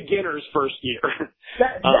 That's a beginner's first year.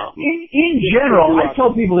 In general, I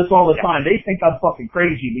tell people this all the time. They think I'm fucking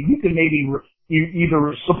crazy, but you can maybe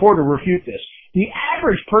either support or refute this. The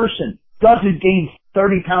average person doesn't gain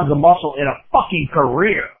 30 pounds of muscle in a fucking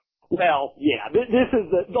career. Well, yeah, this is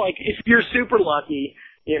if you're super lucky,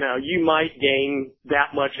 you might gain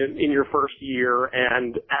that much in your first year,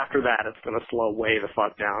 and after that, it's going to slow way the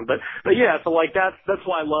fuck down. But yeah, so that's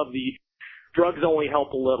why I love the drugs only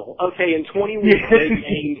help a little. Okay, in 20 weeks, they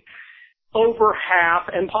gained over half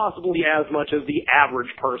and possibly as much as the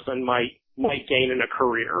average person might gain in a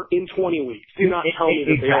career in 20 weeks. Do not tell me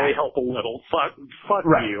that they only help a little. Fuck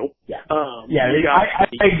you. Yeah. I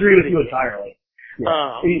agree with you entirely.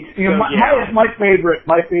 Yeah. My favorite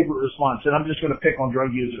response, and I'm just going to pick on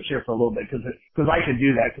drug users here for a little bit because I can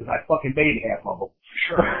do that because I fucking made half of them.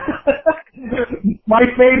 Sure. My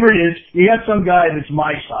favorite is you got some guy that's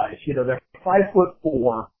my size. They're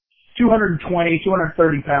 5'4", 220,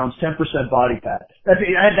 230 pounds, 10% body fat. That's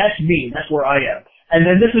me. That's where I am. And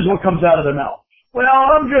then this is what comes out of their mouth. Well,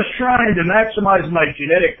 I'm just trying to maximize my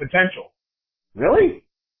genetic potential. Really?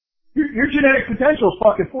 Your genetic potential is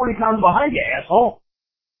fucking 40 pounds behind you, asshole.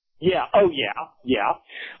 Yeah. Oh, yeah.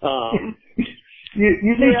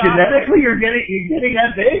 You think genetically you're getting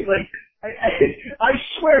that big? Like, I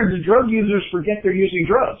swear the drug users forget they're using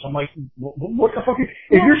drugs. I'm like, what the fuck?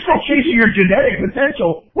 If you're still chasing your genetic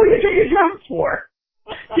potential, what are you taking drugs for?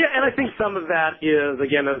 Yeah, and I think some of that is,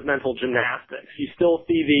 again, those mental gymnastics. You still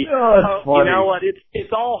see you know what,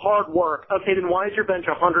 it's all hard work. Okay, then why is your bench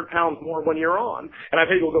 100 pounds more when you're on? And I have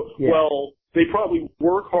people go, well, they probably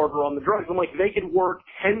work harder on the drugs. I'm like, they could work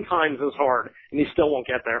 10 times as hard, and you still won't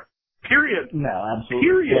get there. Period. No, absolutely.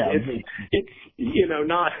 Period. Yeah, it's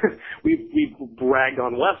not, we've bragged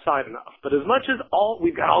on Westside enough, but as much as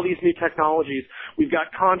we've got all these new technologies, we've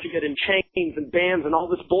got conjugate and chains and bands and all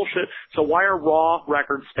this bullshit, so why are raw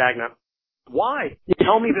records stagnant? Why?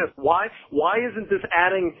 Tell me this. Why isn't this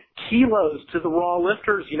adding kilos to the raw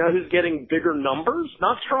lifters? You know who's getting bigger numbers?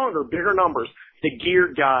 Not stronger, bigger numbers. The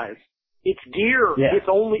geared guys. It's gear. Yeah.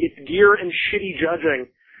 It's gear and shitty judging.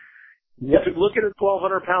 Yep. If you look at a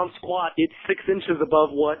 1,200-pound squat, it's 6 inches above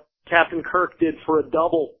what Captain Kirk did for a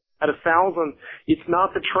double at 1,000. It's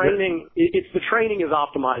not the training. It's the training is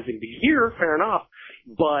optimizing the gear, fair enough,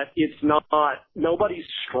 but it's not. Nobody's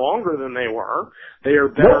stronger than they were. They are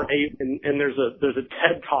better. And there's a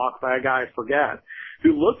TED talk by a guy I forget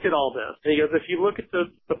who looked at all this. And he goes, if you look at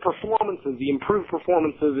the performances, the improved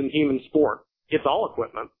performances in human sport, it's all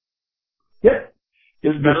equipment. Yep.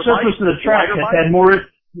 The surface of the track has had more.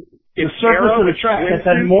 The surface of the track has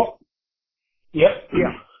had more. Yep.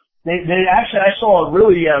 Yeah. They actually, I saw a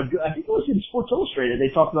really, I think it was in Sports Illustrated,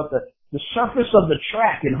 they talked about the surface of the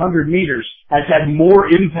track in 100 meters has had more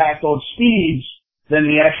impact on speeds than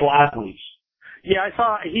the actual athletes. Yeah, I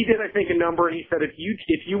saw, he did, I think, a number, and he said if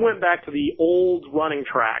you went back to the old running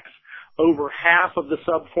tracks, over half of the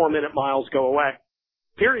sub-4-minute miles go away.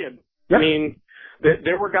 Period. Yep. I mean,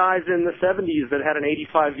 there were guys in the 70s that had an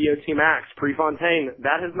 85 VO2 max, Prefontaine.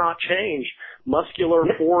 That has not changed. Muscular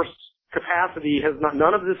force capacity has not,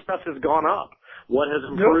 none of this stuff has gone up. What has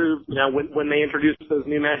improved, you know, when they introduced those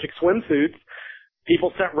new Magic swimsuits,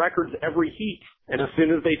 people set records every heat. And as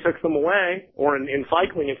soon as they took them away, or in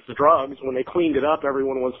cycling it's the drugs, when they cleaned it up,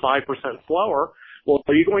 everyone was 5% slower. Well,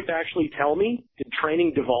 are you going to actually tell me, did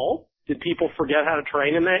training devolve? Did people forget how to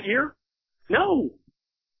train in that year? No.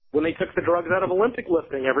 When they took the drugs out of Olympic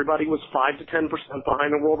lifting, everybody was 5 to 10%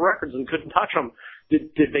 behind the world records and couldn't touch them.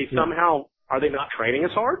 Did they somehow, are they not training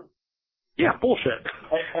as hard? Yeah, bullshit.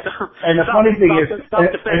 And the funny thing is,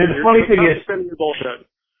 bullshit.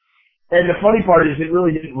 And the funny part is, it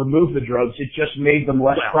really didn't remove the drugs; it just made them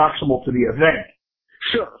less proximal to the event.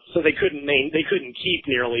 Sure. So they couldn't keep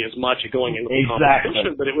nearly as much going into the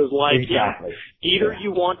competition. But it was like, either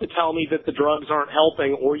you want to tell me that the drugs aren't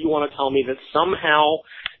helping, or you want to tell me that somehow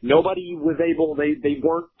nobody was able, they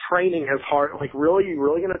weren't training as hard. Like, really, you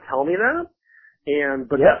really going to tell me that?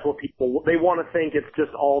 But that's what people, they want to think it's just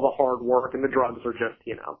all the hard work and the drugs are just,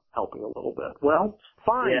 you know, helping a little bit. Well,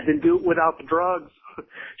 fine, then do it without the drugs.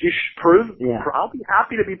 You should prove, I'll be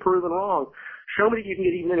happy to be proven wrong. Show me that you can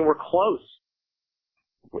get even anywhere close.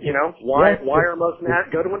 You know, why are most,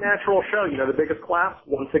 go to a natural show, you know, the biggest class,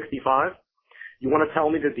 165. You want to tell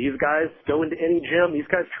me that these guys go into any gym, these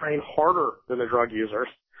guys train harder than the drug users.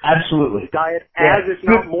 Absolutely. Diet as if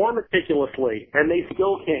not more meticulously, and they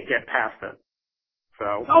still can't get past it.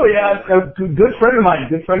 So. Oh yeah, a good friend of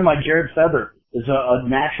mine, Jared Feather, is a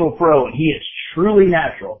natural pro, and he is truly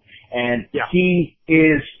natural, and he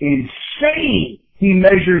is insane. He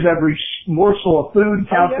measures every morsel of food,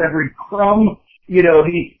 counts every crumb. You know,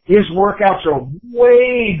 his workouts are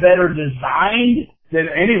way better designed than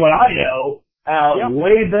anyone I know,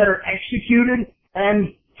 way better executed,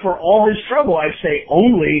 and for all his trouble, I say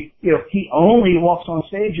he only walks on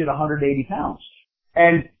stage at 180 pounds.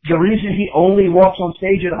 And the reason he only walks on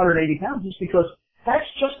stage at 180 pounds is because that's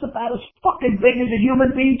just about as fucking big as a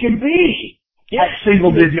human being can be at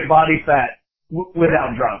single-digit body fat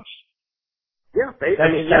without drugs. Yeah,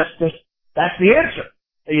 that's the answer.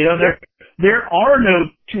 You know, there are no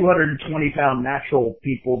 220-pound natural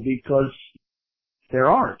people because there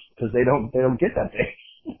aren't, because they don't get that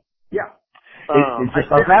big. Yeah, it just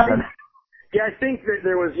doesn't happen. Yeah, I think that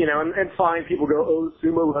there was, you know, and fine, people go, oh,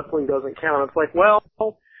 sumo wrestling doesn't count. It's like, well,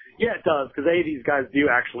 yeah, it does, because these guys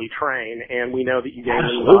do actually train, and we know that you gain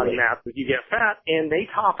body mass as you get fat, and they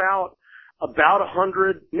top out about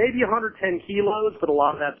 100, maybe 110 kilos, but a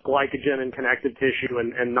lot of that's glycogen and connective tissue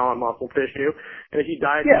and non-muscle tissue. And if you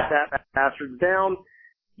diet these fat bastards down,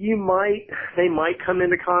 they might come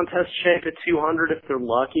into contest shape at 200 if they're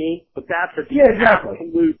lucky, but that's at the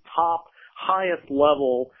absolute top, highest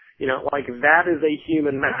level. You know, like that is a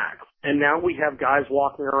human max. And now we have guys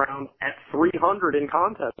walking around at 300 in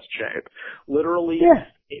contest shape. Literally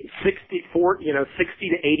 60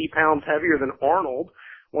 to 80 pounds heavier than Arnold,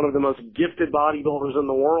 one of the most gifted bodybuilders in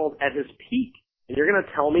the world at his peak. And you're going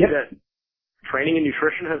to tell me that training and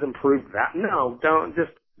nutrition has improved that? No, don't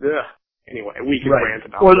just, Anyway, we can rant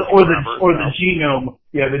about the genome.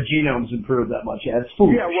 Yeah, the genome's improved that much. Yeah, it's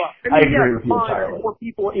foolish. Yeah, well, I agree with you entirely.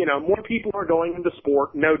 More people are going into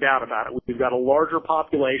sport, no doubt about it. We've got a larger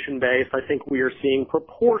population base. I think we are seeing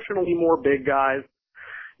proportionally more big guys.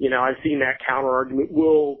 You know, I've seen that counter argument.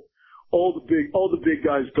 Well, all the big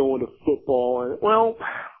guys go into football, and well,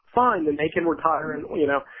 fine, then they can retire. And you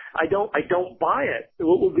know, I don't buy it.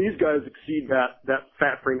 Will these guys exceed that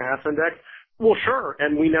fat free mass index? Well, sure,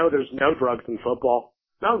 and we know there's no drugs in football.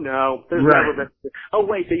 Oh, no. There's never been. Oh,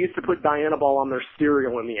 wait, they used to put Dianabol on their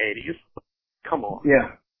cereal in the 80s. Come on.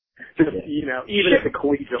 Yeah. Just, even at the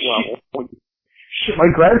collegiate level. Shit, my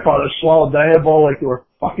grandfather swallowed Dianabol like they were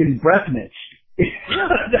fucking breath mints.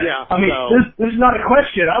 Yeah. I mean, this is not a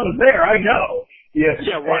question. I was there. I know. Yeah.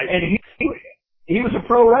 Yeah, right. And he was a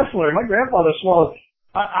pro wrestler. My grandfather swallowed,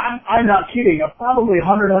 I'm not kidding, probably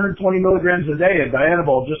 100, 120 milligrams a day of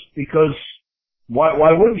Dianabol just because,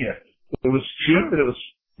 why wouldn't you? It was cheap and it was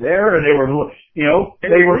there and they were,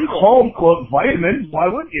 they were called, quote, vitamins. Why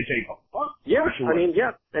wouldn't you take them? Well, yeah, sure. I mean,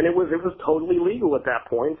 yeah, and it was totally legal at that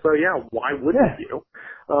point. So yeah, why wouldn't you?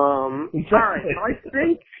 Exactly. All right, I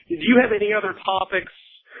think. Do you have any other topics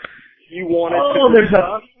you wanted to there's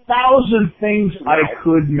discuss? 1,000 things I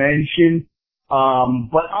could mention.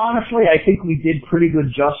 But honestly, I think we did pretty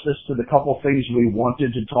good justice to the couple things we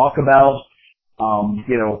wanted to talk about.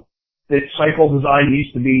 That cycle design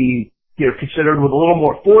needs to be, considered with a little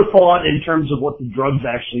more forethought in terms of what the drugs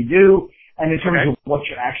actually do and in terms of what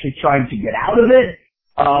you're actually trying to get out of it.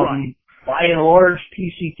 By and large,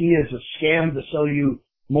 PCT is a scam to sell you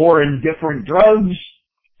more and different drugs.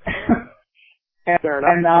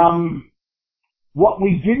 and what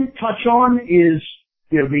we didn't touch on is,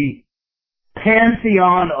 the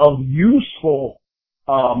pantheon of useful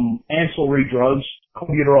ancillary drugs,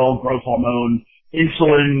 clenbuterol, growth hormone,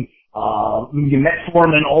 insulin,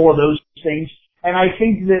 metformin, all of those things. And I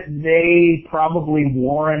think that they probably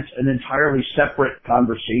warrant an entirely separate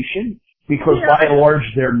conversation because by and large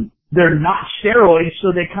they're not steroids,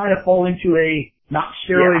 so they kind of fall into a not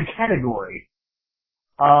steroid category.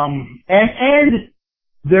 And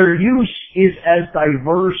their use is as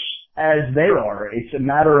diverse as they are. It's a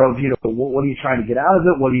matter of, what are you trying to get out of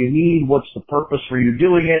it? What do you need? What's the purpose for you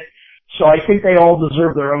doing it? So I think they all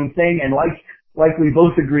deserve their own thing. And like we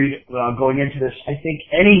both agreed going into this, I think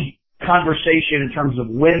any conversation in terms of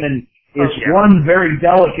women is one, very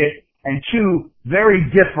delicate, and two, very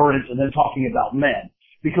different than talking about men.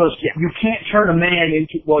 Because you can't turn a man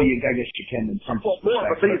into, I guess you can in some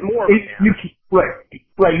but he's more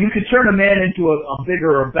Right. You can turn a man into a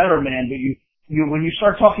bigger or better man, but when you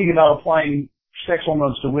start talking about applying sex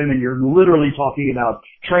hormones to women, you're literally talking about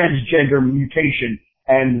transgender mutation,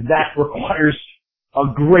 and that requires a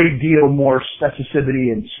great deal more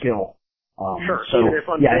specificity and skill. Sure. So, even if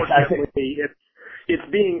unfortunately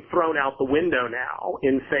it's being thrown out the window now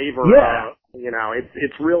in favor of,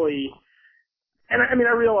 it's really, and I mean,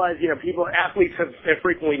 I realize, athletes have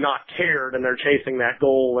frequently not cared and they're chasing that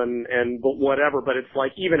goal and whatever, but it's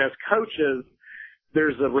like, even as coaches,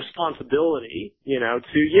 there's a responsibility,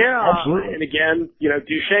 Absolutely. And again,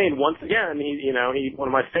 Duchesne, once again, he one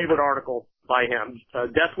of my favorite articles by him,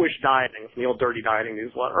 Death Wish Dieting, from the old Dirty Dieting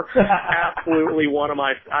newsletter. Absolutely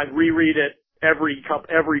I reread it every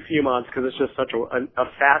few months because it's just such a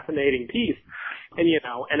fascinating piece. And,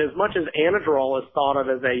 and as much as Anadrol is thought of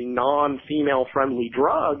as a non-female friendly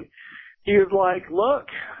drug, he was like, look,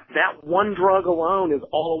 that one drug alone is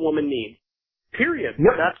all a woman needs. Period.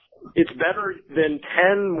 Yep. It's better than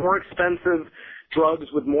 10 more expensive drugs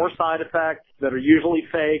with more side effects that are usually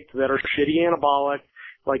faked, that are shitty anabolic.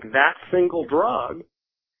 Like, that single drug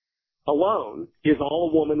alone is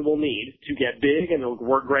all a woman will need to get big, and it'll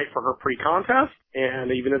work great for her pre-contest.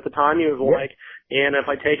 And even at the time, he was like, and if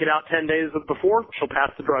I take it out 10 days before, she'll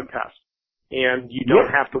pass the drug test. And you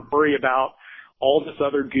don't have to worry about all this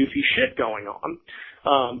other goofy shit going on.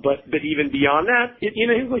 But even beyond that, you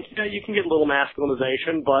can get a little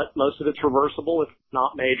masculinization, but most of it's reversible, if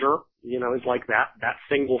not major. It's like that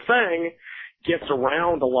single thing gets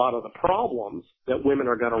around a lot of the problems that women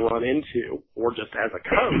are going to run into, or just as a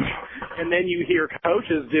coach. And then you hear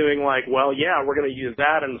coaches doing like, we're going to use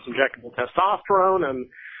that and some injectable testosterone and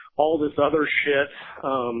all this other shit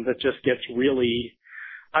that just gets really,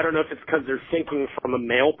 I don't know if it's because they're thinking from a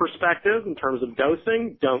male perspective in terms of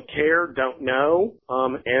dosing, don't care, don't know,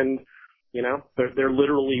 and, they're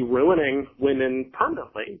literally ruining women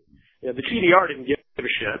permanently. The GDR didn't give a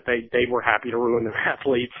shit. They were happy to ruin their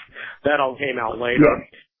athletes. That all came out later.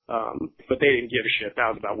 Yeah. But they didn't give a shit. That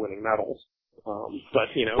was about winning medals.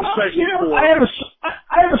 Especially I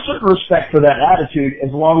have a certain respect for that attitude as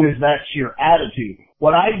long as that's your attitude.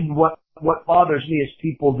 What bothers me is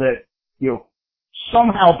people that,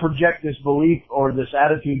 somehow project this belief or this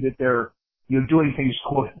attitude that they're, doing things,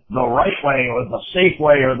 quote, the right way or the safe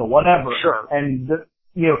way or the whatever. Sure. And the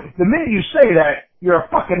minute you say that, you're a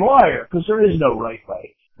fucking liar, because there is no right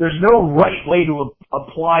way. There's no right way to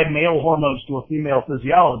apply male hormones to a female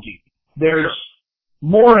physiology. There's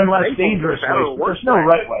more and less dangerous ways. There's no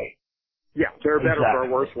right way. Yeah, there are better or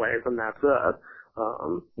worse ways, and that's it.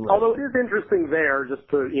 Although it is interesting there, just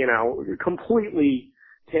to, completely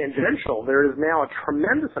tangential, there is now a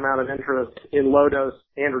tremendous amount of interest in low-dose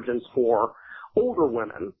androgens for older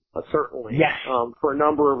women, certainly, yes. For a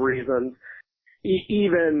number of reasons.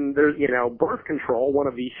 Even there's, birth control. One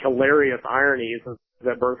of the hilarious ironies is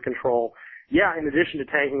that birth control, in addition to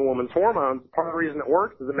tanking a woman's hormones, part of the reason it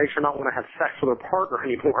works is it makes her not want to have sex with her partner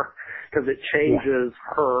anymore because it changes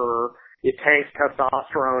it tanks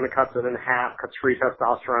testosterone, it cuts it in half, cuts free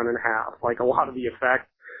testosterone in half. Like a lot of the effects,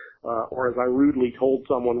 or as I rudely told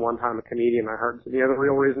someone one time, a comedian I heard, said, the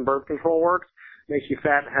real reason birth control works makes you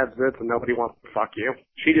fat and have zits and nobody wants to fuck you.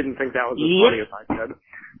 She didn't think that was as funny as I did.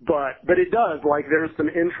 But it does. Like, there's some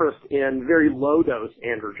interest in very low-dose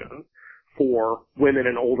androgen for women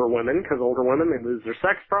and older women, because older women, they lose their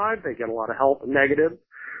sex drive, they get a lot of health negatives.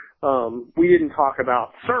 We didn't talk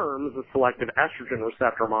about SERMs, the selective estrogen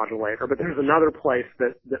receptor modulator, but there's another place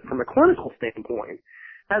that from a clinical standpoint,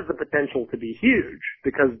 has the potential to be huge,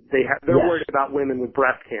 because they're worried about women with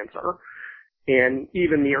breast cancer. And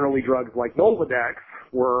even the early drugs like Nolvadex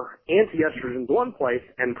were anti-estrogens one place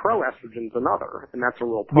and pro-estrogens another, and that's a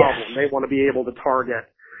real problem. Yes. They want to be able to target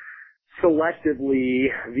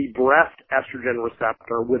selectively the breast estrogen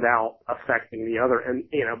receptor without affecting the other. And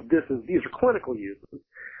these are clinical uses.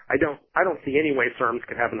 I don't see any way SERMs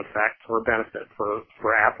could have an effect or a benefit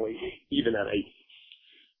for athletes, even at a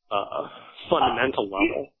fundamental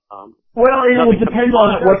level. Well, it will depend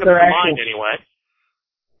on what their actual anyway.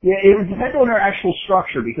 Yeah, it would depend on their actual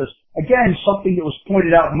structure, because, again, something that was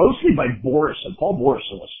pointed out mostly by Borison, Paul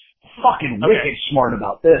Borison was fucking wicked smart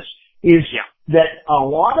about this, is that a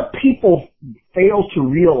lot of people fail to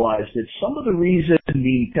realize that some of the reason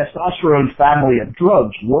the testosterone family of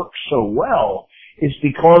drugs works so well is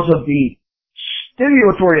because of the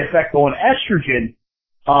stimulatory effect on estrogen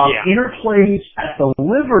interplays at the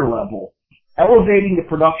liver level, elevating the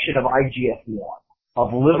production of IGF-1,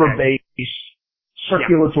 of liver-based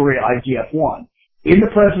circulatory IGF-1. In the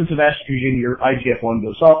presence of estrogen, your IGF-1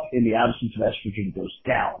 goes up. In the absence of estrogen, it goes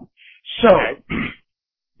down. So,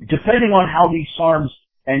 depending on how these SARMs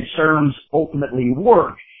and SERMs ultimately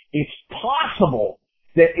work, it's possible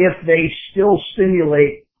that if they still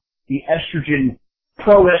stimulate the estrogen,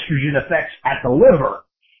 pro-estrogen effects at the liver,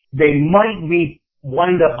 they might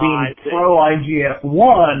wind up being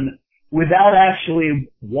pro-IGF-1 without actually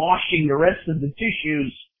washing the rest of the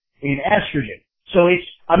tissues in estrogen. So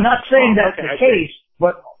I'm not saying that's the case,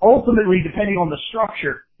 but ultimately, depending on the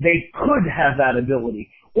structure, they could have that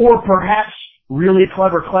ability. Or perhaps really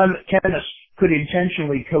clever chemists could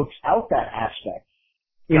intentionally coax out that aspect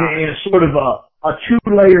in a sort of a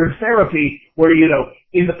two-layered therapy where,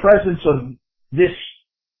 in the presence of this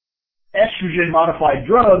estrogen-modified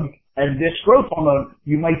drug and this growth hormone,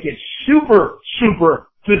 you might get super, super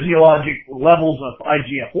physiologic levels of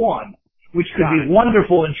IGF-1. Which could be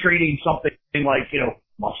wonderful in treating something like,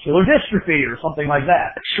 muscular dystrophy or something like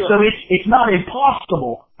that. Sure. So it's not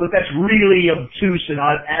impossible, but that's really obtuse and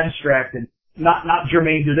abstract and not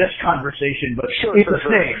germane to this conversation, but it's a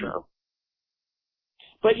thing. Sure.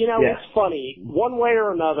 But, it's funny. One way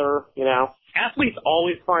or another, athletes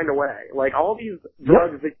always find a way. Like, all these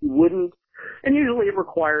drugs that you wouldn't, and usually it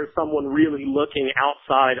requires someone really looking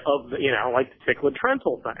outside of the, like the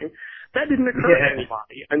ticlitrental thing. That didn't occur to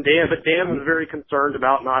anybody. And Dan was very concerned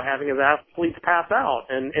about not having his athletes pass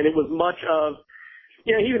out. And it was much of,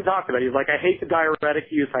 he even talked about it. He's like, I hate the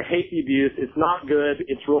diuretic use. I hate the abuse. It's not good.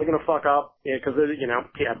 It's really going to fuck up because,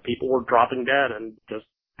 people were dropping dead and just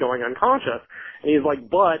going unconscious. And he's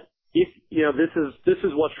like, but if, this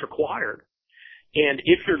is what's required. And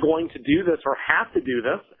if you're going to do this or have to do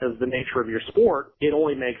this as the nature of your sport, it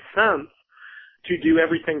only makes sense to do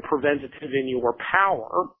everything preventative in your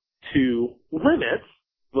power to limit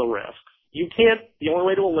the risks. The only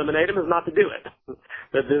way to eliminate them is not to do it.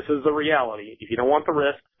 That this is the reality. If you don't want the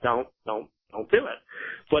risk, don't do it.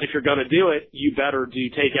 But if you're going to do it, you better do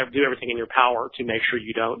everything in your power to make sure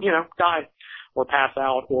you don't, die or pass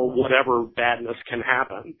out or whatever badness can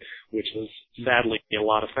happen, which is sadly a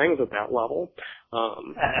lot of things at that level.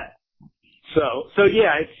 So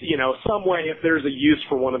yeah, it's, some way if there's a use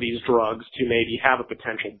for one of these drugs to maybe have a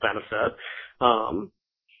potential benefit,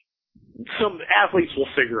 some athletes will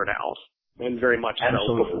figure it out, and very much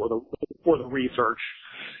so before the research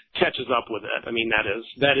catches up with it. I mean,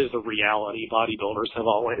 that is a reality. Bodybuilders have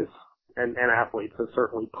always, and athletes have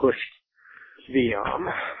certainly pushed the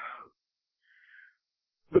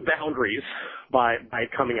boundaries by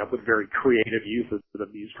coming up with very creative uses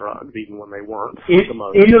of these drugs, even when they weren't the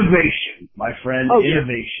most. Innovation, my friend.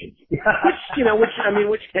 Innovation.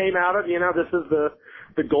 Which came out of, this is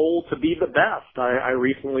the goal to be the best. I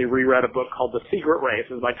recently reread a book called The Secret Race.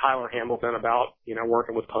 It's by Tyler Hamilton about,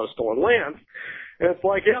 working with Postal and Lance. And it's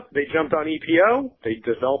like, yep, they jumped on EPO. They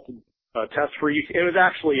developed a test for EPO. It was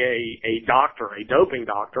actually a doctor, a doping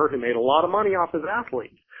doctor, who made a lot of money off his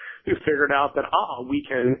athletes, who figured out that, we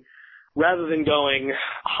can, rather than going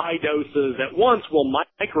high doses at once, we'll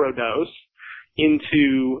microdose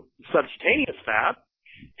into subcutaneous fat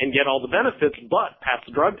and get all the benefits, but pass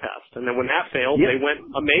the drug test. And then when that failed, they went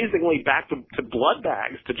amazingly back to blood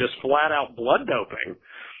bags, to just flat out blood doping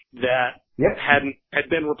that had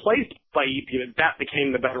been replaced by EPO. That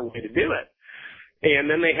became the better way to do it. And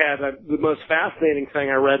then they had the most fascinating thing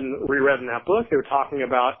I reread in that book. They were talking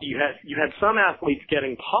about you had some athletes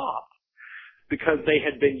getting popped because they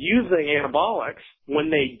had been using anabolics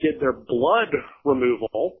when they did their blood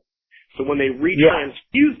removal. So when they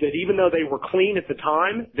retransfused it, even though they were clean at the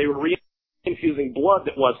time, they were reinfusing blood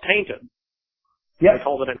that was tainted. They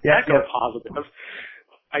called it an echo positive.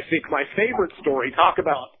 I think my favorite story, talk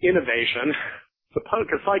about innovation. Suppose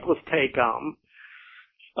cyclists take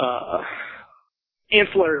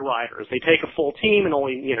ancillary riders. They take a full team and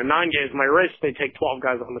only 9 guys in my race. They take 12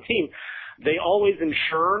 guys on the team. They always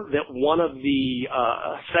ensure that one of the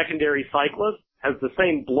secondary cyclists has the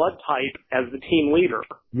same blood type as the team leader.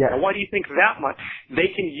 Now, why do you think that much? They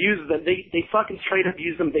can use them. They fucking straight up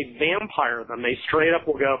use them. They vampire them. They straight up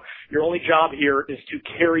will go, your only job here is to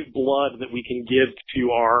carry blood that we can give to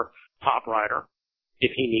our top rider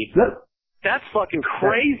if he needs it. That's fucking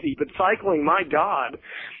crazy. But cycling, my God,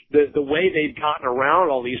 the way they've gotten around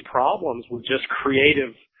all these problems was just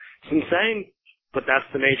creative. It's insane, but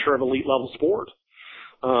that's the nature of elite level sport.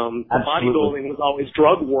 Bodybuilding was always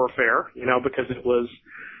drug warfare, because it was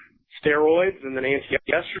steroids and then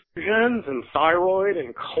anti-estrogens and thyroid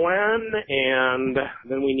and Clen, and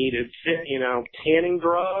then we needed, tanning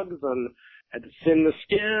drugs and had to thin the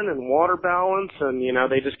skin and water balance, and,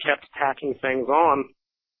 they just kept tacking things on.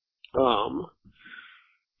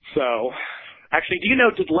 So, actually, do you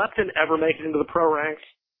know, did leptin ever make it into the pro ranks?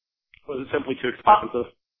 Or was it simply too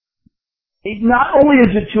expensive? Not only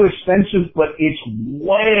is it too expensive, but it's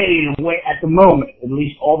way, at the moment, at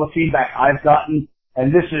least all the feedback I've gotten,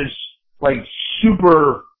 and this is like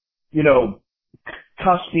super,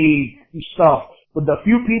 cuspy stuff, but the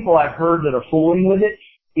few people I've heard that are fooling with it,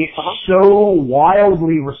 it's so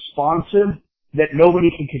wildly responsive that nobody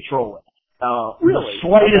can control it. Really?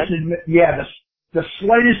 The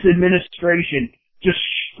slightest administration just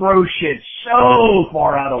throws shit so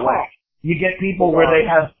far out of whack. You get people where they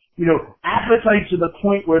have, appetite to the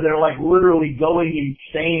point where they're like literally going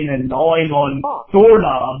insane and gnawing on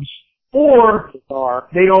doorknobs, or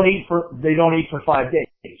they don't eat for 5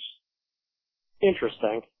 days.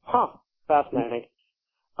 Interesting. Fascinating.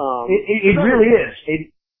 It really is.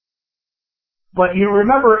 But you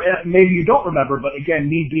remember, maybe you don't remember, but again,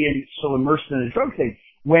 me being so immersed in the drug thing,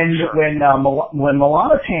 when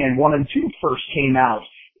Melanotan 1 and 2 first came out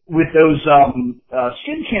with those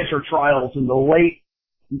skin cancer trials in the late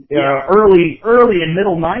early and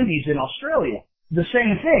middle 90s in Australia, the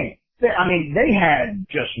same thing. They had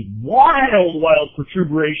just wild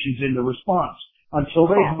protubeраtions in the response until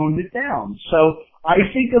they honed it down. So I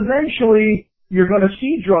think eventually you're going to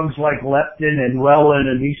see drugs like leptin and Relin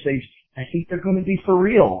and these things. I think they're going to be for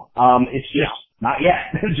real. It's just not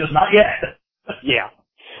yet. Just not yet. Yeah.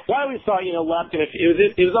 Well, I always thought, leptin,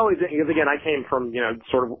 it was always, because again, I came from,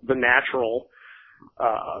 sort of the natural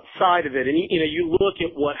side of it. And, you look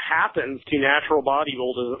at what happens to natural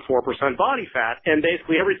bodybuilders at 4% body fat, and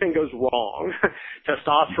basically everything goes wrong.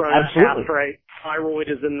 Testosterone is castrate, thyroid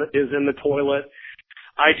is in the toilet,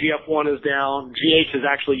 IGF-1 is down, GH is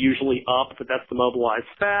actually usually up, but that's the mobilized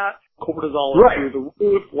fat. Cortisol is through the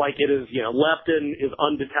roof, like it is, leptin is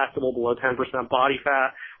undetectable below 10% body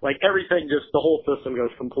fat. Like everything the whole system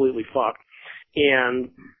goes completely fucked. And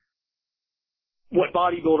what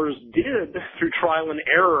bodybuilders did through trial and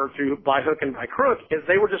error, by hook and by crook, is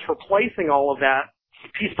they were just replacing all of that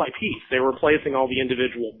piece by piece. They were replacing all the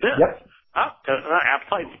individual bits.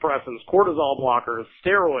 Appetite suppressants, cortisol blockers,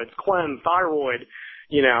 steroids, Clen, thyroid,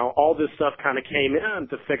 all this stuff kind of came in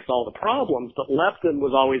to fix all the problems, but leptin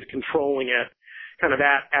was always controlling it kind of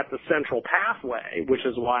at the central pathway, which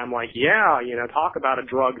is why I'm like, talk about a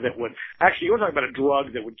drug that would, actually you want to talk about a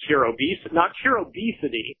drug that would cure obesity, not cure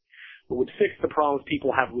obesity, but would fix the problems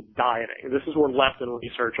people have with dieting. This is where leptin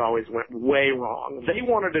research always went way wrong. They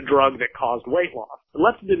wanted a drug that caused weight loss. But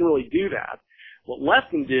leptin didn't really do that. What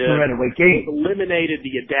leptin did was eliminated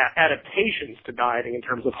the adaptations to dieting in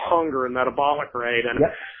terms of hunger and metabolic rate,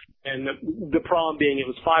 and the problem being it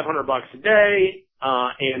was $500 a day,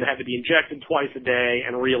 and had to be injected twice a day,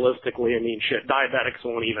 and realistically, diabetics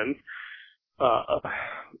won't even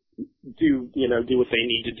do what they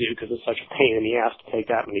need to do because it's such a pain in the ass to take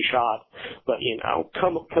that many shots. But,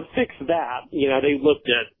 to fix that, they looked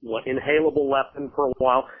at inhalable leptin for a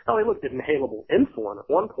while. Oh, they looked at inhalable insulin at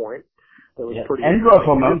one point. That was pretty and growth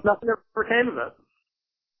hormone. Nothing ever came of it.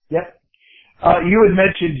 Yep. You had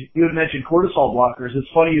mentioned cortisol blockers. It's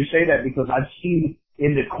funny you say that because I've seen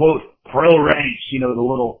in the quote pro ranks, the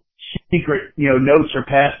little secret, notes are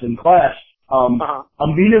passed in class.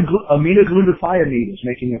 Aminoglutathione is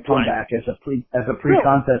making a comeback as a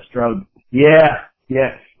pre-contest drug. Yeah.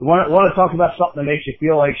 You want to talk about something that makes you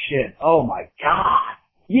feel like shit? Oh my God.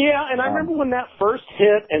 Yeah, and I remember when that first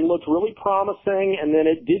hit and looked really promising, and then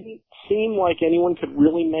it didn't seem like anyone could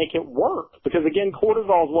really make it work. Because again,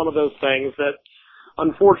 cortisol is one of those things that,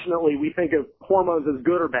 unfortunately, we think of hormones as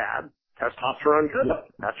good or bad. Testosterone good,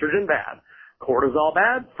 estrogen bad. Cortisol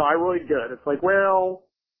bad, thyroid good. It's like, well,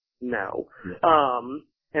 no.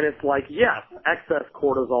 And it's like, yes, excess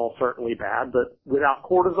cortisol certainly bad, but without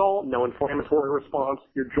cortisol, no inflammatory response,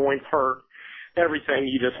 your joints hurt, everything,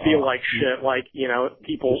 you just feel like shit. Like,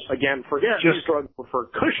 people, again, forget these drugs were for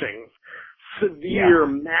Cushing's. Severe,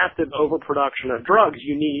 massive overproduction of drugs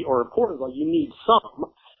or of cortisol, you need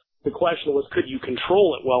some. The question was, could you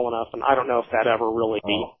control it well enough? And I don't know if that ever really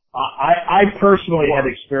I personally had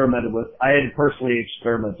experimented with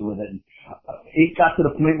it. And it got to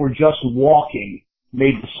the point where just walking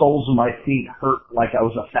made the soles of my feet hurt like I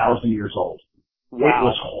was 1,000 years old. Wow. It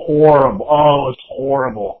was horrible. Oh, it was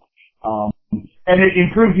horrible. And it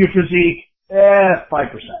improved your physique, 5%.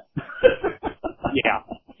 Yeah.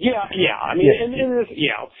 I mean, and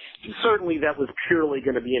certainly that was purely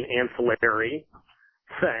going to be an ancillary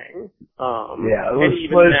thing.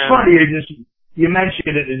 It was funny. You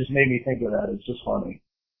mentioned it just made me think of that. It's just funny.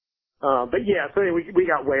 But yeah, so anyway, we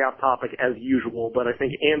got way off topic as usual, but I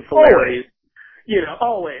think ancillaries,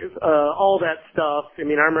 always, all that stuff. I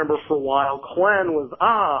mean, I remember for a while,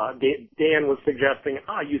 Dan was suggesting,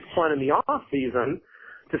 use Clen in the off season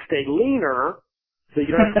to stay leaner so you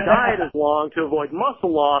don't have to diet as long to avoid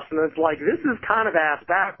muscle loss. And it's like, this is kind of ass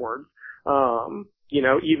backwards.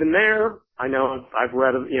 Even there, I know I've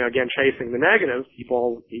read, again, Chasing the Negatives, he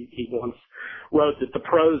once wrote that the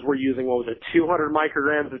pros were using, 200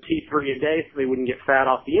 micrograms of T3 a day so they wouldn't get fat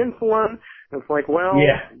off the insulin. And it's like, well,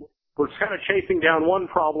 we're kind of chasing down one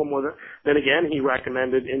problem with it. Then again, he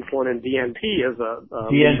recommended insulin and DNP as a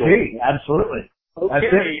DNP, absolutely.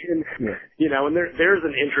 Okay, and, and there's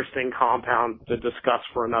an interesting compound to discuss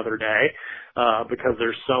for another day, because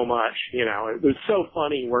there's so much, it was so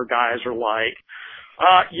funny where guys are like,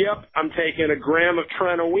 yep, I'm taking a gram of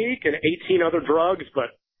Tren a week and 18 other drugs, but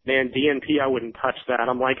man, DNP, I wouldn't touch that.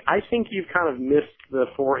 I'm like, I think you've kind of missed the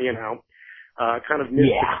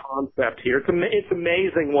concept here. It's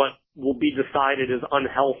amazing what will be decided as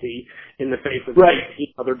unhealthy in the face of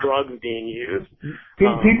 18 other drugs being used.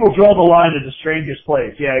 People draw the line at the strangest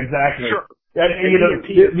place. Yeah, exactly. Sure. And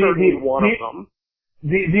DNP is certainly one of them.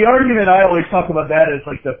 The argument I always talk about that is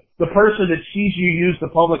like the person that sees you use the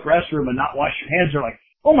public restroom and not wash your hands are like,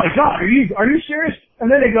 oh my God, are you serious? And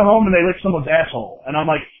then they go home and they lick someone's asshole. And I'm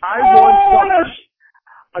like, I'm not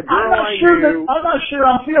sure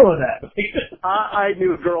I'm feeling that. I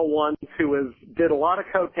knew a girl once who did a lot of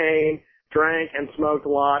cocaine, drank and smoked a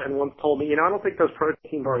lot, and once told me, I don't think those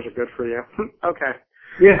protein bars are good for you. Okay.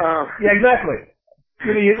 Yeah, exactly.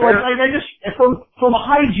 From a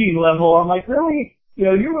hygiene level, I'm like, really?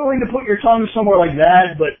 You're willing to put your tongue somewhere like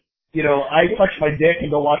that, but, I touch my dick and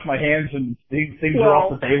go wash my hands and things are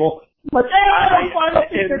off the table. But I don't find that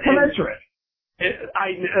they're commensurate.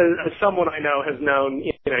 Someone I know has known,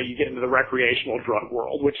 you get into the recreational drug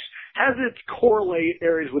world, which has its correlate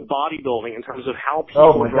areas with bodybuilding in terms of how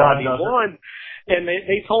people draw these lines. And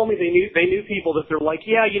they told me they knew people that they're like,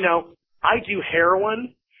 I do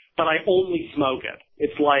heroin, but I only smoke it.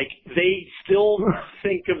 It's like they still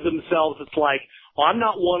think of themselves, it's like, I'm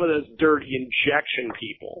not one of those dirty injection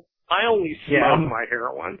people. I only smoke my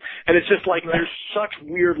heroin. And it's just like there's such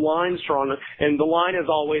weird lines drawn, and the line is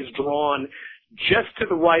always drawn just to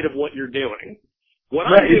the right of what you're doing. What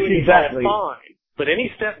I'm doing is all fine. But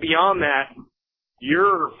any step beyond that,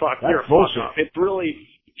 you're a fuck up. It's really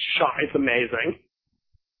it's amazing.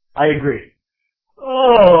 I agree. Oh,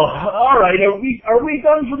 all right. Are we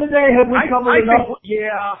done for the day? Have we covered enough?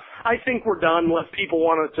 I think we're done unless people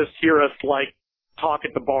want to just hear us talk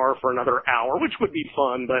at the bar for another hour, which would be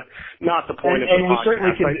fun, but not the point of the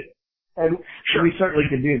podcast. We certainly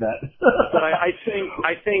can do that. But I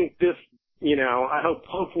think this, I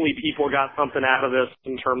hopefully people got something out of this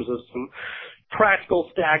in terms of some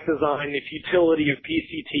practical stack design, the futility of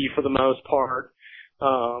PCT for the most part.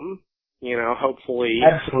 Hopefully.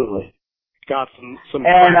 Absolutely. got some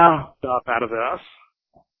and stuff out of this.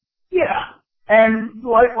 Yeah, and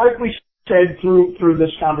like we said through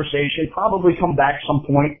this conversation, probably come back some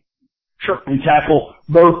point, sure, and tackle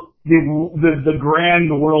both the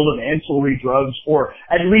grand world of ancillary drugs, or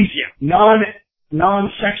at least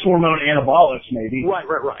non-sex hormone anabolics, maybe.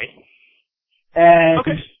 Right. And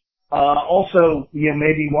okay. Also,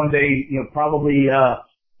 maybe one day, probably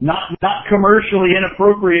not commercially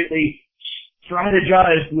inappropriately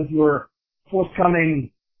strategize with your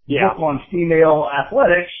forthcoming book on female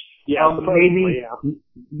athletics.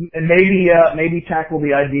 Maybe tackle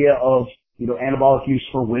the idea of anabolic use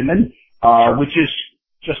for women, sure. which is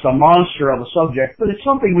just a monster of a subject, but it's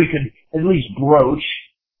something we could at least broach.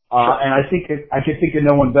 Sure. And I can think of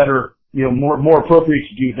no one better, more appropriate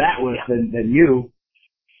to do that with than you.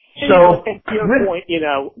 So, and to your point,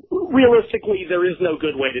 realistically, there is no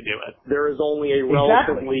good way to do it. There is only a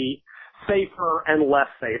relatively safer and less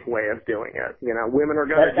safe way of doing it. Women are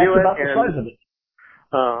going to do it. That's about the size of it.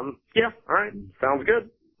 All right. Sounds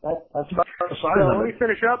good. That's about the size so of it. let me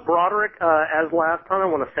finish up. Broderick, as last time, I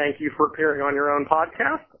want to thank you for appearing on your own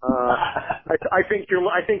podcast. I think your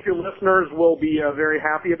listeners will be very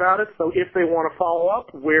happy about it. So if they want to follow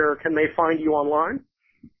up, where can they find you online?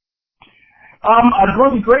 I've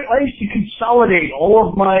gone to great lengths to consolidate all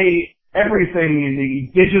of my everything in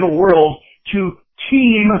the digital world to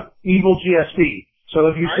Team Evil GSP. So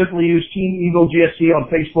if you simply use Team Evil GSP on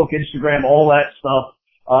Facebook, Instagram, all that stuff,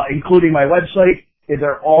 including my website,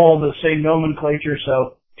 they're all the same nomenclature.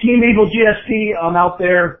 So Team Evil GSP, I'm out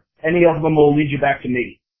there. Any of them will lead you back to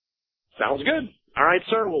me. Sounds good. All right,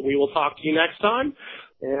 sir. Well, we will talk to you next time.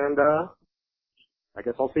 And I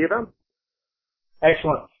guess I'll see you then.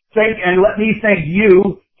 Excellent. And let me thank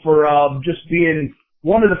you for just being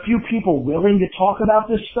one of the few people willing to talk about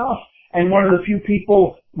this stuff, and one of the few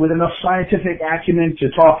people with enough scientific acumen to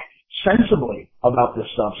talk sensibly about this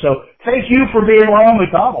stuff. So thank you for being Ronald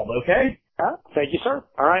McDonald, okay? Thank you, sir.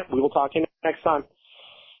 All right, we will talk to you next time.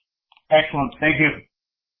 Excellent. Thank you.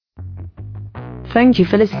 Thank you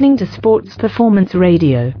for listening to Sports Performance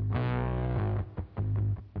Radio.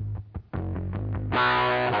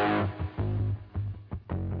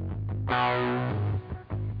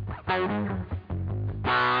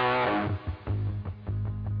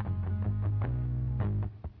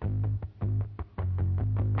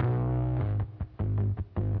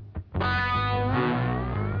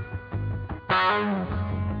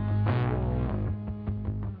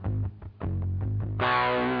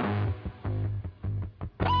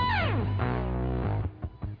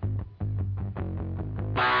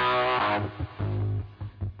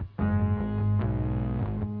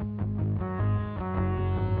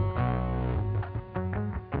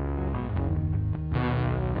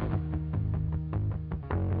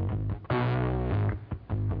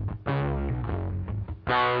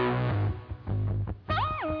 Bye.